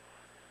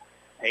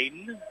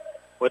 Peyton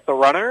with the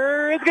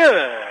runner. It's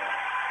good.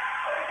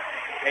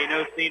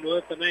 Peyton Osteen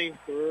with a nice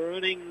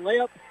running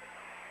layup.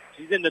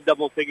 She's into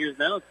double figures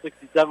now. It's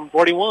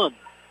 67-41.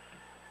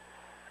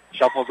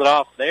 Shuffles it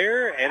off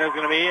there, and there's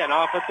going to be an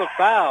offensive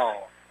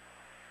foul.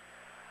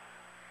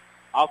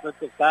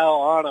 Offensive foul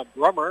on a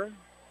Brummer.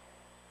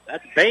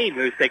 That's Bain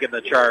who's taking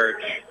the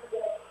charge.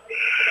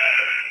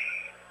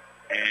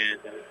 And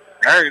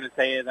they're going to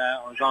say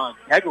that was on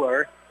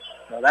Tegler.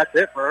 So that's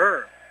it for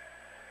her.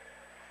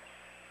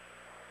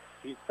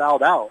 She's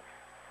fouled out.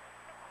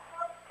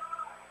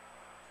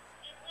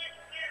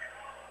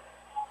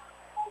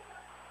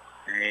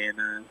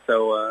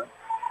 so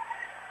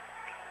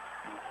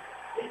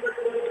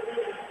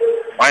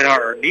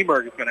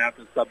Nieberg is going to have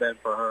to sub in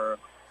for her.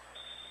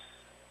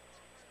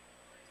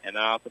 And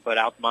I'll have to put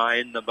Altamont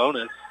in the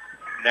bonus.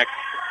 Next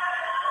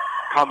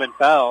common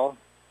foul.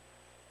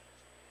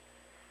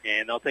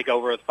 And they'll take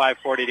over with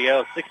 5:40 to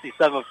go.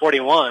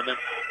 67-41.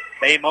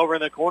 Fame over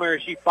in the corner.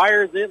 She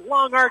fires it.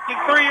 Long arcing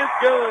three is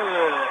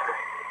good.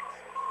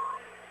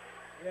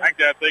 I think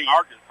that thing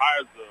arced as high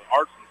as the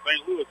arcs in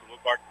St. Louis, it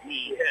looked like to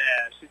me.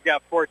 Yeah, she's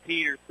got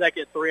 14, her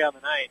second three on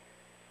the night.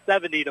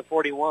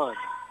 70-41.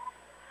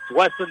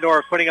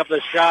 Westendorf putting up the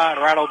shot,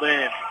 rattled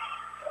in.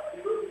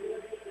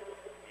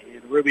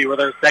 And Ruby with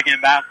her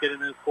second basket in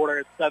this quarter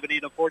at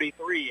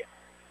 70-43.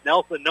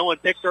 Nelson, no one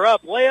picks her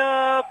up.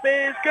 Layup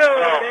is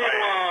good. And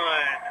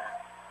one.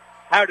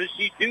 How does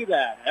she do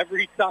that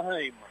every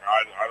time?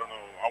 I don't know.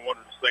 I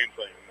wondered the same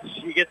thing.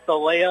 She gets the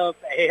layup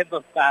and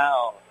the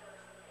foul.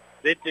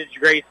 Vintage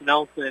Grace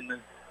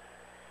Nelson,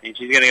 and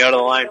she's going to go to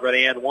the line for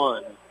the and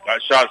one.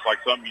 That shot's like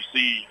something you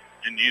see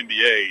in the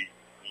NBA,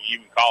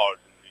 even college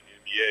in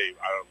the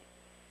NBA.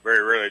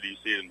 Very rarely do you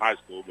see it in high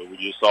school, but we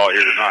just saw it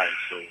here tonight.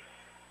 So,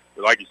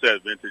 but like you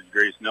said, vintage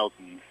Grace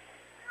Nelson.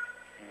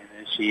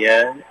 And she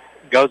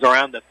goes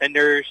around the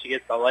fender. She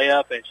gets the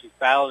layup, and she's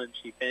fouled, and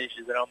she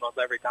finishes it almost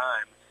every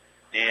time.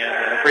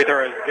 And the free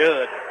throw is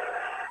good.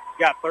 She's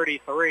got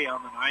 33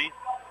 on the night.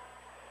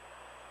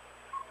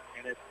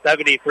 And it's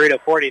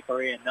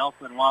 73-43, and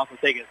Nelson will have to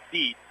take a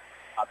seat.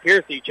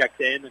 Piercy checked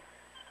in.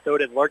 So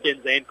did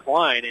Lurkins and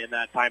Klein in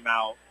that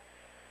timeout.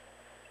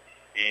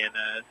 And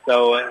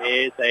so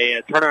it's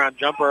a turnaround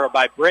jumper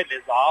by Britton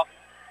is off.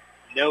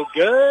 No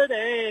good,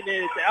 and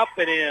it's up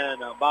and in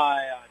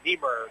by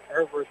Niemer.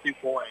 Her first 2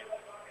 points.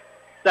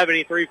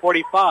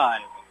 73-45.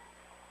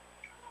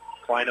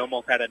 Klein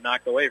almost had it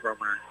knocked away from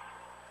her.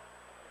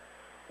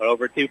 But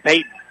over to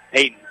Peyton.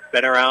 Peyton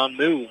spin around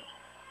move.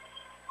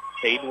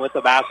 Peyton with the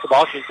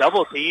basketball. She's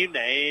double teamed,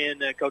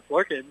 and Coach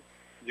Lurkins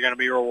is going to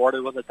be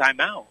rewarded with a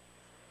timeout.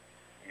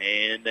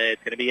 And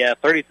it's going to be a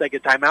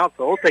 30-second timeout,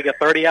 so we'll take a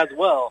 30 as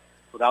well.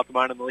 With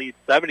Altamont in the lead,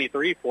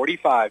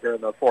 73-45 here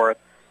in the fourth.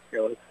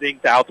 You're listening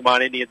to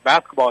Altamont Indians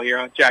basketball here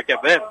on Jack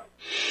FM.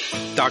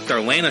 Dr.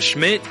 Lana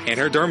Schmidt and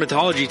her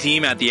dermatology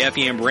team at the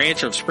Effingham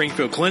branch of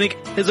Springfield Clinic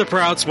is a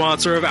proud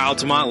sponsor of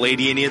Altamont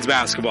Lady Indians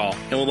basketball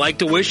and would like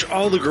to wish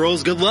all the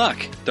girls good luck.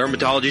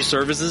 Dermatology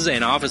services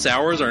and office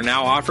hours are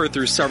now offered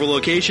through several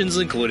locations,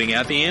 including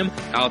Effingham,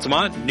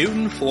 Altamont,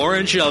 Newton, Flora,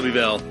 and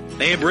Shelbyville.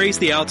 They embrace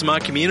the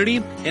Altamont community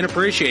and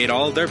appreciate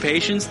all of their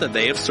patients that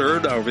they have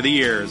served over the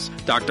years.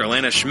 Dr.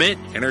 Lana Schmidt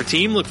and her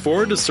team look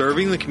forward to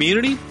serving the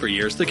community for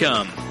years to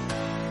come.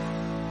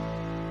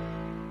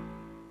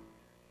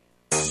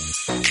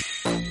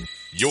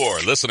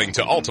 You're listening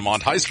to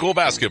Altamont High School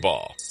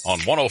basketball on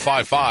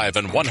 105.5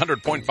 and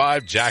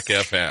 100.5 Jack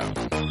FM.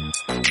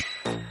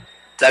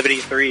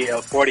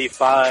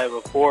 73-45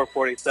 with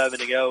 4:47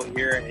 to go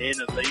here in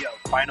the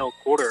final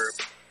quarter.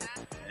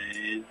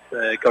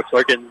 Coach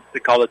Lurkins to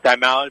call the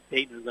timeout.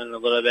 Peyton is in a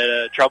little bit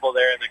of trouble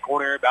there in the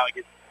corner,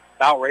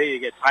 about ready to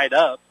get tied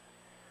up.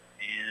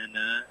 And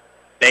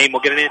Bame will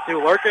get it into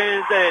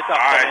Lurkins. It's up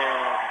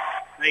and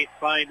nice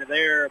find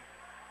there.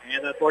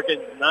 And that's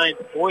Lurkins'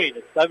 9th point.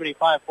 It's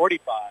 75-45.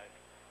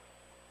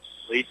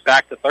 Leads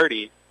back to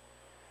 30.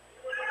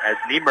 As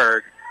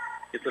Nieberg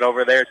gets it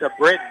over there to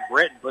Britton.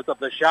 Britton puts up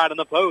the shot in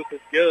the post.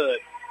 It's good.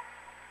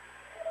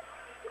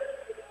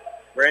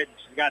 Britton,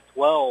 she's got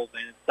 12,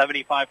 and it's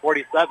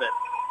 75-47.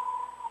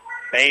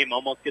 Fame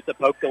almost gets it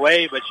poked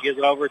away, but she gives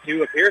it over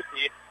to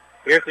Piercy.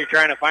 Piercy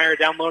trying to fire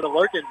down low to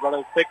Lurkins, but it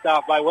was picked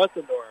off by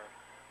Westendorf.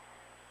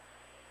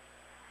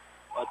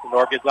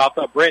 Westendorf gets off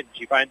to Britton.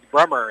 She finds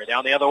Brummer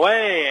down the other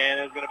way, and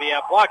it's going to be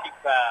a blocking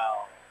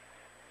foul.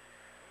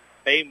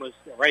 Fame was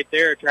right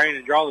there trying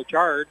to draw the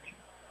charge,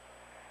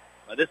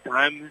 but this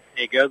time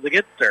it goes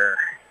against her.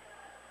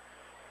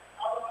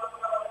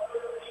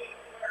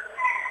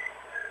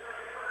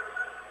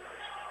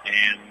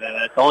 And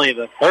that's only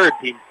the third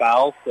team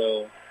foul, so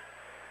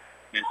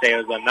I'm going to say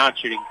it was a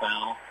non-shooting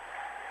foul.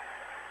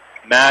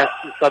 Mass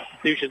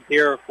substitutions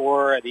here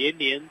for the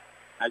Indians.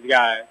 I've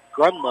got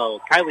Grunlow,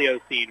 Kylie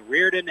Osteen,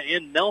 Reardon,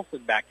 and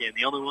Nelson back in.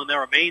 The only one that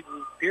remains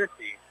is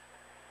Piercy.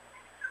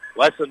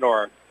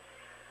 Westendorf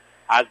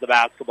has the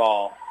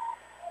basketball.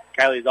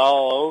 Kylie's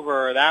all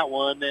over that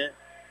one.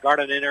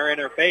 Guarded in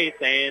her face,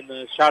 and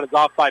the shot is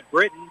off by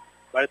Britton,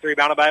 but it's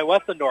rebounded by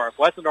Westendorf.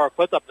 Westendorf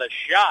puts up the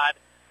shot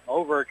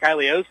over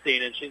Kylie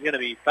Osteen, and she's going to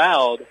be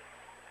fouled.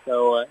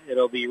 So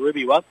it'll be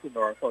Ruby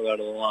Westendorf who'll go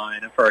to the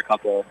line for a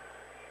couple.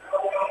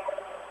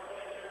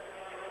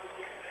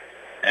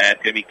 And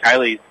it's going to be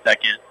Kylie's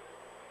second.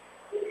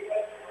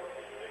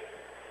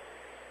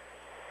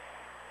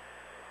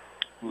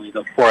 Only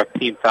the fourth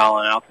team foul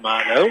on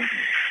Altamont. No.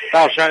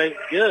 Foul shot is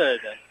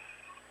good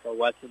for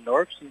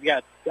Westendorf. She's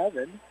got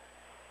 7.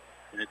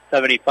 And it's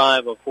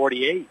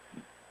 75-48.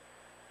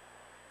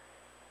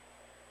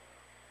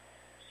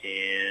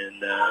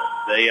 And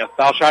the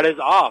foul shot is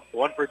off.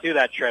 1 for 2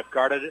 that trip.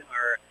 Guarded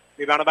or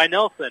rebounded by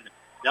Nelson.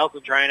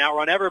 Nelson trying to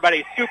outrun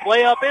everybody. Scoop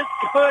layup is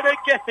good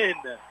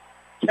again.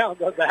 count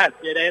the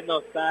basket and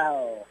the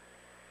foul.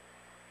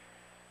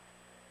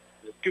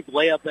 The scoop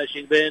layup that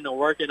she's been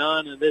working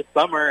on this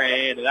summer,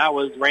 and that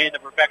was ran to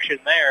perfection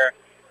there.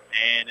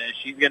 And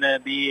she's going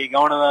to be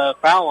going to the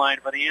foul line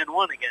for the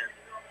N1 again.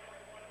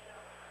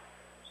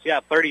 She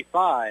got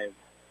 35.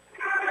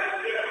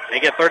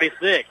 Make it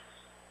 36.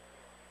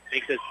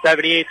 Makes it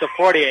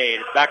 78-48.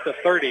 It's back to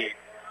 30.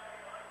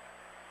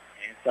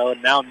 And so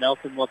now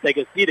Nelson will take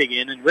a seat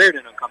again, and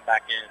Reardon will come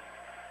back in.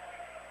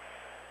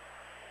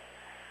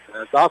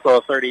 And it's also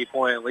a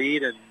 30-point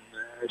lead, and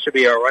it should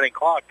be a running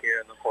clock here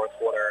in the fourth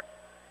quarter.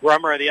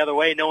 Brummer the other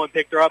way. No one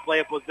picked her up.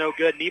 Layup was no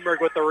good.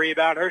 Nieberg with the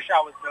rebound. Her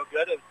shot was no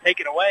good. It was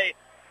taken away.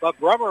 But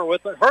Brummer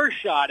with her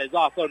shot is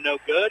also no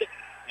good.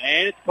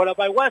 And it's put up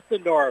by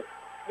Westendorf.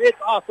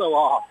 It's also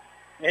off.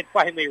 And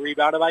finally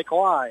rebounded by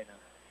Klein.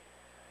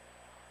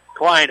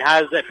 Klein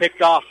has it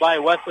picked off by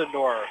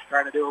Westendorf.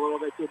 Trying to do a little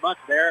bit too much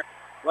there.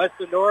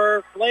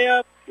 Westendorf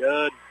layup.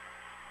 Good.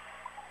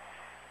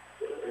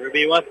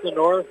 Ruby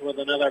Westendorf with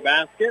another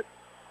basket.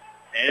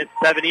 And it's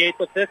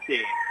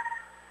 78-50.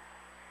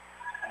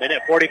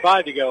 Minute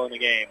 45 to go in the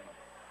game.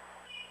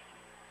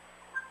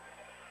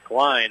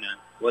 Klein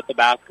with the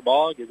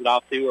basketball. Gives it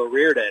off to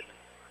Reardon.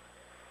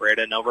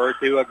 Reardon over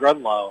to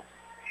Grunlow.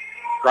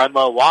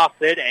 Grunlow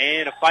wafts it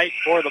and a fight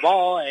for the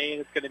ball. And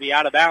it's going to be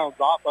out of bounds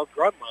off of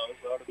Grunlow.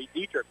 So it'll be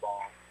Dieterich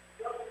ball.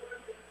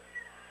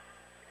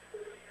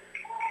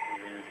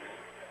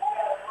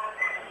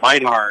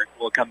 Meinhardt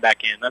will come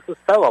back in. That's a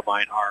Stella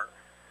Meinhardt.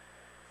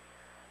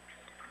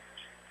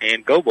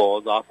 And Goebel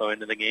is also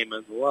into the game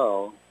as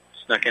well.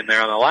 Snuck in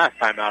there on the last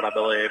timeout, I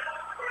believe.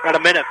 Got a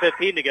minute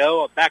 15 to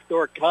go. A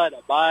backdoor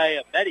cut by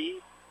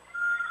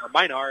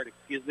Meinhardt,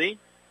 excuse me.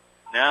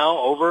 Now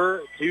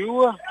over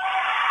to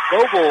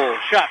Goebel.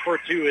 Shot for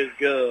two is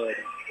good.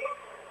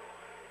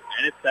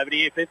 And it's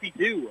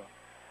 78-52.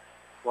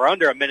 We're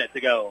under a minute to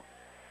go.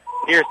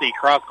 Piercy,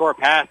 cross-court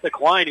pass to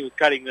Klein, who was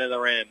cutting to the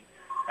rim.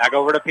 Back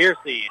over to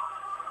Piercy.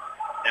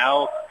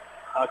 Now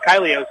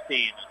Kylie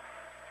Osteen.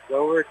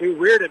 Over to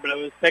Reardon, but it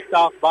was picked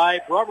off by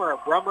Brummer.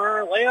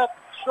 Brummer layup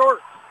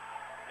short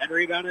and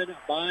rebounded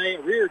by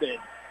Reardon.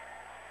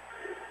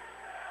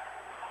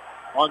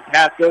 Long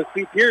pass goes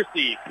to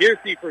Piercy.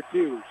 Piercy for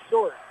two,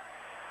 short.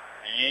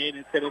 And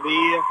it's going to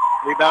be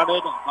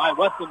rebounded by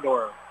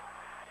Westendorf.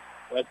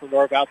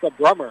 Westendorf out to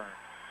Brummer.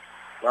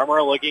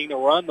 Brummer looking to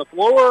run the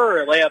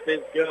floor. Layup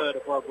is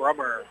good for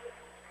Brummer.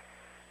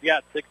 He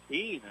got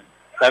 16.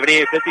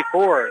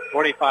 78-54,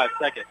 25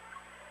 seconds.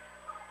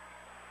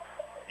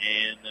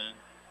 And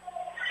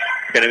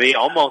it's going to be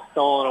almost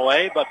stolen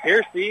away, but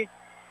Piercy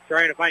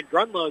trying to find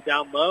Grunlow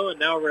down low, and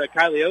now over to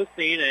Kylie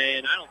Osteen,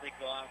 and I don't think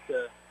they'll have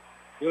to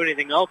do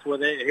anything else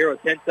with it here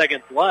with 10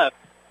 seconds left.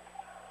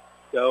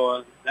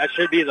 So that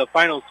should be the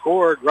final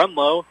score.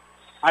 Grunlow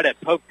had it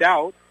poked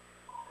out,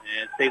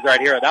 and stays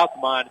right here at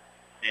Altamont,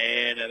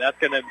 and that's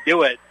going to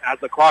do it as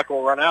the clock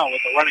will run out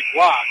with the running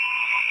clock.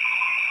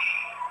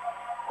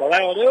 So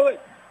that will do it.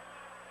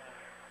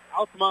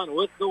 Altamont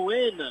with the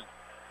win.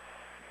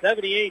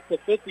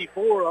 78-54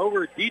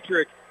 over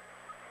Dieterich.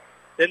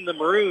 Send the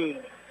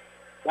Maroons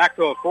back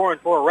to a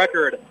 4-4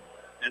 record.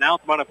 And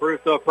Altamont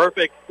improves to a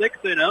perfect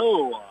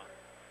 6-0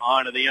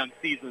 on the young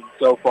season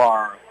so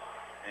far.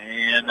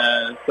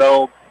 And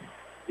so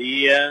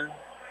the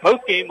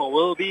postgame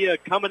will be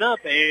coming up,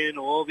 and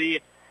we'll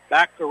be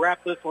back to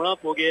wrap this one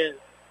up. We'll get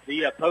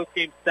the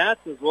postgame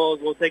stats as well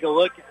as we'll take a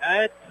look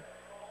at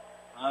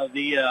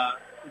the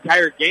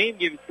entire game,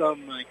 give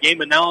some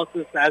game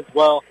analysis as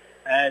well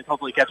as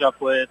hopefully catch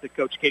up with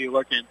Coach Katie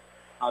Lurkin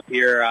up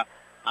here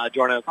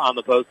joining us on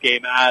the post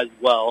game as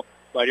well.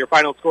 But your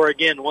final score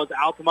again was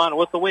Altamont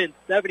with the win,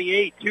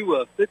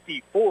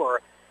 78-54,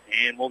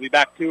 and we'll be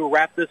back to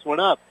wrap this one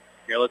up.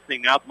 You're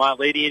listening to Altamont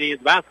Lady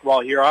Indians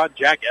basketball here on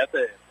Jack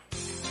FM.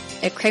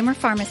 At Kramer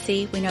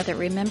Pharmacy, we know that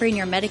remembering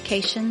your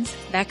medications,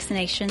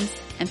 vaccinations,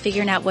 and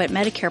figuring out what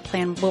Medicare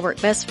plan will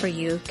work best for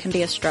you can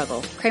be a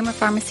struggle. Kramer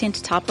Pharmacy and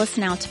Teutopolis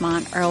and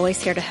Altamont are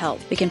always here to help.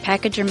 We can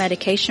package your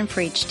medication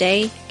for each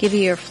day, give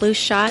you your flu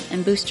shot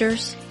and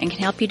boosters, and can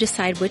help you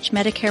decide which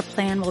Medicare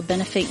plan will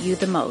benefit you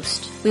the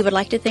most. We would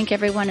like to thank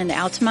everyone in the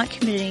Altamont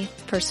community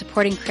for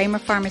supporting Kramer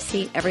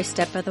Pharmacy every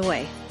step of the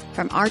way.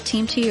 From our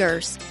team to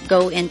yours,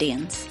 go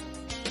Indians.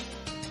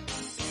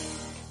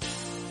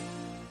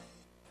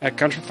 At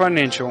Country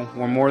Financial,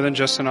 we're more than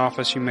just an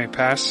office you may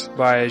pass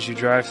by as you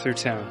drive through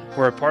town.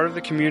 We're a part of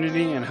the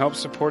community and help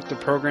support the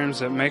programs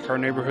that make our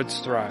neighborhoods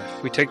thrive.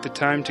 We take the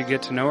time to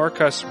get to know our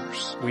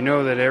customers. We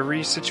know that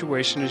every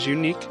situation is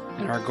unique,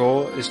 and our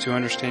goal is to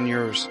understand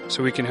yours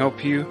so we can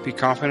help you be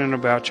confident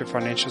about your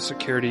financial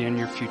security and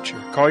your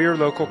future. Call your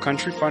local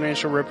Country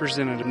Financial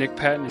representative, Nick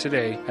Patton,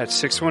 today at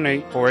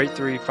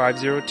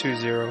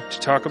 618-483-5020 to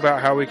talk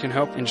about how we can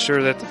help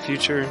ensure that the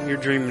future you're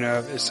dreaming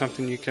of is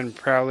something you can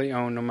proudly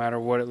own no matter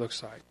what it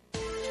looks like.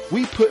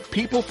 We put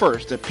people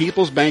first at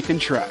People's Bank and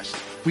Trust.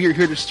 We are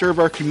here to serve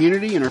our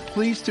community and are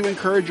pleased to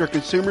encourage our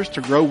consumers to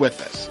grow with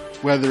us.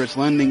 Whether it's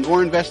lending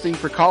or investing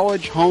for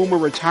college, home, or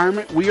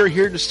retirement, we are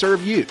here to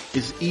serve you.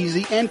 It's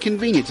easy and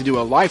convenient to do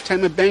a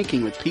lifetime of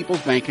banking with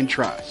People's Bank and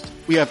Trust.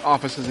 We have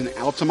offices in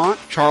Altamont,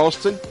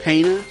 Charleston,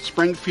 Pana,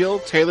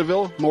 Springfield,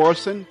 Taylorville,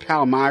 Morrison,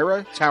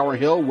 Palmyra, Tower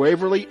Hill,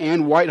 Waverly,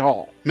 and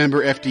Whitehall.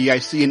 Member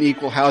FDIC and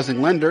equal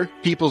housing lender,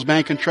 People's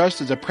Bank and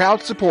Trust is a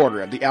proud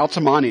supporter of the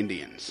Altamont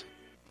Indians.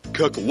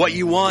 Cook what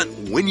you want,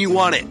 when you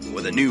want it,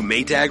 with a new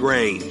Maytag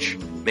range.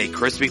 Make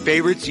crispy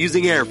favorites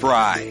using air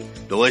fry.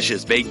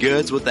 Delicious baked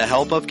goods with the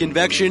help of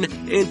convection,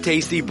 and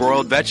tasty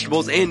broiled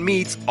vegetables and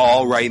meats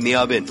all right in the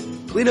oven.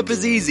 Cleanup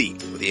is easy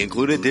with the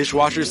included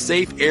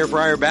dishwasher-safe air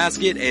fryer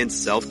basket and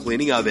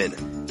self-cleaning oven.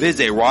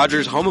 Visit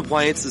Rogers Home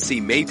Appliance to see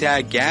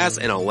Maytag gas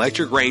and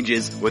electric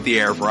ranges with the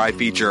air fry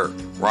feature.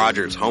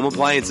 Rogers Home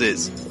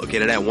Appliances,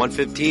 located at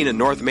 115 and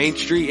North Main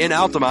Street in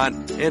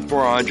Altamont and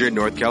 400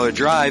 North Keller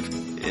Drive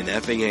in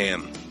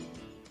Effingham.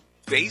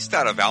 Based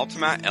out of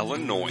Altamont,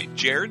 Illinois,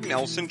 Jared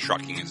Nelson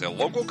Trucking is a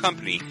local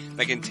company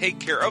that can take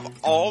care of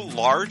all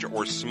large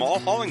or small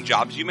hauling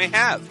jobs you may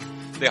have.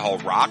 They haul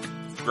rock,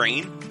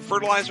 grain,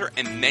 fertilizer,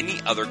 and many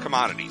other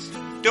commodities.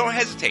 Don't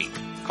hesitate.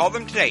 Call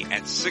them today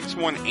at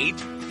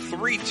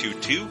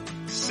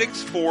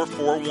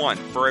 618-322-6441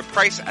 for a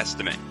price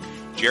estimate.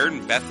 Jared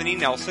and Bethany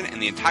Nelson and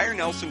the entire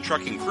Nelson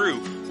Trucking crew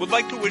would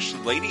like to wish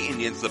the Lady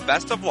Indians the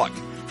best of luck.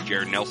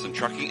 Jared Nelson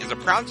Trucking is a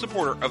proud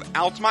supporter of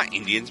Altamont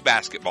Indians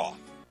basketball.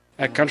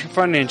 At Country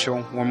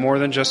Financial, we're more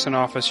than just an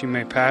office you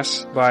may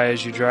pass by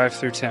as you drive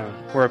through town.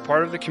 We're a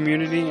part of the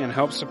community and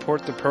help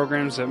support the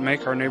programs that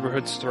make our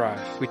neighborhoods thrive.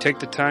 We take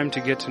the time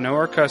to get to know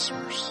our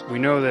customers. We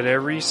know that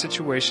every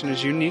situation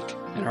is unique,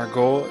 and our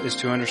goal is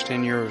to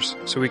understand yours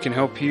so we can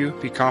help you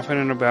be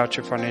confident about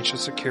your financial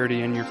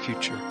security and your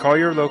future. Call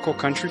your local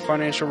Country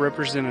Financial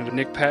representative,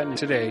 Nick Patton,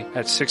 today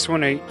at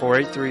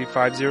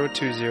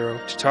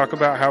 618-483-5020 to talk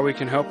about how we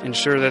can help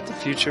ensure that the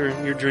future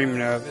you're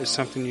dreaming of is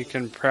something you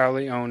can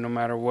proudly own no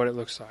matter what it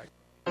looks like.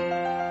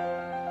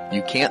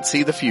 You can't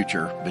see the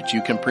future, but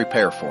you can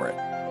prepare for it.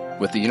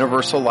 With the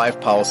Universal Life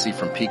Policy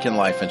from Pekin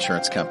Life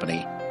Insurance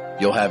Company,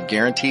 you'll have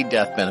guaranteed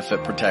death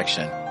benefit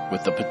protection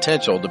with the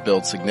potential to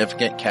build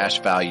significant cash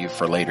value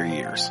for later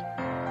years.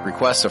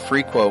 Request a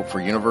free quote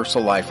for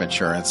Universal Life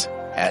Insurance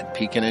at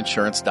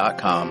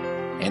PekinInsurance.com,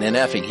 and in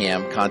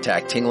Effingham,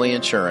 contact Tingley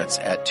Insurance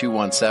at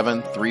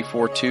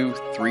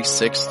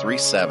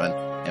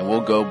 217-342-3637, and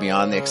we'll go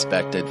beyond the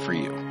expected for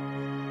you.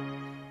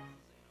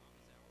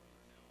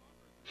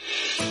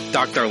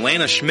 Dr.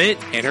 Lana Schmidt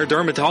and her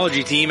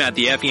dermatology team at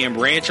the Effingham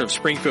branch of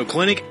Springfield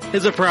Clinic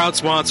is a proud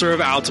sponsor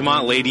of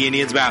Altamont Lady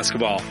Indians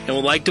basketball and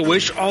would like to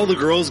wish all the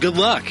girls good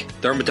luck.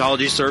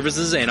 Dermatology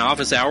services and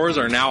office hours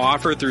are now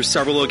offered through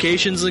several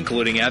locations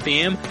including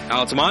Effingham,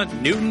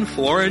 Altamont, Newton,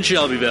 Flora, and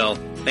Shelbyville.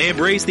 They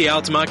embrace the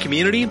Altamont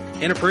community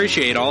and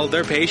appreciate all of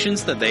their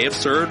patients that they have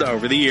served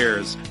over the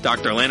years.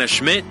 Dr. Lana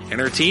Schmidt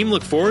and her team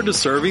look forward to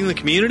serving the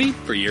community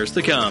for years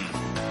to come.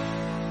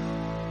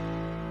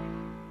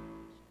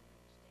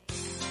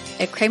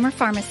 At Kramer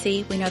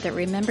Pharmacy, we know that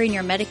remembering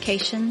your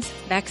medications,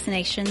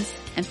 vaccinations,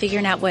 and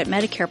figuring out what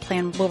Medicare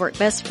plan will work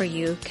best for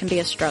you can be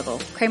a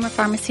struggle. Kramer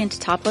Pharmacy in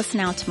Teutopolis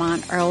and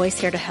Altamont are always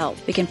here to help.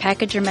 We can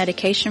package your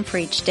medication for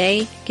each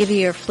day, give you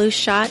your flu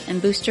shot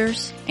and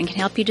boosters, and can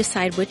help you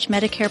decide which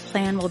Medicare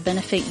plan will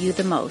benefit you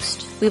the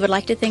most. We would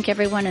like to thank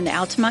everyone in the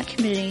Altamont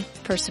community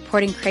for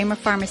supporting Kramer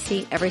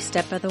Pharmacy every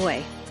step of the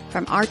way.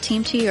 From our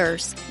team to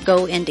yours,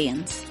 go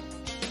Indians.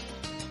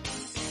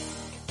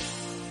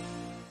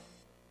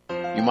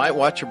 You might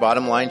watch your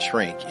bottom line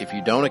shrink if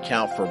you don't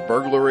account for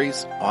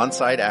burglaries,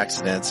 on-site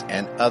accidents,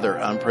 and other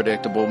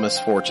unpredictable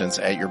misfortunes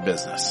at your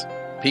business.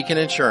 Pekin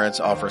Insurance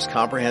offers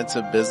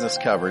comprehensive business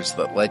coverage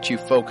that lets you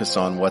focus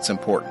on what's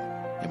important: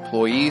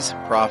 employees,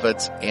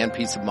 profits, and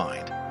peace of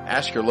mind.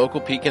 Ask your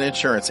local Pekin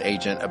Insurance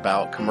agent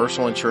about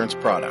commercial insurance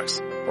products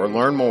or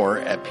learn more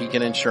at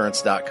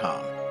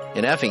PekinInsurance.com.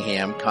 In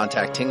Effingham,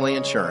 contact Tingley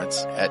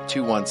Insurance at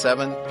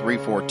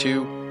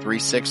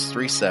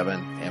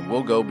 217-342-3637, and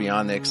we'll go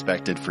beyond the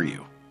expected for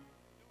you.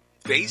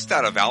 Based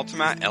out of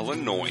Altamont,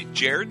 Illinois,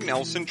 Jared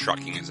Nelson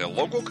Trucking is a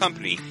local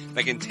company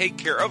that can take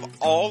care of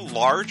all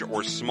large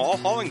or small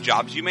hauling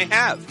jobs you may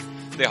have.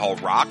 They haul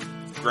rock,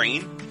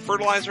 grain,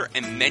 fertilizer,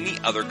 and many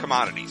other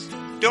commodities.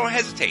 Don't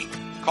hesitate.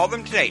 Call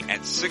them today at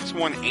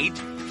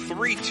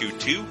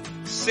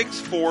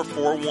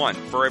 618-322-6441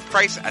 for a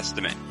price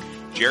estimate.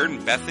 Jared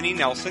and Bethany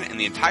Nelson and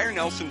the entire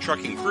Nelson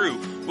Trucking crew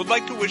would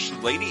like to wish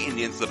the Lady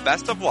Indians the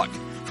best of luck.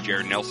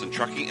 Jared Nelson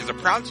Trucking is a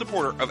proud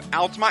supporter of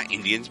Altamont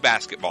Indians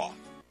basketball.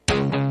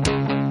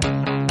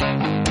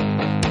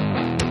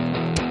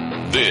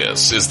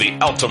 This is the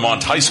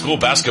Altamont High School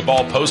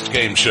basketball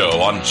post-game show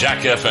on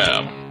Jack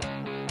FM.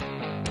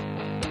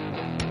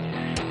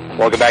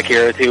 Welcome back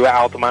here to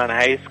Altamont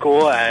High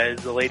School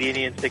as the Lady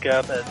Indians pick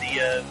up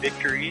the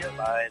victory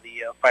by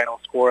the final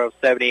score of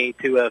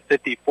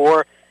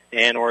 78-54.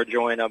 And we're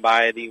joined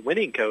by the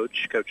winning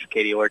coach, Coach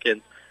Katie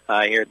Lurkins,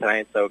 here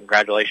tonight. So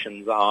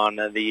congratulations on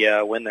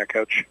the win there,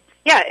 Coach.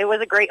 Yeah, it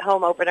was a great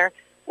home opener.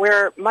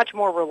 we're much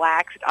more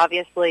relaxed.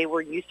 Obviously,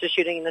 we're used to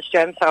shooting in this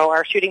gym, so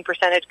our shooting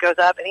percentage goes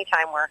up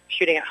anytime we're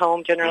shooting at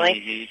home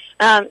generally.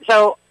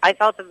 So I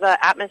felt that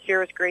the atmosphere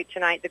was great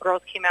tonight. The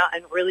girls came out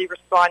and really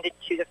responded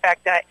to the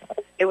fact that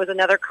it was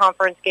another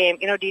conference game.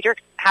 You know, Dieterich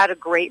had a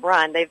great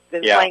run. They've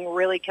been playing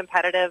really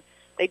competitive.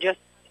 They just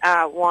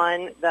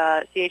won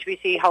the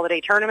CHBC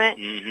Holiday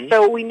Tournament.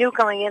 So we knew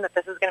going in that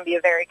this was going to be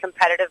a very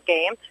competitive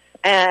game.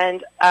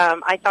 And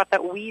I thought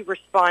that we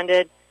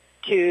responded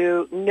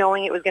to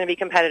knowing it was going to be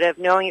competitive,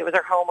 knowing it was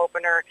our home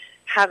opener,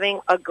 having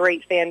a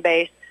great fan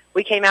base.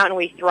 We came out and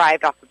we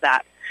thrived off of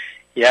that.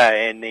 Yeah,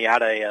 and they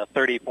had a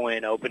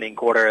 30-point opening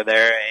quarter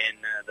there, and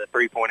the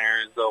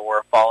three-pointers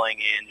were falling,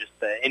 and just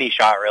any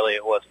shot really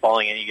it was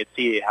falling, and you could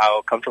see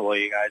how comfortable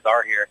you guys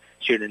are here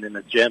shooting in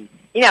this gym.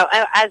 You know,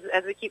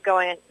 as we keep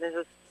going, this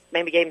is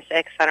maybe game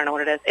 6, I don't know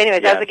what it is.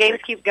 Anyways, as the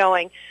games keep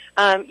going,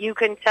 you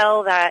can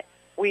tell that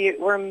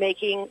we're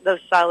making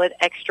those solid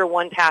extra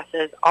one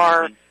passes.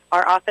 Our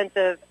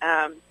offensive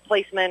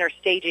placement or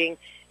staging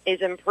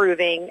is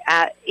improving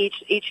at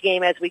each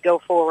game as we go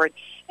forward.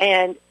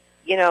 And,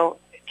 you know,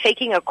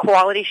 taking a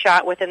quality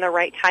shot within the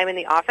right time in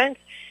the offense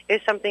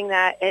is something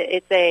that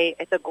it's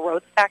a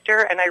growth factor,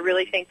 and I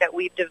really think that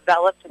we've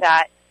developed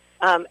that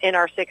in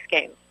our 6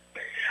 games.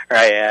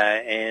 Right,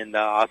 and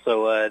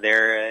also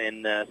there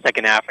in the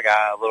second half, I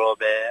got a little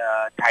bit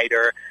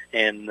tighter,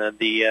 and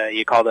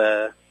you call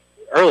the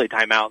early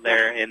timeout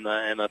there in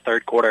the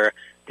third quarter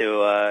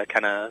to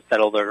kind of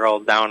settle the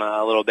girls down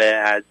a little bit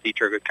as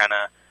Dieterich was kind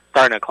of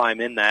starting to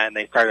climb in that, and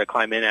they started to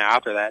climb in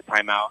after that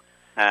timeout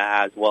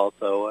as well.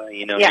 So,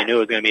 you know, they knew it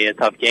was going to be a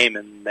tough game,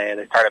 and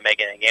they started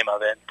making a game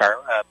of it and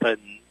start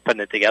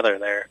putting it together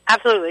there.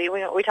 Absolutely.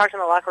 We talked in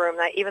the locker room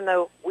that even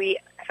though we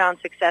found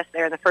success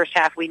there in the first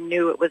half, we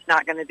knew it was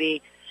not going to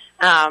be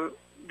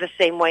the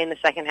same way in the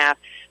second half.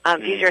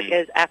 Dieterich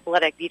is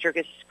athletic. Dieterich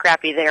is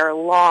scrappy. They are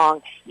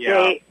long.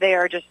 Yeah. They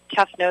are just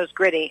tough-nosed,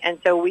 gritty. And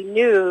so we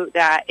knew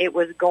that it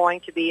was going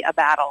to be a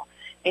battle.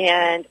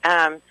 And,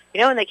 you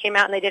know, when they came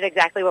out and they did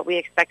exactly what we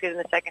expected in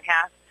the second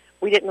half,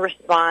 we didn't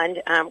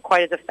respond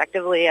quite as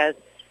effectively as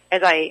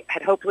I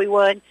had hoped we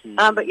would.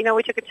 But, you know,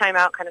 we took a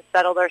timeout, kind of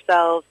settled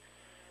ourselves,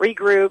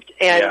 regrouped,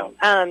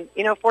 and,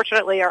 you know,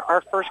 fortunately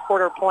our first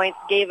quarter points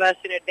gave us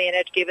an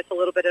advantage, gave us a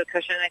little bit of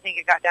cushion. I think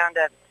it got down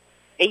to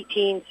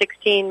 18,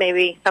 16,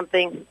 maybe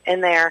something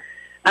in there.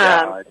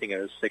 I think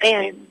it was 16.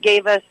 And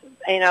gave us,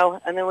 you know,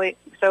 and then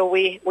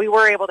we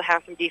were able to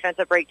have some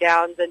defensive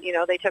breakdowns, and, you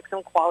know, they took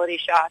some quality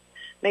shots,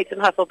 made some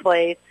hustle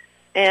plays,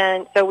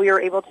 and so we were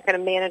able to kind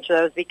of manage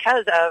those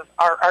because of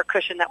our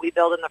cushion that we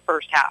built in the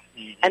first half,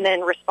 and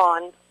then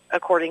respond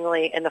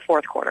accordingly in the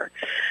fourth quarter.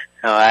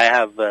 I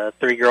have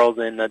 3 girls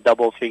in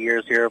double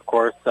figures here, of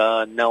course.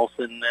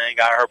 Nelson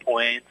got her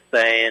points,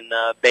 and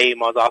Babe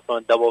was also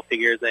in double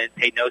figures, and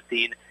Tate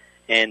Nostine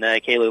and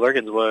Kaylee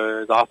Lurkins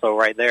was also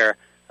right there,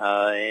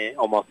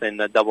 almost in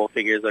the double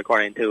figures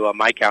according to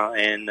my count.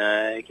 And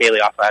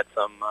Kaylee also had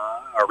some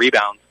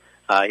rebounds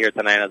here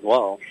tonight as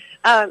well.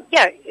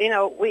 Yeah, you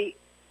know,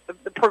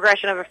 the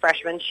progression of a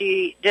freshman.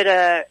 She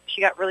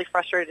got really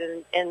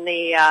frustrated in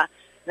the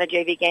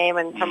JV game,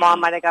 and her mom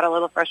might have got a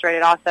little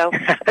frustrated also.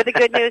 But the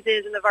good news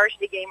is, in the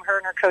varsity game, her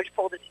and her coach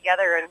pulled it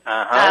together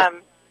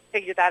and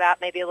figured that out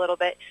maybe a little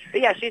bit.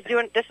 But yeah, she's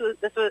doing. This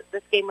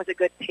game was a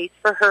good pace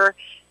for her.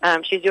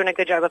 She's doing a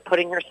good job of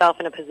putting herself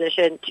in a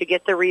position to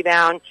get the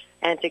rebound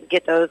and to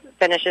get those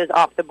finishes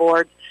off the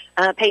boards.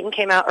 Peyton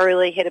came out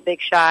early, hit a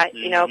big shot.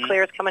 You know,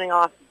 Claire's coming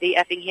off the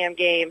Effingham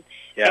game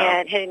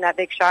and hitting that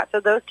big shot.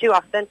 So those two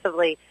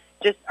offensively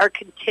just are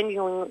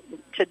continuing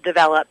to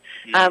develop.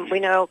 We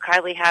know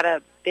Kylie had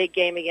a big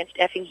game against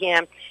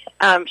Effingham.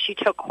 She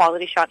took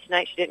quality shots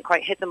tonight. She didn't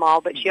quite hit them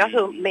all, but she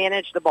also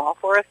managed the ball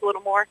for us a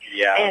little more.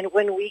 Yeah. And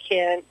when we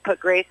can put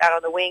Grace out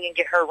on the wing and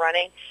get her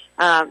running,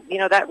 you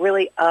know, that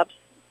really ups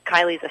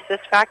Kylie's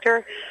assist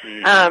factor.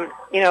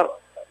 You know,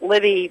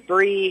 Libby,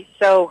 Bree,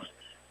 so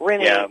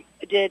Remy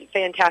did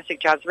fantastic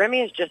jobs.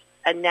 Remy is just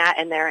a gnat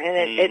in there,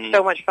 and it's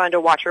so much fun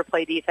to watch her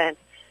play defense.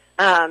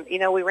 You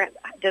know, we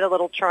did a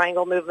little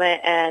triangle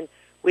movement, and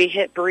we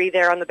hit Bree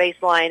there on the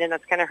baseline, and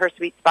that's kind of her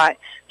sweet spot.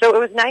 So it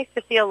was nice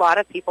to see a lot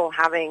of people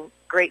having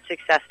great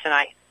success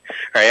tonight.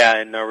 Right, yeah,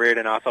 and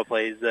Reardon also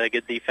plays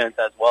good defense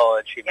as well,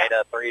 and she made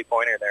a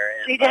 3-pointer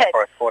there in the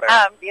fourth quarter.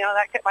 You know,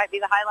 that might be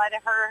the highlight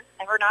of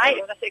her night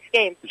in the 6th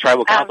game. The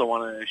Tribal Council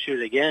wanted to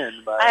shoot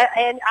again, but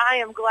and I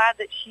am glad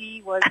that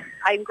she was.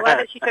 I'm glad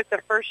that she took the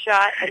first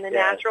shot in the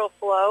natural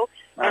flow,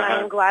 and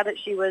I'm glad that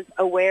she was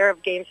aware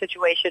of game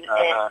situation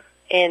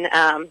in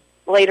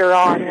later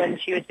on when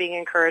she was being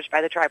encouraged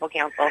by the Tribal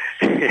Council.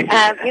 You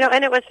know,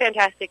 and it was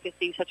fantastic to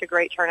see such a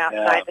great turnout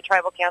tonight. The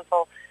Tribal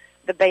Council,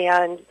 the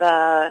band,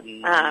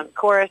 the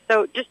chorus.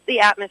 So just the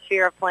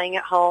atmosphere of playing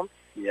at home.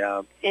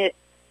 Yeah,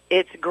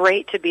 it's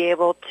great to be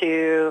able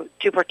to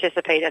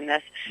participate in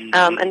this.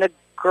 And the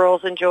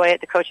girls enjoy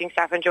it. The coaching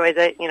staff enjoys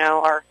it. You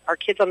know, our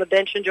kids on the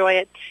bench enjoy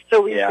it.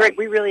 So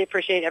we really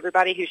appreciate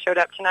everybody who showed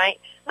up tonight.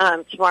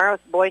 Tomorrow's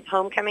boys'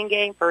 homecoming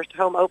game, first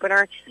home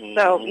opener. Mm-hmm.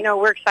 So, you know,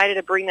 we're excited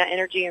to bring that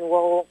energy and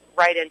roll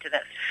right into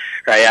this.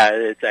 Right, yeah,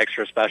 it's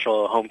extra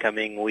special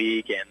homecoming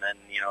week, and then,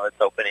 you know, it's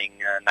opening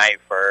night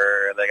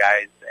for the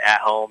guys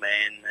at home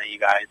and you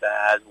guys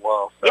as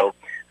well. So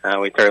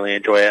we certainly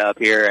enjoy it up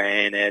here,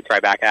 and it's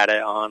right back at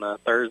it on a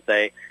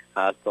Thursday,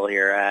 still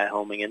here at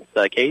home against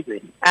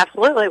Casey.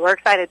 Absolutely, we're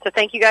excited. So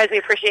thank you guys. We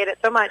appreciate it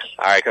so much.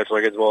 All right, Coach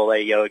Liggins, we'll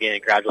let you go again.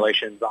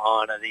 Congratulations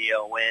on the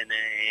win,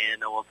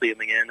 and we'll see them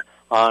again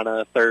on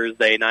a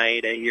Thursday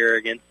night here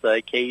against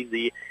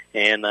Casey.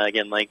 And,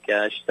 again, like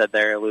she said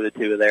there, alluded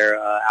to there,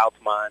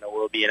 Altamont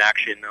will be in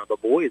action. The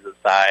boys'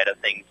 side of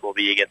things will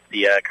be against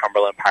the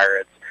Cumberland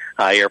Pirates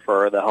here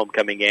for the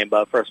homecoming game.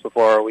 But first,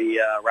 before we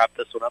wrap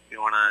this one up,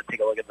 you want to take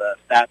a look at the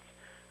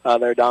stats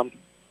there, Dom?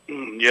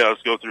 Yeah,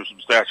 let's go through some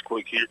stats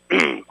quick here.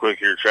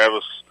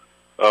 Travis,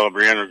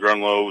 Brianna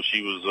Grunlow,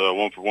 she was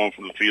 1 for 1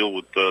 from the field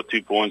with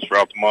 2 points for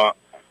Altamont.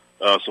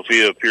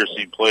 Sophia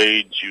Piercy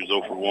played. She was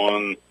 0 for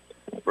 1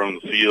 from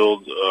the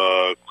field.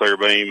 Claire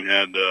Bame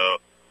had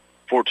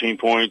 14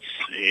 points,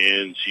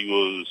 and she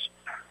was,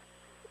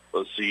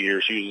 she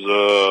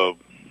was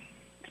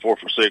 4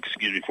 for 6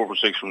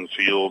 from the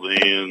field,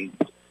 and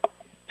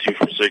 2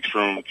 for 6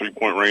 from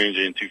three-point range,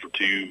 and 2 for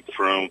 2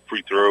 from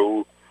free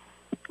throw.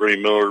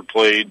 Brittany Miller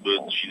played,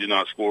 but she did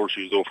not score.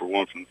 She was 0 for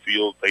 1 from the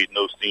field. Peyton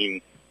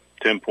Osteen,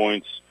 10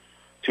 points,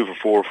 2 for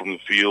 4 from the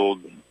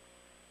field,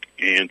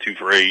 and 2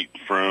 for 8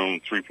 from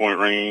three-point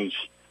range.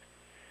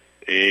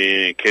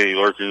 And Katie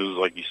Larkins,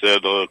 like you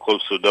said,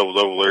 close to a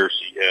double-double there.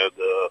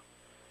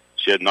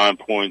 She had 9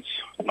 points,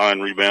 9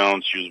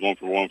 rebounds. She was 1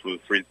 for 1 from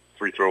the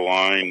free throw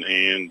line,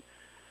 and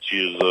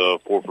she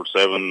was 4 for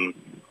 7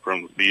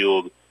 from the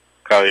field.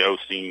 Kylie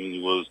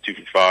Osteen was 2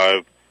 for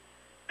 5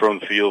 from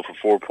the field for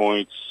 4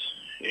 points.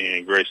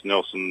 And Grace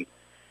Nelson,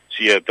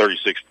 she had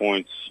 36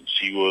 points.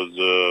 She was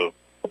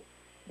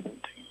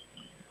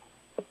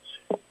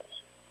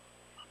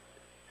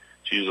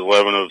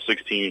 11 of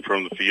 16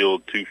 from the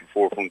field, 2 for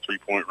 4 from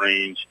three-point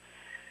range.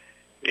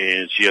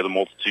 And she had a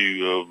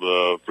multitude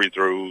of free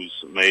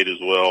throws made as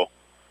well.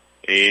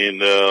 And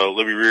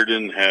Libby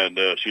Reardon had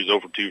she was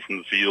 0 for 2 from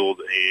the field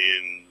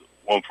and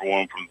 1 for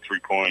 1 from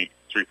the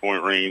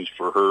three-point range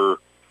for her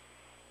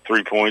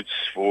 3 points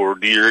for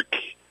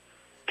Dieterich.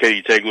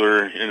 Katie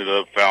Tegler ended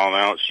up fouling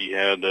out. She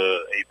had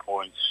 8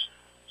 points.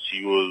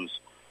 She was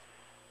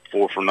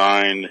 4 for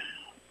 9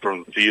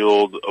 from the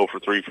field, 0 for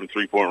 3 from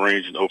three-point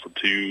range, and 0 for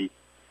 2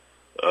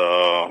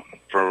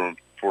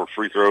 for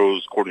free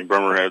throws. Courtney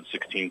Bremer had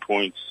 16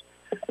 points.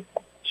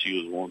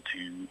 She was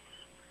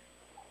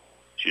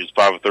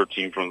 5 of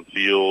 13 from the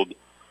field,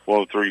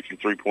 1 of 3 from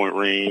three-point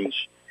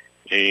range,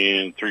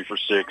 and 3 for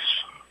 6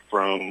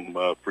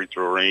 from free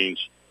throw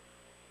range.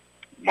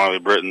 Miley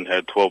Britton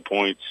had 12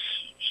 points.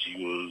 She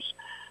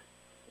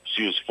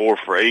was 4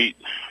 for 8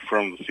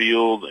 from the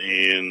field,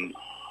 and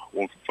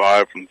 1 for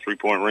 5 from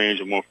three-point range,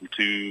 and 1 from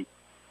 2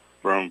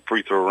 from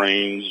free throw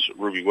range.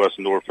 Ruby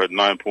Westendorf had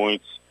 9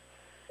 points.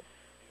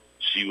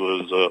 She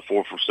was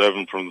 4 for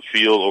 7 from the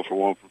field, 0 for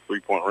 1 from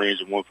three-point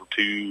range, and 1 for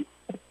 2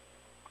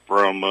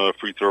 from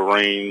free throw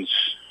range.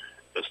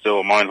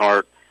 Estella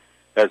Meinhardt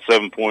had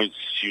 7 points.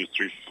 She was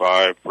 3 for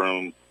 5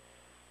 from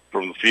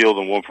the field,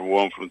 and 1 for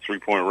 1 from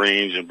three-point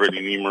range. And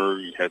Brittany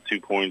Niemer had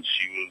 2 points.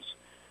 She was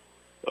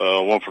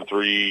 1 for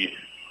 3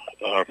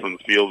 from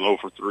the field, 0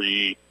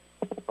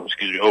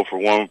 for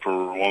 1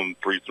 for 1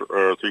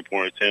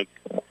 three-point attempt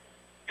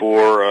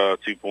for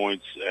 2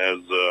 points as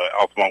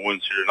Altamont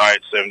wins here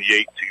tonight,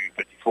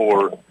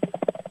 78-54.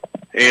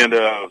 And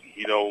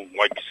you know,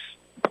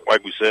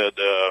 like we said,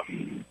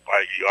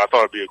 I thought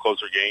it'd be a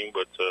closer game,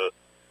 but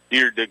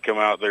Deere did come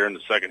out there in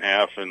the second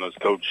half, and as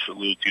Coach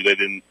alluded to, they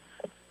didn't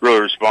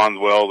really respond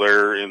well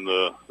there in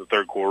the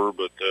third quarter,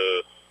 but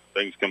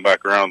things come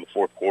back around in the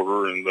fourth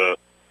quarter, and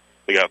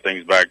they got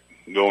things back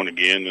going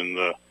again,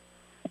 and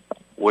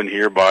win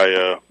here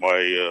by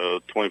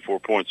 24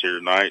 points here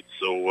tonight.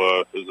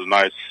 So it was a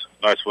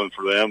nice win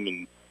for them,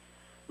 and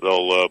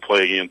they'll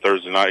play again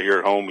Thursday night here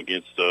at home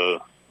against the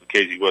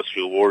Casey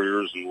Westfield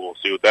Warriors, and we'll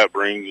see what that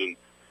brings. And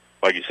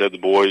like you said, the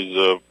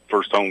boys'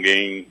 first home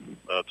game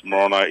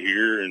tomorrow night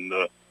here, and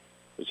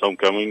it's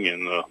homecoming,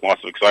 and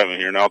lots of excitement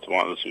here in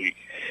Altamont this week.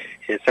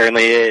 It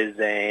certainly is,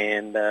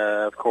 and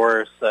of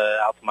course,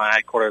 Altamont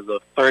headquarters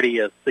of 30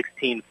 of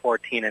 16,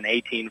 14, and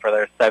 18 for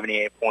their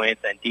 78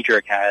 points, and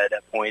Dieterich had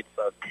points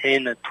of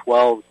 10,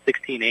 12,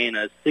 16,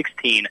 and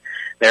 16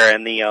 there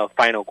in the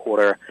final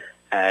quarter,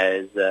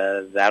 as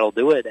that'll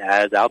do it,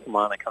 as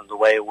Altamont comes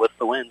away with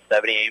the win,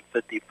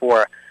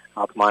 78-54.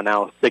 Altamont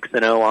now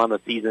 6-0 on the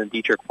season.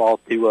 Dieterich falls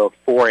to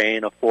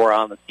 4-4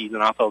 on the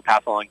season. Also,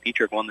 pass along,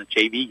 Dieterich won the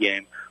JV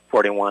game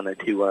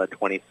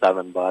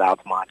 41-27, but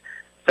Altamont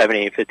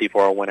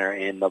 78-54 winner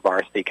in the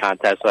varsity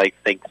contest. So I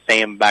thank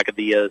Sam back at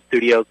the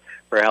studios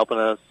for helping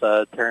us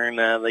turn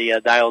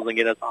the dials and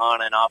get us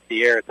on and off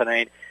the air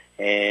tonight.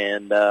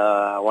 And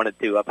I wanted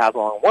to pass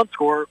along one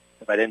score.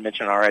 If I didn't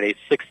mention already,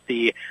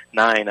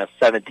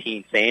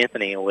 69-17 St.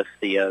 Anthony with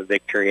the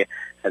victory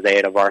as they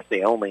had a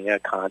varsity-only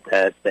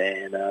contest,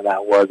 and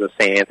that was a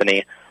St.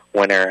 Anthony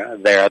winner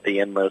there at the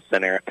Inlow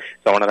Center.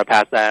 So I wanted to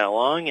pass that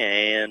along,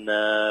 and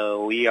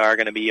we are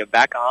going to be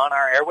back on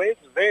our airwaves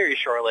very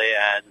shortly,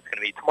 as it's going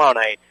to be tomorrow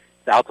night.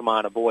 The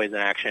Altamont boys in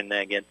action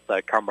against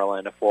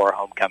Cumberland for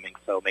homecoming.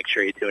 So make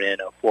sure you tune in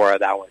for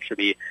that one. Should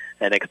be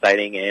an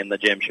exciting, and the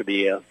gym should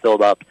be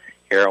filled up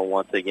here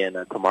once again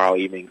tomorrow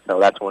evening. So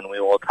that's when we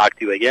will talk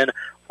to you again.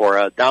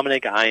 For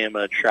Dominic, I am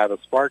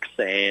Travis Sparks,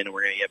 and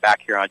we're going to get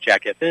back here on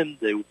Jack FM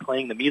to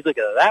playing the music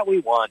that we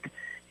want.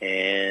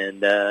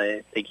 And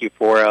thank you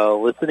for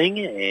listening,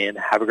 and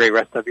have a great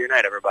rest of your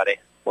night, everybody.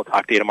 We'll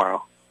talk to you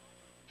tomorrow.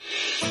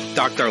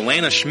 Dr.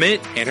 Lana Schmidt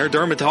and her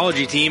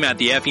dermatology team at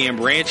the Effingham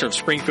branch of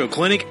Springfield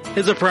Clinic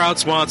is a proud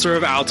sponsor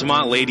of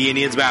Altamont Lady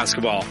Indians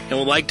basketball and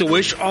would like to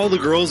wish all the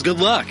girls good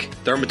luck.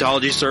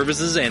 Dermatology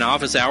services and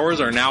office hours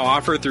are now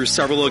offered through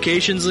several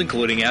locations,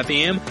 including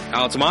Effingham,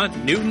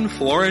 Altamont, Newton,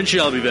 Flora, and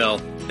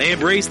Shelbyville. They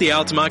embrace the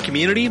Altamont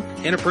community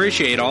and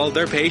appreciate all of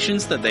their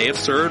patients that they have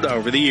served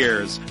over the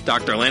years.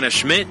 Dr. Lana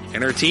Schmidt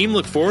and her team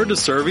look forward to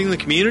serving the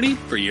community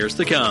for years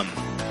to come.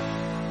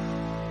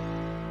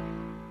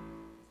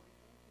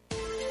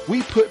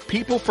 We put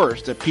people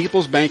first at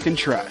People's Bank and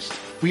Trust.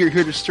 We are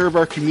here to serve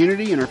our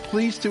community and are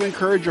pleased to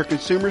encourage our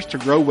consumers to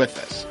grow with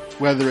us.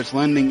 Whether it's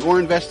lending or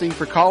investing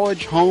for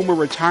college, home, or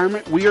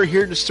retirement, we are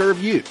here to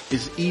serve you.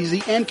 It's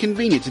easy and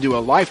convenient to do a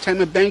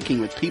lifetime of banking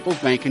with People's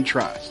Bank and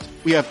Trust.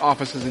 We have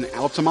offices in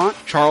Altamont,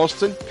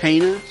 Charleston,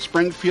 Pana,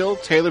 Springfield,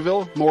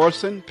 Taylorville,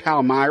 Morrison,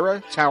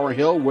 Palmyra, Tower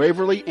Hill,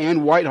 Waverly,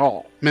 and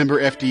Whitehall.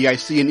 Member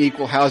FDIC and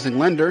equal housing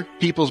lender,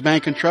 People's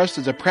Bank and Trust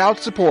is a proud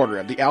supporter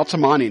of the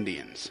Altamont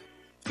Indians.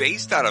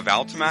 Based out of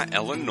Altamont,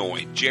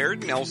 Illinois,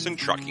 Jared Nelson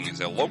Trucking is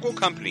a local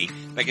company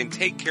that can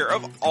take care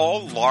of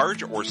all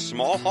large or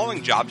small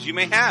hauling jobs you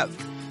may have.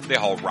 They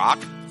haul rock,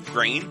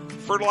 grain,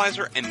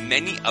 fertilizer, and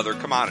many other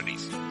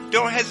commodities.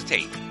 Don't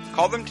hesitate.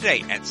 Call them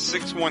today at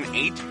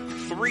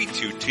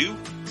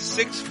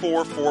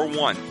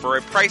 618-322-6441 for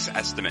a price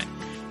estimate.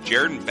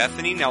 Jared and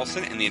Bethany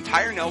Nelson and the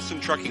entire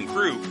Nelson Trucking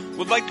crew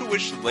would like to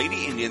wish the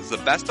Lady Indians the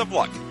best of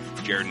luck.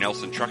 Jared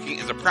Nelson Trucking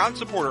is a proud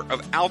supporter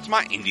of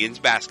Altamont Indians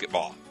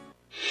basketball.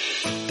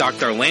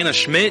 Dr. Lana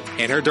Schmidt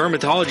and her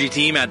dermatology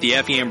team at the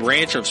Effingham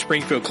branch of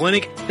Springfield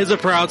Clinic is a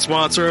proud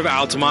sponsor of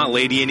Altamont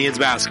Lady Indians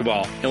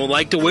basketball and would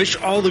like to wish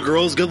all the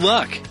girls good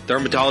luck.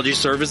 Dermatology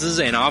services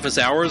and office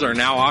hours are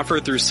now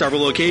offered through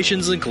several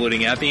locations,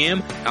 including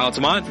Effingham,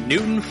 Altamont,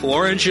 Newton,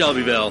 Flora, and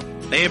Shelbyville.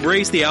 They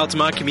embrace the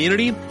Altamont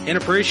community and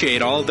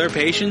appreciate all of their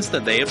patients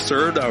that they have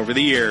served over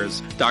the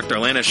years. Dr.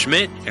 Lana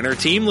Schmidt and her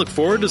team look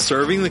forward to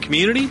serving the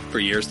community for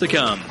years to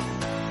come.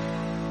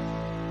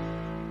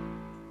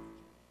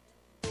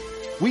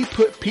 We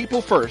put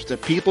people first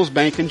at People's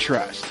Bank and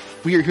Trust.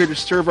 We are here to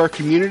serve our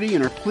community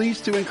and are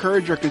pleased to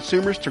encourage our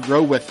consumers to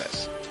grow with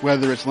us.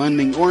 Whether it's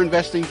lending or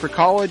investing for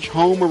college,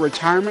 home, or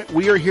retirement,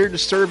 we are here to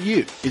serve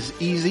you. It's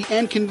easy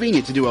and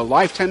convenient to do a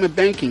lifetime of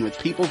banking with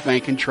People's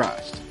Bank and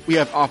Trust. We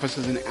have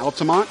offices in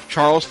Altamont,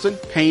 Charleston,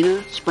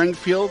 Pana,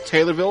 Springfield,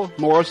 Taylorville,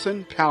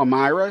 Morrison,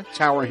 Palmyra,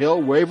 Tower Hill,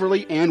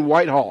 Waverly, and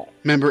Whitehall.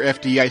 Member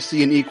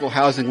FDIC and equal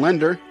housing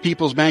lender,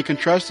 People's Bank and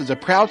Trust is a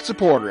proud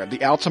supporter of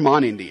the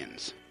Altamont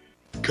Indians.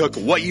 Cook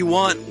what you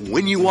want,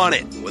 when you want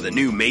it, with a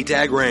new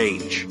Maytag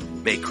range.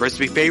 Make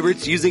crispy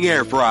favorites using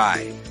air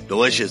fry.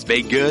 Delicious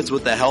baked goods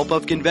with the help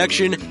of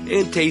convection,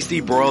 and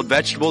tasty broiled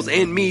vegetables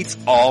and meats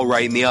all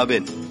right in the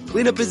oven.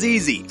 Cleanup is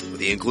easy with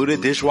the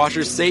included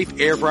dishwasher-safe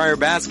air fryer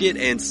basket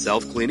and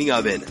self-cleaning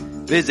oven.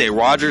 Visit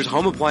Rogers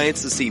Home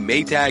Appliance to see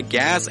Maytag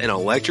gas and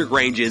electric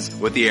ranges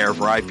with the air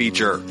fry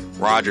feature.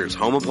 Rogers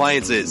Home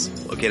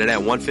Appliances, located at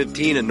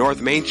 115 and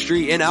North Main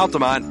Street in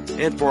Altamont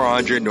and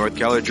 400 North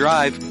Keller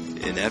Drive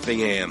in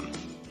Effingham.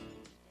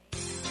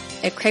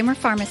 At Kramer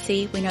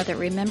Pharmacy, we know that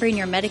remembering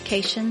your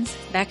medications,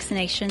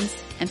 vaccinations,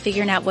 and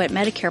figuring out what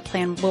Medicare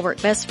plan will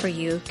work best for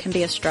you can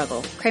be a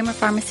struggle. Kramer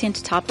Pharmacy in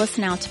Teutopolis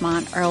and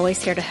Altamont are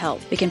always here to help.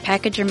 We can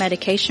package your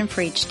medication for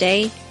each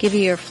day, give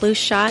you your flu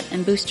shot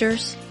and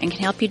boosters, and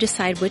can help you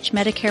decide which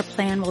Medicare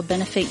plan will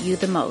benefit you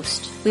the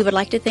most. We would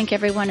like to thank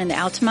everyone in the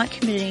Altamont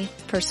community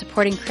for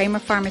supporting Kramer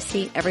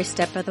Pharmacy every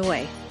step of the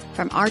way.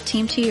 From our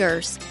team to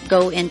yours,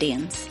 go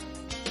Indians.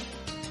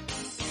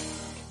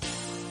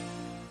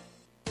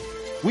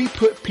 We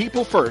put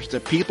people first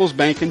at People's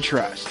Bank and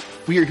Trust.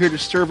 We are here to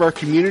serve our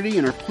community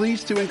and are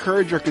pleased to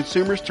encourage our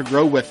consumers to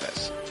grow with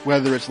us.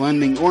 Whether it's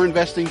lending or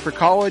investing for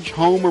college,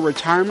 home, or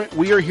retirement,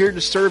 we are here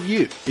to serve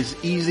you. It's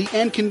easy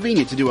and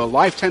convenient to do a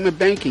lifetime of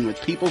banking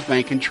with People's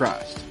Bank and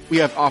Trust. We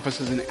have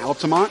offices in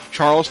Altamont,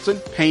 Charleston,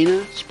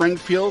 Pana,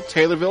 Springfield,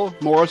 Taylorville,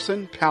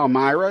 Morrison,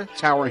 Palmyra,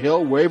 Tower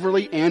Hill,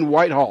 Waverly, and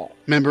Whitehall.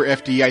 Member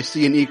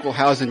FDIC and equal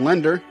housing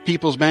lender,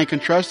 People's Bank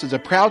and Trust is a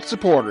proud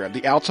supporter of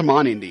the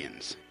Altamont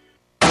Indians.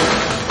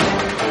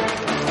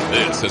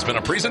 This has been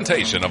a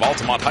presentation of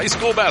Altamont High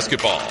School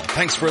basketball.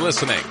 Thanks for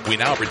listening. We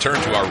now return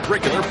to our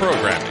regular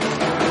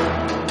programming.